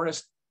whole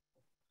forest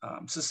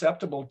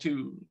susceptible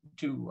to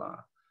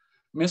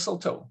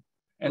mistletoe,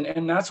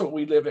 and that's what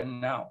we live in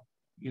now.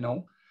 You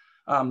know,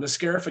 the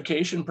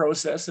scarification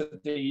process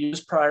that they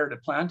used prior to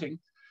planting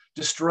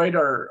destroyed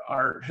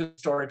our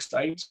historic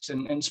sites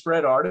and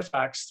spread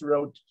artifacts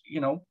throughout.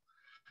 You know,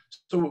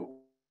 so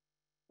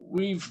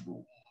we've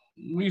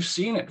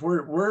seen it.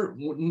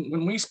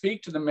 When we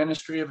speak to the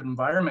Ministry of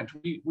Environment,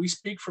 we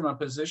speak from a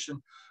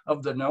position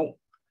of the no.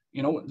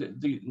 You know,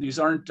 these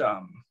aren't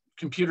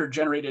computer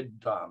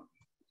generated.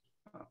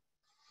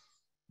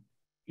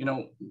 You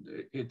know,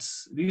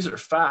 these are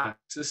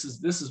facts. This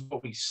is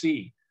what we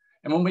see.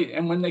 And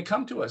when they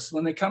come to us,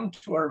 when they come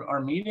to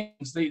our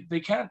meetings, they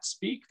can't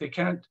speak. They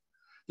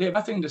have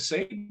nothing to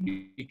say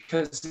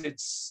because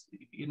it's,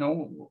 you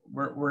know,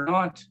 we're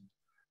not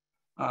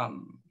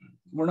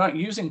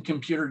using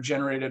computer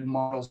generated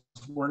models.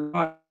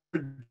 We're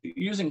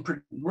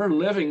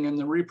living in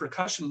the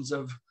repercussions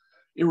of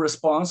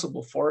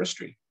irresponsible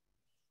forestry.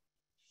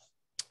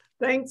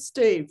 Thanks,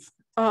 Dave.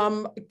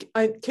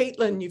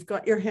 Kaitlyn, you've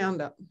got your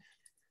hand up.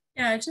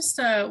 Yeah, I just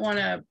want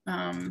to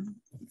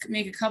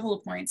make a couple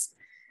of points.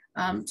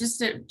 Just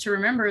to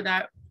remember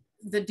that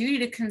the duty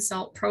to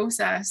consult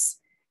process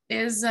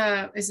is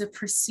a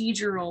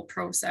procedural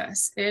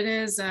process. It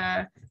is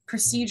a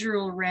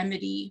procedural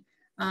remedy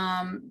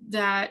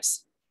that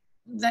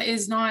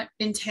is not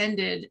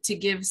intended to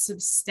give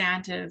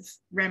substantive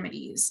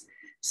remedies.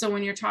 So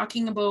when you're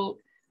talking about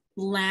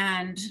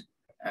land,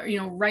 you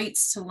know,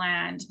 rights to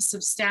land,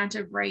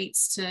 substantive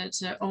rights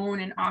to own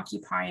and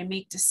occupy and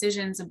make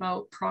decisions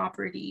about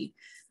property,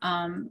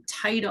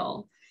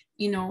 title,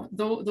 you know,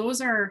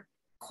 those are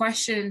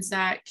questions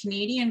that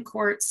Canadian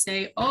courts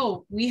say,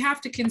 oh, we have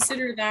to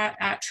consider that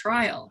at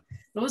trial.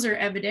 Those are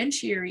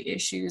evidentiary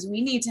issues.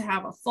 We need to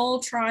have a full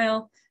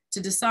trial to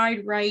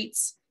decide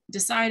rights,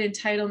 decide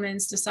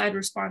entitlements, decide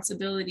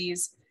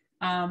responsibilities.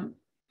 And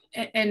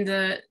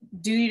the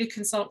duty to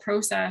consult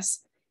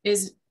process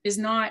is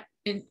not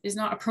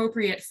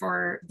appropriate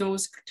for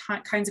those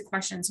kinds of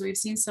questions. So we've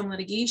seen some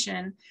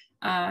litigation,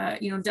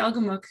 you know,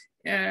 Delgamuuk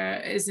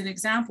is an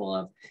example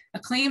of a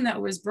claim that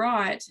was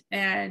brought,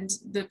 and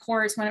the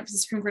courts went up to the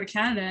Supreme Court of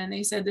Canada and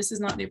they said, this is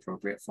not the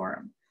appropriate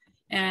forum.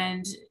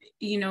 And,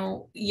 you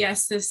know,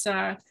 yes, this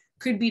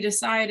could be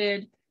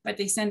decided, but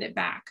they send it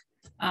back.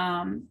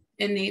 And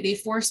they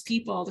force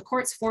people, the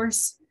courts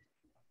force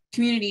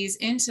communities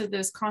into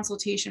this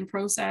consultation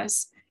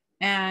process.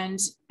 And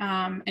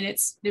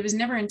it was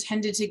never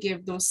intended to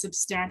give those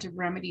substantive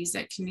remedies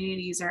that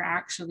communities are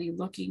actually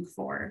looking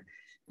for.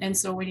 And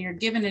so when you're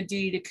given a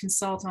duty to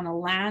consult on a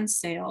land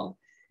sale,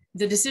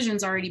 the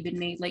decision's already been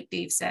made, like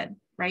Dave said,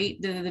 right?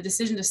 The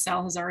decision to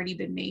sell has already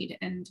been made.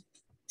 And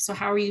so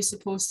how are you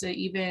supposed to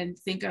even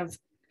think of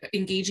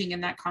engaging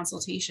in that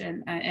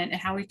consultation? And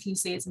how can you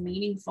say it's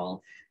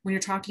meaningful when you're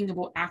talking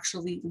about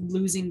actually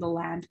losing the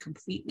land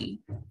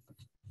completely?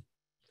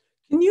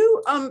 Can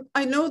you,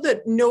 I know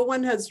that no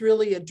one has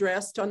really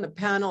addressed on the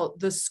panel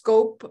the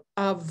scope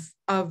of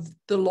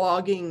the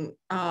logging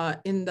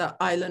in the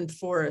island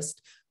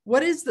forest.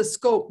 What is the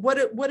scope?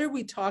 What are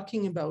we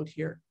talking about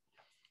here?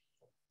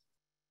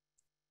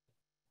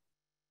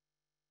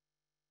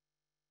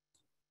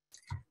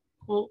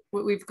 Well,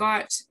 what we've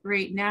got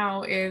right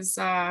now is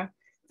of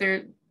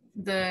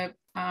the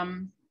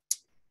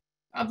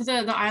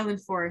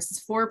island forests,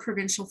 4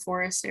 provincial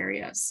forest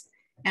areas,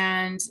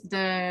 and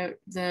the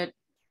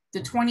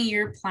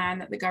 20-year plan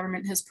that the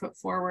government has put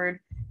forward,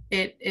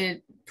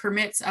 it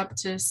permits up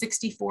to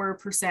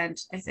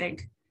 64%, I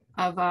think,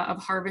 of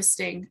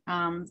harvesting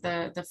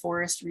the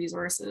forest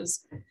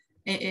resources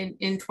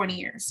in 20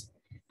 years.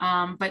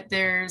 But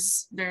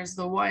there's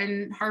the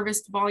one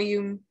harvest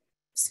volume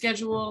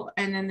schedule,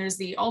 and then there's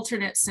the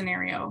alternate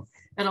scenario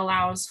that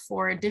allows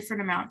for a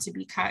different amount to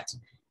be cut.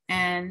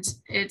 And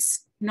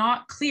it's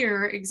not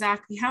clear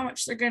exactly how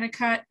much they're going to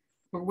cut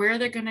or where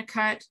they're going to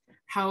cut,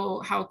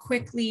 how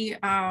quickly, you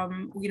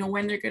know,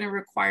 when they're going to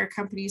require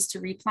companies to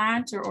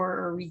replant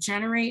or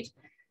regenerate.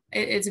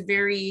 It's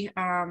very,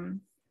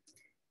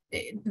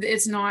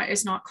 it's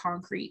not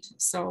concrete.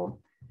 So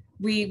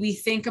we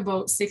think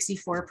about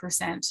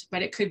 64%,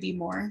 but it could be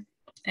more.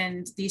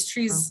 And these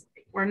trees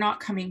are not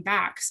coming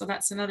back. So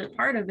that's another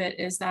part of it,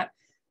 is that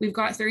we've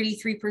got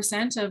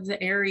 33% of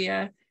the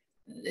area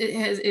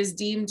is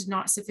deemed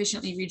not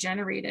sufficiently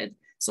regenerated.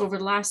 So over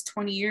the last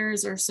 20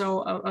 years or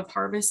so of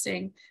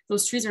harvesting,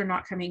 those trees are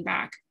not coming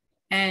back.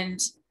 And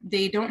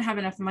they don't have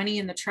enough money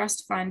in the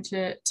trust fund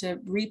to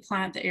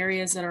replant the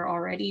areas that are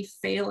already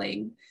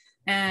failing,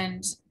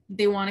 and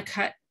they want to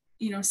cut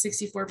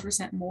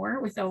 64%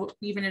 more without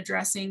even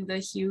addressing the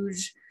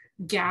huge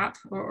gap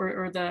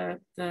or the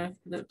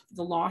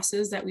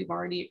losses that we've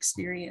already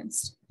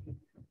experienced.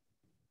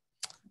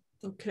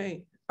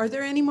 Okay, are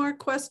there any more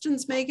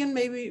questions, Megan?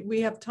 Maybe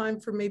we have time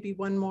for maybe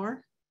one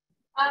more.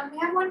 We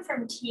have one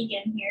from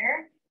Tegan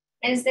here.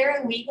 Is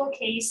there a legal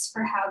case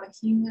for how the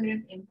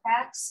cumulative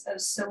impacts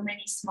of so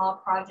many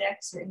small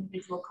projects or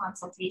individual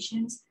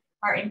consultations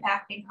are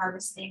impacting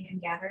harvesting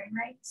and gathering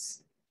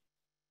rights?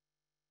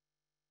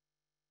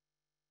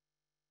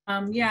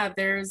 Yeah,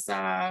 there's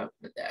a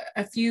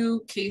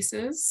few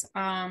cases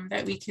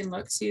that we can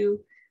look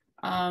to.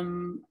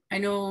 I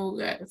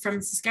know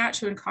from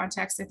Saskatchewan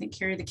context, I think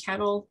Carry the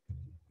Kettle,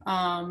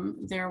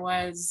 there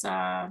was,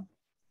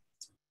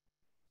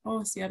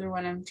 what's the other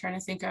one I'm trying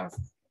to think of?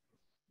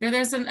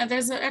 There's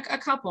a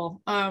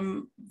couple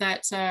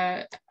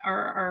that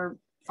are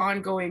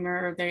ongoing,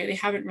 or they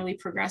haven't really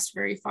progressed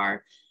very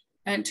far.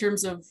 In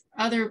terms of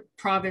other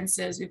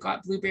provinces, we've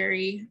got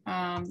Blueberry,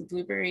 the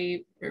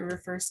Blueberry River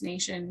First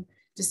Nation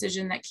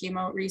decision that came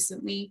out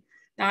recently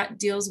that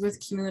deals with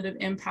cumulative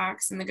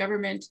impacts, and the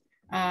government,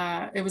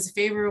 it was a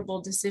favorable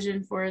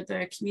decision for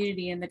the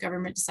community, and the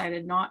government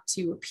decided not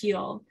to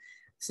appeal.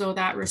 So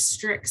that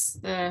restricts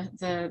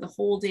the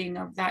holding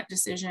of that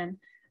decision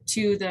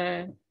to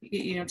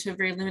to a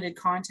very limited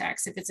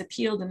context. If it's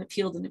appealed and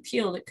appealed and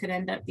appealed, it could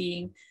end up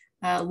being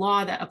a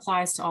law that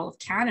applies to all of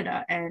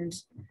Canada, and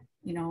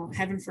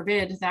heaven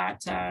forbid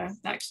that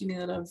that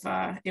cumulative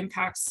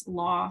impacts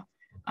law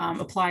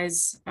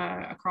applies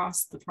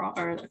across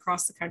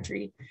the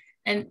country.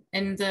 And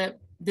the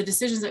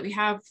decisions that we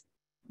have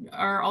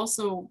are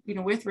also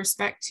with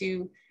respect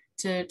to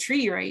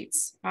treaty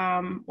rights,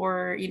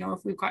 or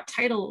if we've got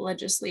title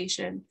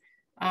legislation,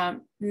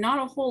 not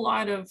a whole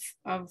lot of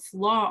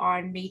law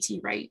on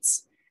Métis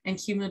rights and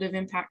cumulative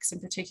impacts in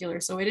particular.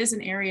 So it is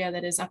an area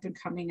that is up and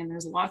coming, and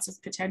there's lots of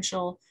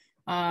potential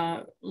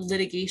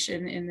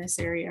litigation in this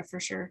area for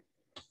sure.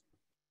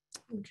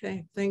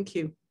 Okay, thank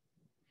you.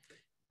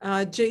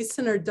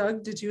 Jason or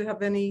Doug, did you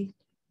have any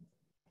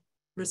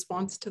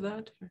response to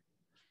that?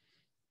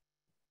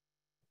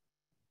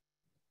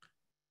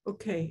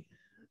 Okay.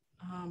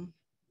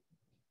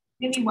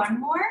 Maybe one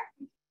more?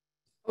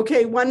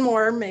 Okay, one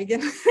more, Megan.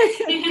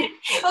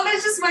 Well,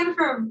 there's just one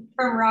from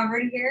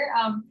Robert here.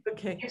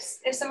 Okay.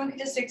 If someone could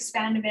just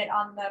expand a bit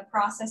on the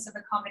process of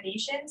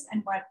accommodations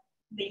and what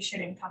they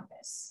should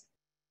encompass.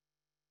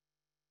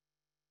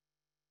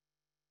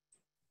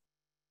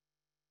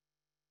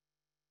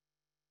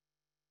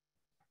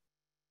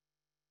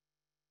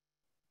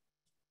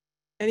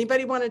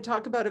 Anybody want to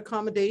talk about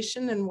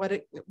accommodation and what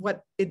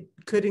it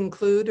could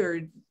include,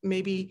 or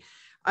maybe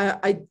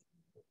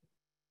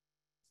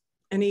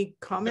any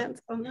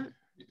comments on that?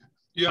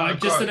 Yeah,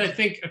 just that I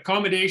think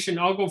accommodation,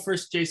 I'll go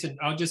first, Jason.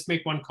 I'll just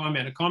make one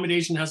comment.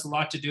 Accommodation has a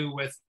lot to do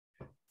with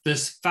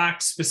this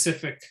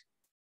fact-specific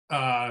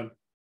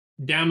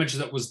damage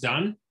that was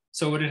done.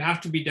 So it would have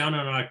to be done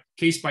on a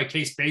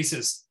case-by-case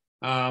basis.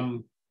 You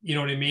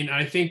know what I mean?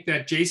 I think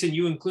that, Jason,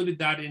 you included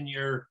that in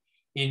your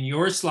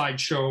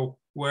slideshow,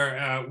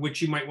 where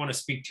which you might want to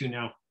speak to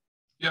now.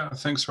 Yeah,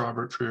 thanks,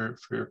 Robert, for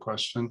your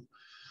question.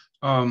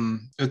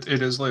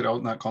 It is laid out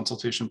in that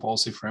consultation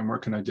policy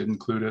framework, and I did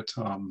include it.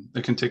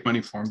 It can take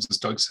many forms, as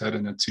Doug said,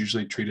 and it's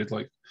usually treated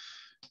like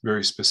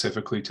very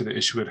specifically to the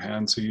issue at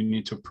hand. So you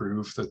need to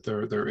prove that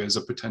there is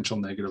a potential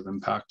negative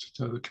impact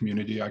to the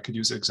community. I could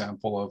use an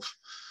example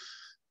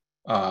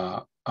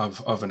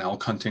of an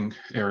elk hunting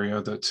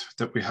area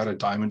that we had a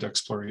diamond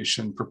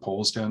exploration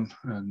proposed in,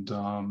 and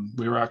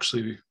we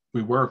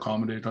were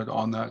accommodated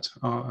on that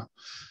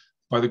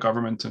by the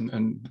government,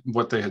 and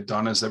what they had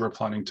done is they were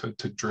planning to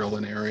drill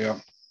an area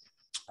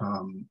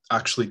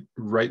actually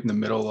right in the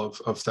middle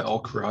of the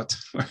elk rut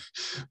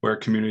where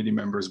community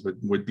members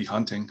would be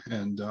hunting,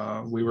 and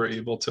we were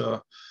able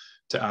to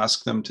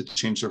ask them to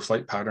change their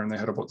flight pattern. They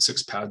had about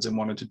 6 pads they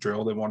wanted to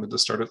drill. They wanted to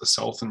start at the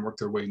south and work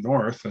their way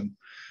north,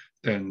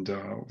 and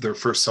their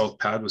first south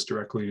pad was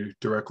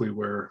directly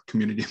where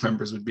community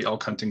members would be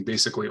elk hunting,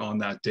 basically on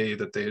that day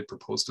that they had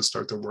proposed to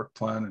start their work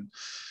plan.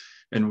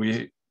 And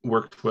we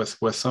worked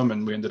with them,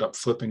 and we ended up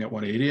flipping at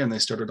 180, and they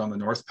started on the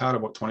north pad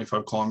about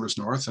 25 kilometers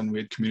north, and we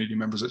had community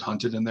members that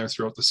hunted in there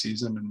throughout the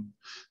season, and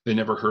they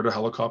never heard a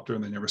helicopter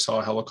and they never saw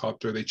a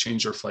helicopter. They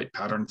changed their flight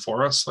pattern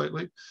for us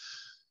slightly.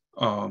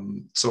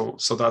 So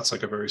that's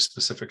like a very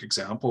specific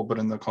example, but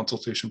in the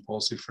consultation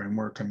policy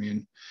framework, I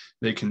mean,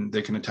 they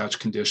can attach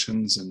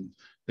conditions, and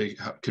they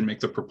can make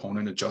the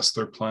proponent adjust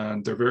their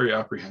plan. They're very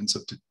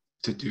apprehensive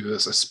to do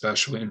this,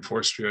 especially in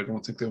forestry. I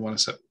don't think they want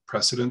to set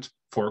precedent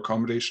for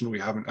accommodation. We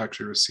haven't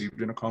actually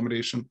received an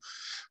accommodation.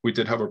 We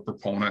did have a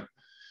proponent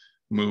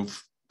move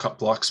cut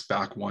blocks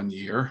back 1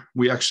 year.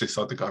 We actually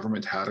thought the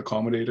government had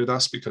accommodated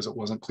us because it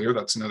wasn't clear.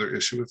 That's another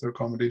issue with the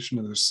accommodation.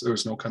 And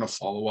there's no kind of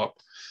follow-up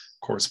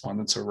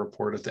correspondence or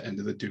report at the end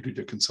of the duty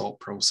to consult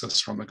process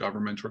from the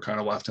government. We're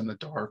kind of left in the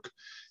dark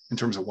in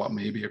terms of what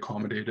may be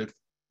accommodated.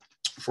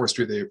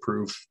 forestry, they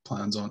approve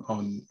plans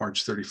on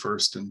March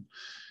 31st, and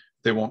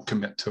they won't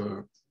commit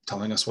to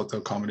telling us what the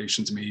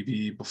accommodations may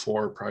be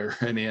before prior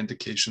any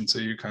indication. So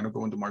you kind of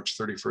go into March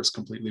 31st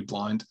completely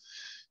blind,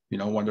 you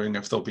know, wondering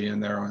if they'll be in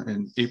there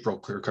in April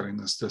clear cutting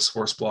this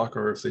horse block,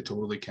 or if they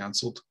totally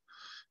canceled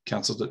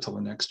it till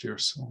the next year.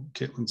 So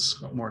Kaitlyn's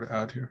got more to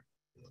add here.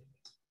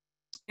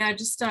 Yeah,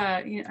 just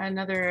you know,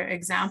 another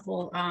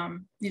example,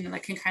 you know,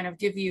 that can kind of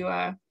give you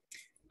a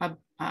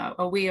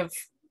way of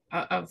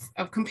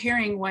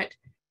comparing what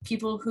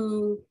people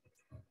who,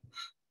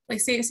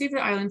 like say for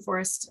the Island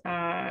Forest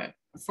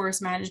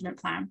Management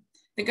Plan,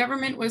 the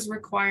government was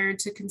required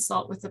to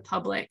consult with the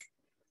public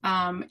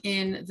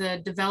in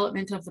the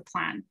development of the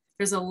plan.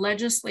 There's a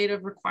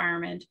legislative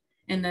requirement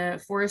in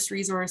the Forest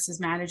Resources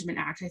Management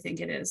Act, I think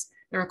it is,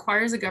 that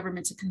requires the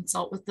government to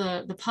consult with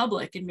the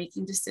public in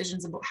making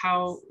decisions about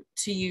how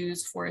to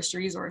use forest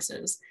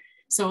resources.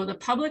 So the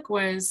public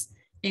was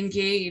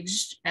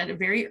engaged at a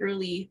very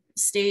early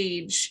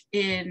stage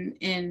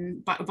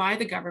by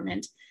the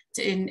government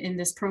in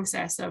this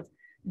process of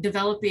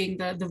developing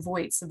the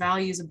VOITs, the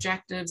values,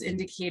 objectives,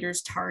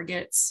 indicators,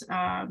 targets,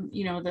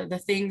 you know, the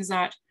things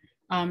that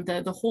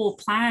the whole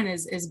plan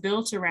is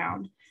built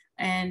around.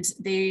 And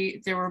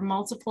there were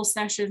multiple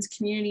sessions,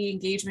 community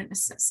engagement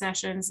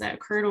sessions that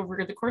occurred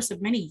over the course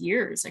of many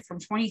years, like from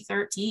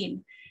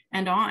 2013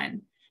 and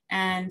on.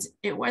 And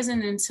it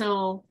wasn't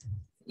until,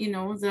 you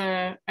know,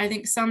 I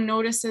think some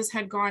notices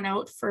had gone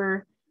out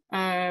for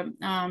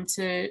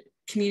to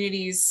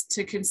communities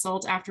to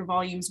consult after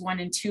volumes 1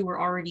 and 2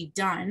 were already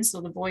done. So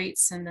the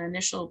VOITs and the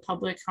initial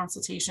public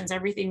consultations,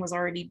 everything was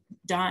already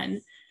done.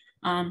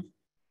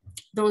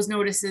 Those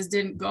notices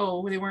didn't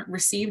go, they weren't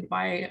received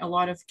by a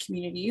lot of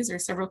communities, or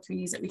several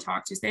communities that we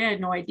talked to, so they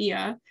had no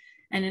idea.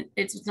 And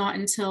it's not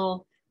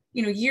until,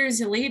 you know,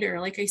 years later,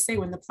 like I say,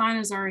 when the plan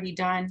is already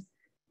done,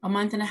 a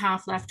month and a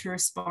half left to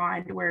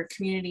respond, where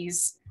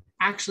communities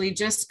actually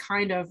just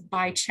kind of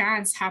by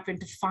chance happened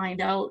to find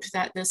out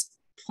that this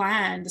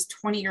plan, this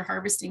 20-year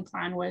harvesting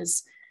plan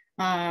was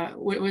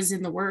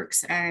in the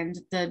works, and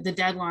the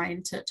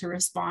deadline to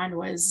respond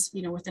was,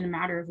 you know, within a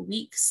matter of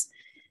weeks.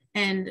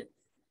 And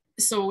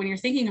so when you're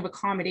thinking of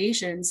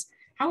accommodations,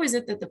 how is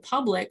it that the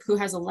public, who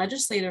has a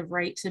legislative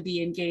right to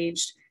be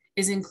engaged,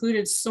 is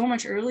included so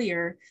much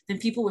earlier than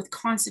people with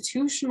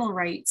constitutional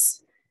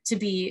rights to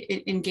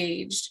be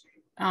engaged?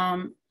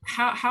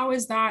 How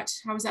is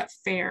that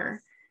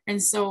fair?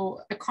 And so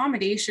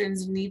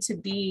accommodations need to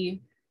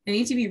be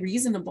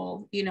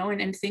reasonable, you know,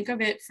 and think of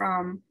it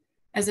for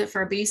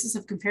a basis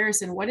of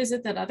comparison. What is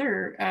it that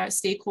other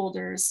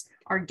stakeholders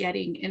are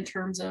getting in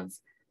terms of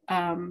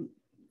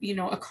you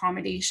know,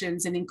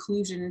 accommodations and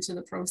inclusion into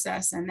the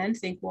process, and then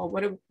think, well,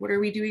 what are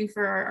we doing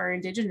for our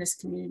Indigenous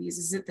communities?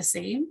 Is it the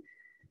same?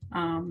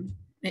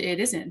 It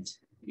isn't,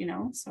 you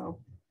know, so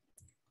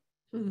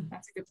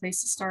that's a good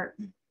place to start.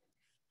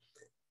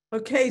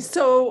 Okay,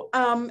 so,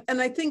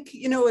 and I think,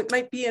 you know, it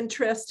might be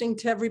interesting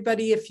to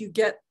everybody if you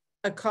get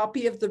a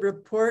copy of the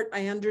report.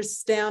 I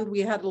understand we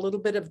had a little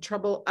bit of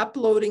trouble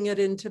uploading it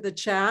into the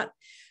chat.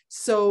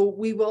 So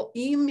we will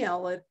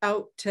email it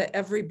out to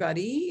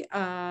everybody.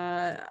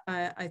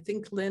 I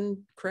think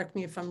Lynn, correct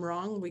me if I'm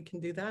wrong, we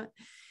can do that.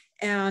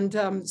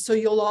 And so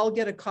you'll all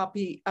get a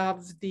copy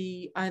of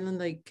the Island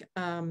Lake,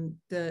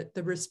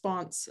 the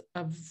response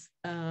of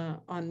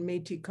on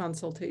Métis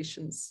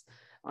consultations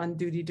on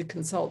duty to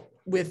consult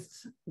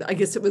with, I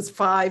guess it was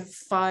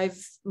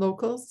five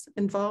locals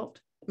involved.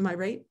 Am I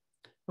right?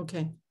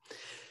 Okay.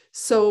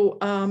 So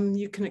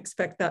you can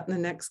expect that in the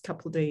next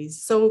couple of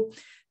days. So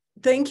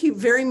thank you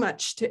very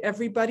much to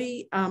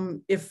everybody. I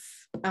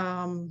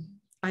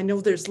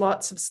know there's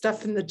lots of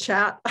stuff in the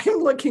chat. I'm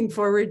looking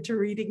forward to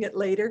reading it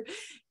later.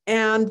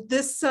 And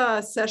this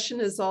session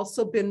has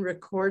also been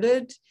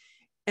recorded,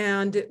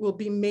 and it will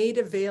be made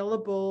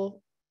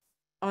available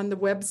on the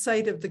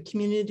website of the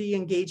Community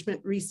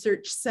Engagement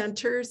Research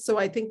Center. So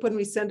I think when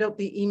we send out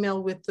the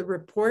email with the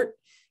report,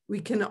 we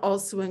can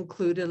also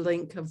include a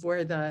link of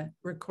where the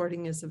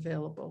recording is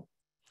available.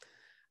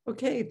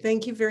 Okay,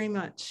 thank you very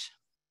much.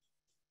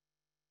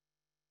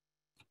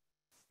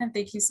 And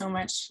thank you so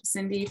much,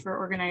 Cindy, for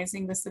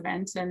organizing this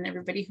event, and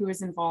everybody who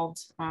is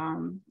involved.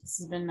 This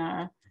has been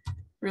a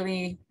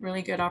really,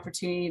 really good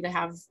opportunity to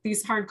have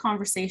these hard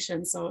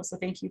conversations. So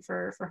thank you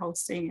for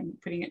hosting and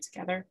putting it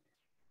together.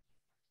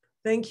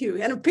 Thank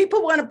you. And if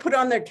people want to put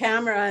on their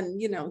camera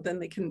and, you know, then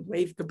they can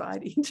wave goodbye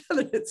to each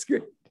other. It's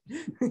great.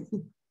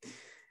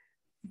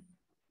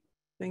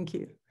 Thank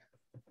you.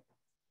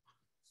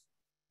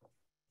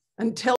 Until